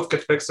 They both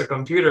could fix a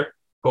computer,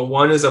 but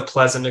one is a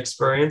pleasant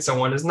experience and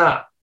one is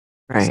not.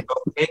 Right.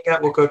 So hang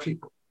out with good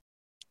people.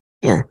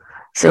 Yeah.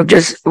 So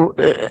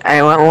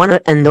I want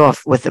to end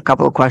off with a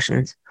couple of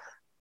questions.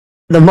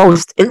 The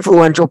most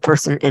influential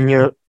person in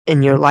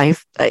your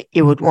life that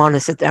you would want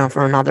to sit down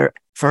for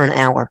an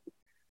hour.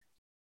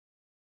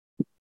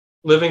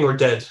 Living or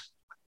dead?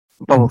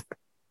 Both.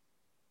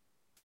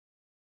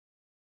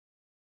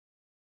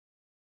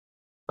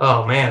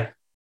 Oh man,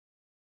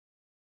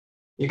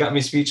 you got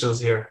me speechless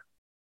here.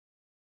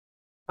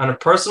 On a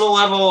personal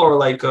level, or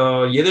like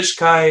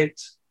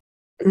Yiddishkeit?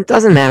 It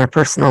doesn't matter.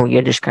 Personal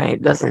Yiddishkeit,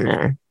 it doesn't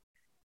matter.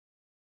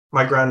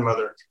 My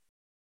grandmother.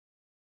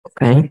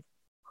 Okay.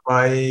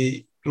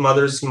 My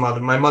mother's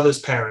mother. My mother's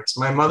parents.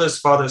 My mother's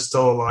father is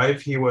still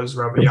alive. He was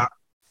Rabbi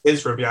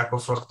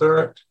Yaakov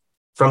Fruchter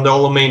from the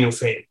Olomenu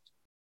fame.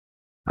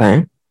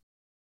 Okay.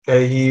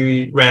 Okay,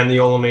 he ran the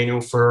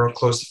Olomenu for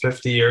close to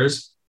 50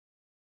 years.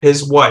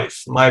 His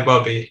wife, my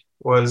bubby,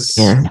 was...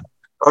 Yeah.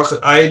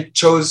 I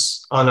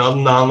chose on a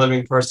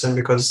non-living person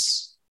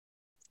because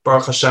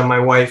Baruch Hashem, my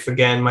wife,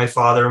 again, my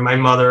father, my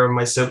mother,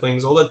 my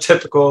siblings, all the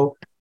typical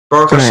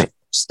Baruch Hashem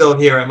still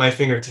here at my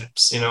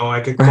fingertips.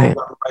 I could call them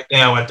right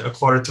now at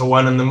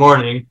 1:45 in the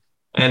morning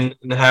and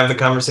have the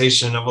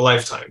conversation of a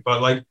lifetime.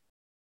 But like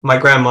my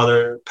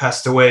grandmother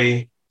passed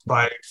away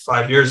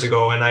 5 years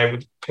ago, and I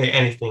would pay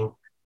anything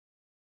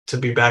to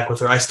be back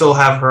with her. I still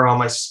have her on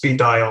my speed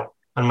dial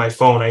on my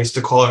phone. I used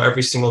to call her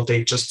every single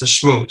day just to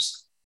schmooze.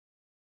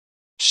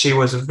 She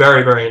was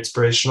very, very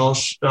inspirational.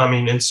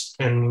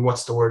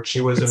 What's the word?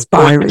 She was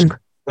inspiring.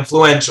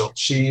 Influential.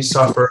 She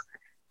suffered.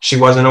 She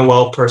wasn't a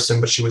well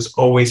person, but she was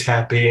always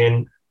happy.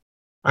 And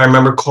I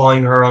remember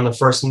calling her on the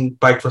first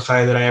bike for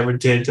Chai that I ever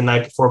did the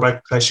night before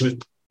bike for Chai. She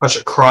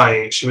was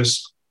crying. She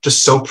was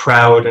just so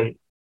proud. And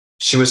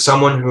she was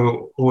someone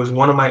who was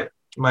one of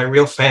my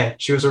real fans.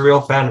 She was a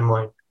real fan of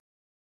mine.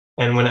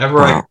 And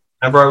whenever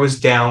I was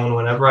down,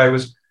 whenever I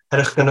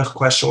had a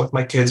question with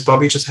my kids,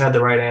 Bubby just had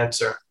the right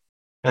answer.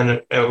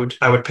 And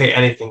I would pay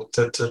anything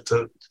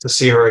to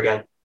see her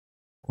again.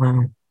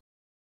 Wow.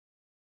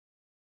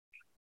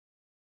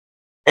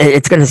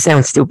 It's going to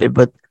sound stupid,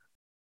 but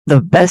the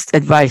best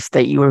advice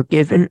that you were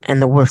given and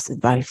the worst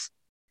advice.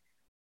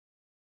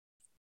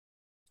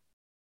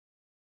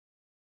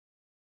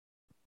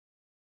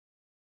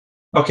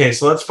 Okay,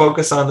 so let's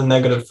focus on the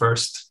negative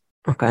first.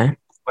 Okay.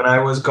 When I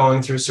was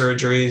going through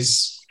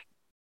surgeries,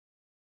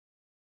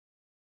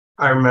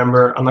 I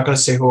remember, I'm not going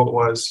to say who it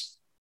was,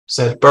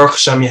 said, Baruch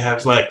Hashem, you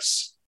have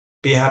legs.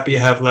 Be happy you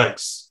have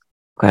legs.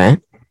 Okay.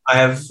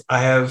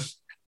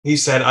 He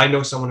said, I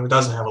know someone who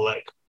doesn't have a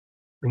leg.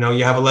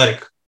 You have a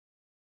leg.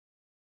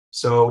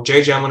 So,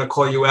 JJ, I'm going to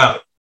call you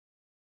out.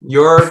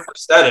 Your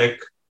prosthetic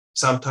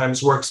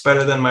sometimes works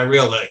better than my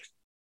real leg.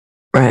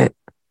 Right.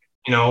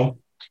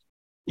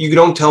 You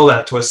don't tell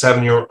that to a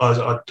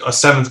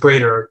 7th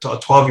grader, to a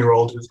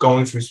 12-year-old who's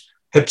going through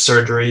hip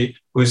surgery,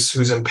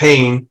 who's in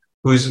pain,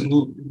 who's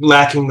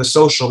lacking the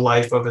social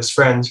life of his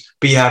friends,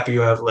 be happy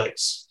you have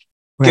legs.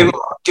 Right.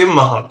 Give him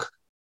a hug.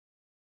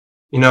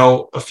 You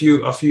know, a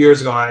few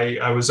years ago,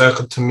 I was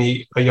able to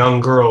meet a young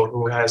girl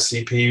who has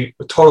CP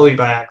totally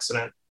by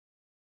accident.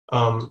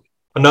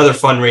 Another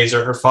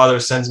fundraiser, her father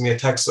sends me a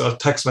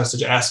text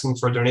message asking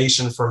for a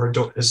donation for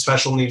his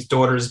special needs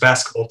daughter's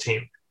basketball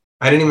team.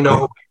 I didn't even know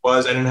who he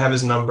was. I didn't have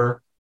his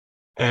number.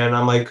 And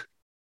I'm like,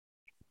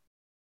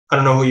 I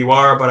don't know who you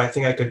are, but I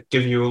think I could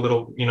give you a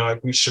little, you know,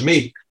 like we should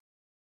meet.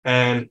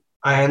 And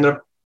I ended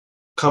up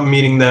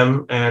meeting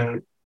them,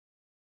 and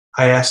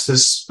I asked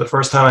the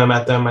first time I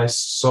met them, I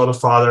saw the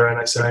father, and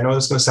I said, I know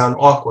this is going to sound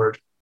awkward,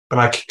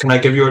 but can I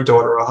give your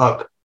daughter a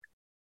hug?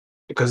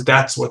 Because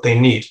that's what they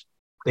need.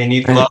 They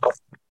need love,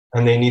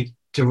 and they need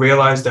to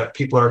realize that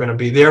people are going to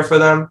be there for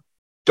them.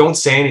 Don't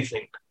say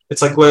anything.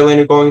 It's like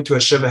literally going to a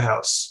Shiva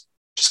house.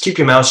 Just keep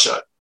your mouth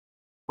shut.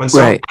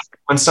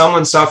 When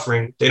someone's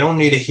suffering, they don't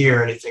need to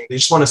hear anything. They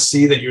just want to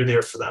see that you're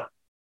there for them.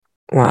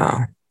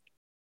 Wow.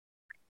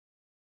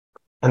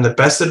 And the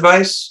best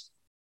advice?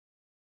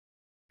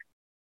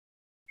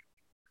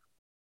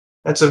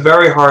 That's a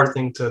very hard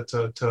thing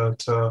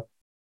to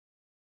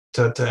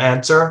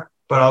answer,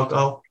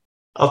 but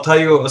I'll tell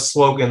you a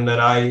slogan that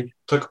I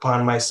took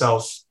upon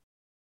myself.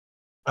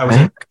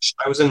 I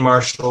was in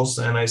Marshall's,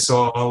 and I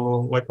saw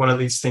like one of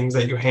these things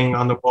that you hang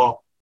on the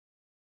wall.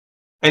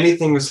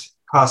 Anything is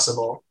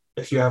possible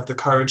if you have the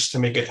courage to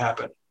make it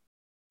happen.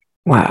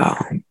 Wow.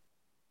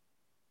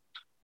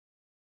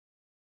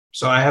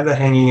 So I have that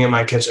hanging in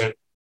my kitchen,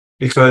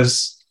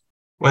 because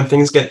when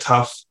things get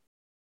tough,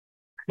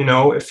 you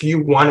know, if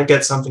you want to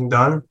get something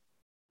done,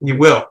 you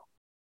will.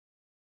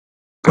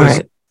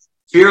 Because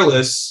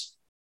fearless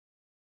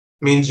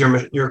means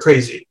you're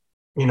crazy.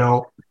 You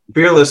know,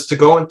 fearless to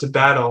go into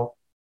battle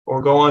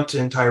or go into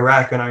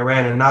Iraq and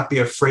Iran and not be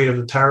afraid of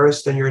the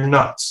terrorists, then you're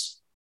nuts.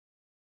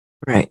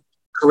 Right.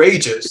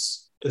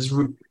 Courageous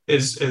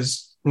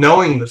is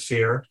knowing the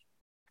fear,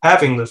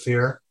 having the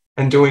fear,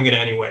 and doing it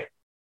anyway.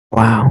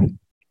 Wow.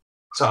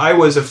 So I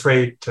was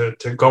afraid to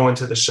go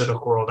into the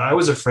shidduch world. I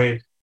was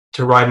afraid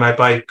to ride my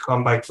bike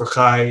on Bike for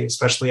Chai,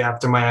 especially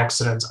after my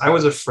accidents. I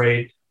was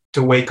afraid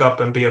to wake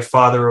up and be a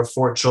father of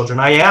 4 children.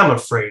 I am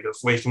afraid of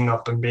waking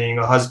up and being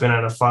a husband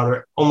and a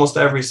father almost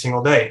every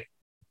single day.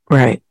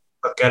 Right.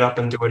 But get up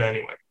and do it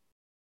anyway.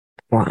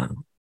 Wow.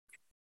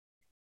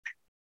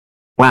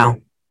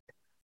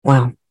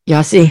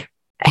 Yossi,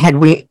 had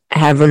we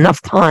have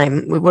enough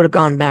time, we would have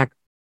gone back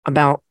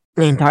about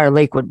the entire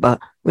Lakewood, but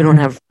we don't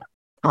have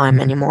time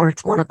anymore.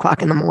 It's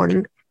 1:00 in the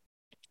morning.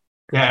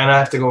 Yeah, and I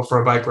have to go for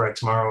a bike ride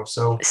tomorrow.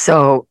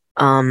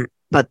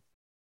 But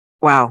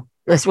wow,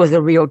 this was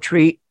a real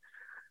treat.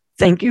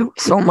 Thank you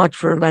so much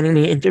for letting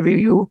me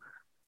interview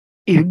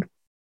you.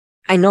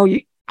 I know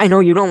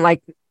you don't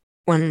like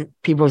when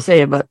people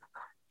say it, but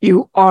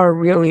you are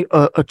really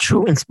a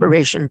true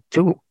inspiration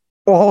to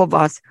all of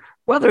us,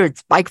 whether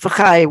it's Bike for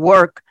Chai,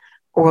 work,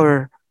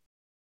 or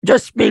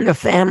just being a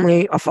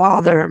family, a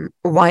father,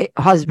 wife,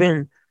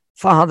 husband,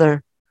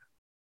 father.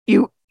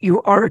 You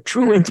are a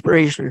true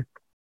inspiration.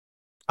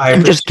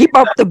 And just keep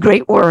up the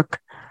great work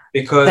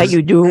that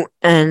you do,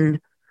 and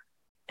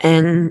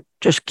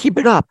just keep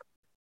it up.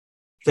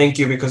 Thank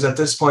you, because at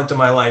this point in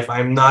my life,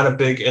 I'm not a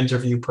big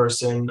interview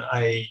person.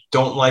 I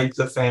don't like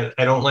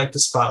I don't like the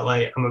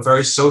spotlight. I'm a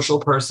very social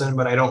person,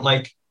 but I don't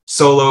like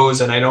solos,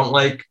 and I don't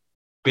like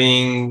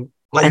being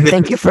like And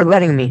thank you for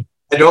letting me.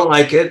 I don't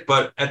like it,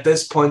 but at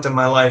this point in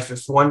my life,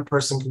 if one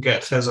person could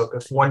get chizuk,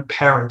 if one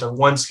parent or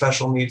one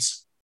special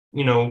needs,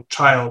 you know,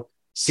 child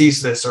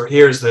sees this or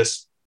hears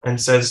this and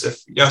says,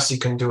 if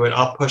Yossi can do it,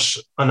 I'll push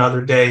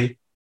another day,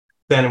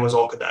 then it was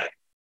all Kedai.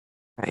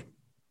 Right.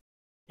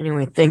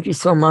 Anyway, thank you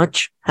so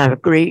much. Have a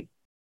great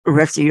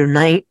rest of your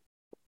night,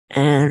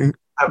 and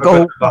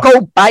go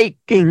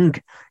biking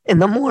in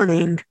the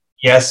morning.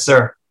 Yes,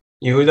 sir.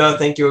 Yehuda,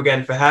 thank you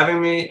again for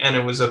having me, and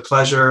it was a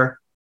pleasure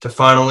to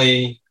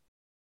finally,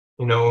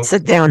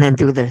 sit down and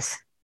do this.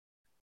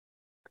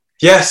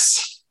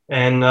 Yes,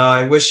 and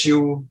I wish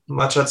you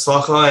much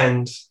hatzlacha,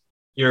 and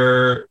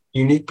your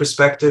unique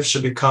perspective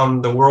should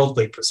become the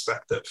worldly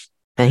perspective.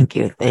 Thank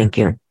you.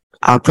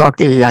 I'll talk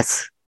to you,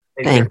 yes.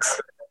 Thanks.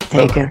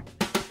 Take care.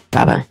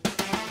 Bye-bye.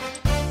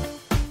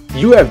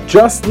 You have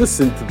just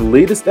listened to the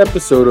latest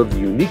episode of the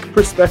Unique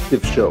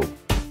Perspective Show,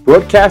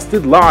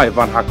 broadcasted live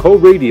on Hakol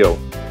Radio,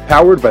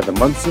 powered by the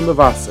Munson of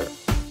Vassar.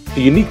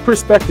 The Unique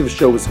Perspective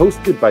Show is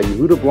hosted by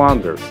Yehuda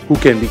Blonder, who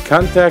can be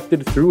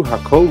contacted through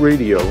Hakol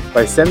Radio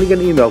by sending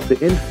an email to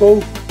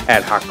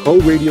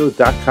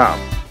info@hakolradio.com.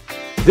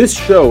 This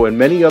show and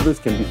many others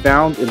can be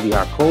found in the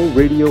Hakol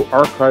Radio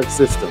archive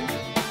system,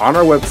 on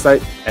our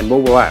website and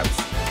mobile apps,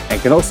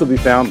 and can also be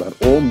found on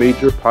all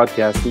major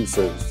podcasting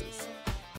services.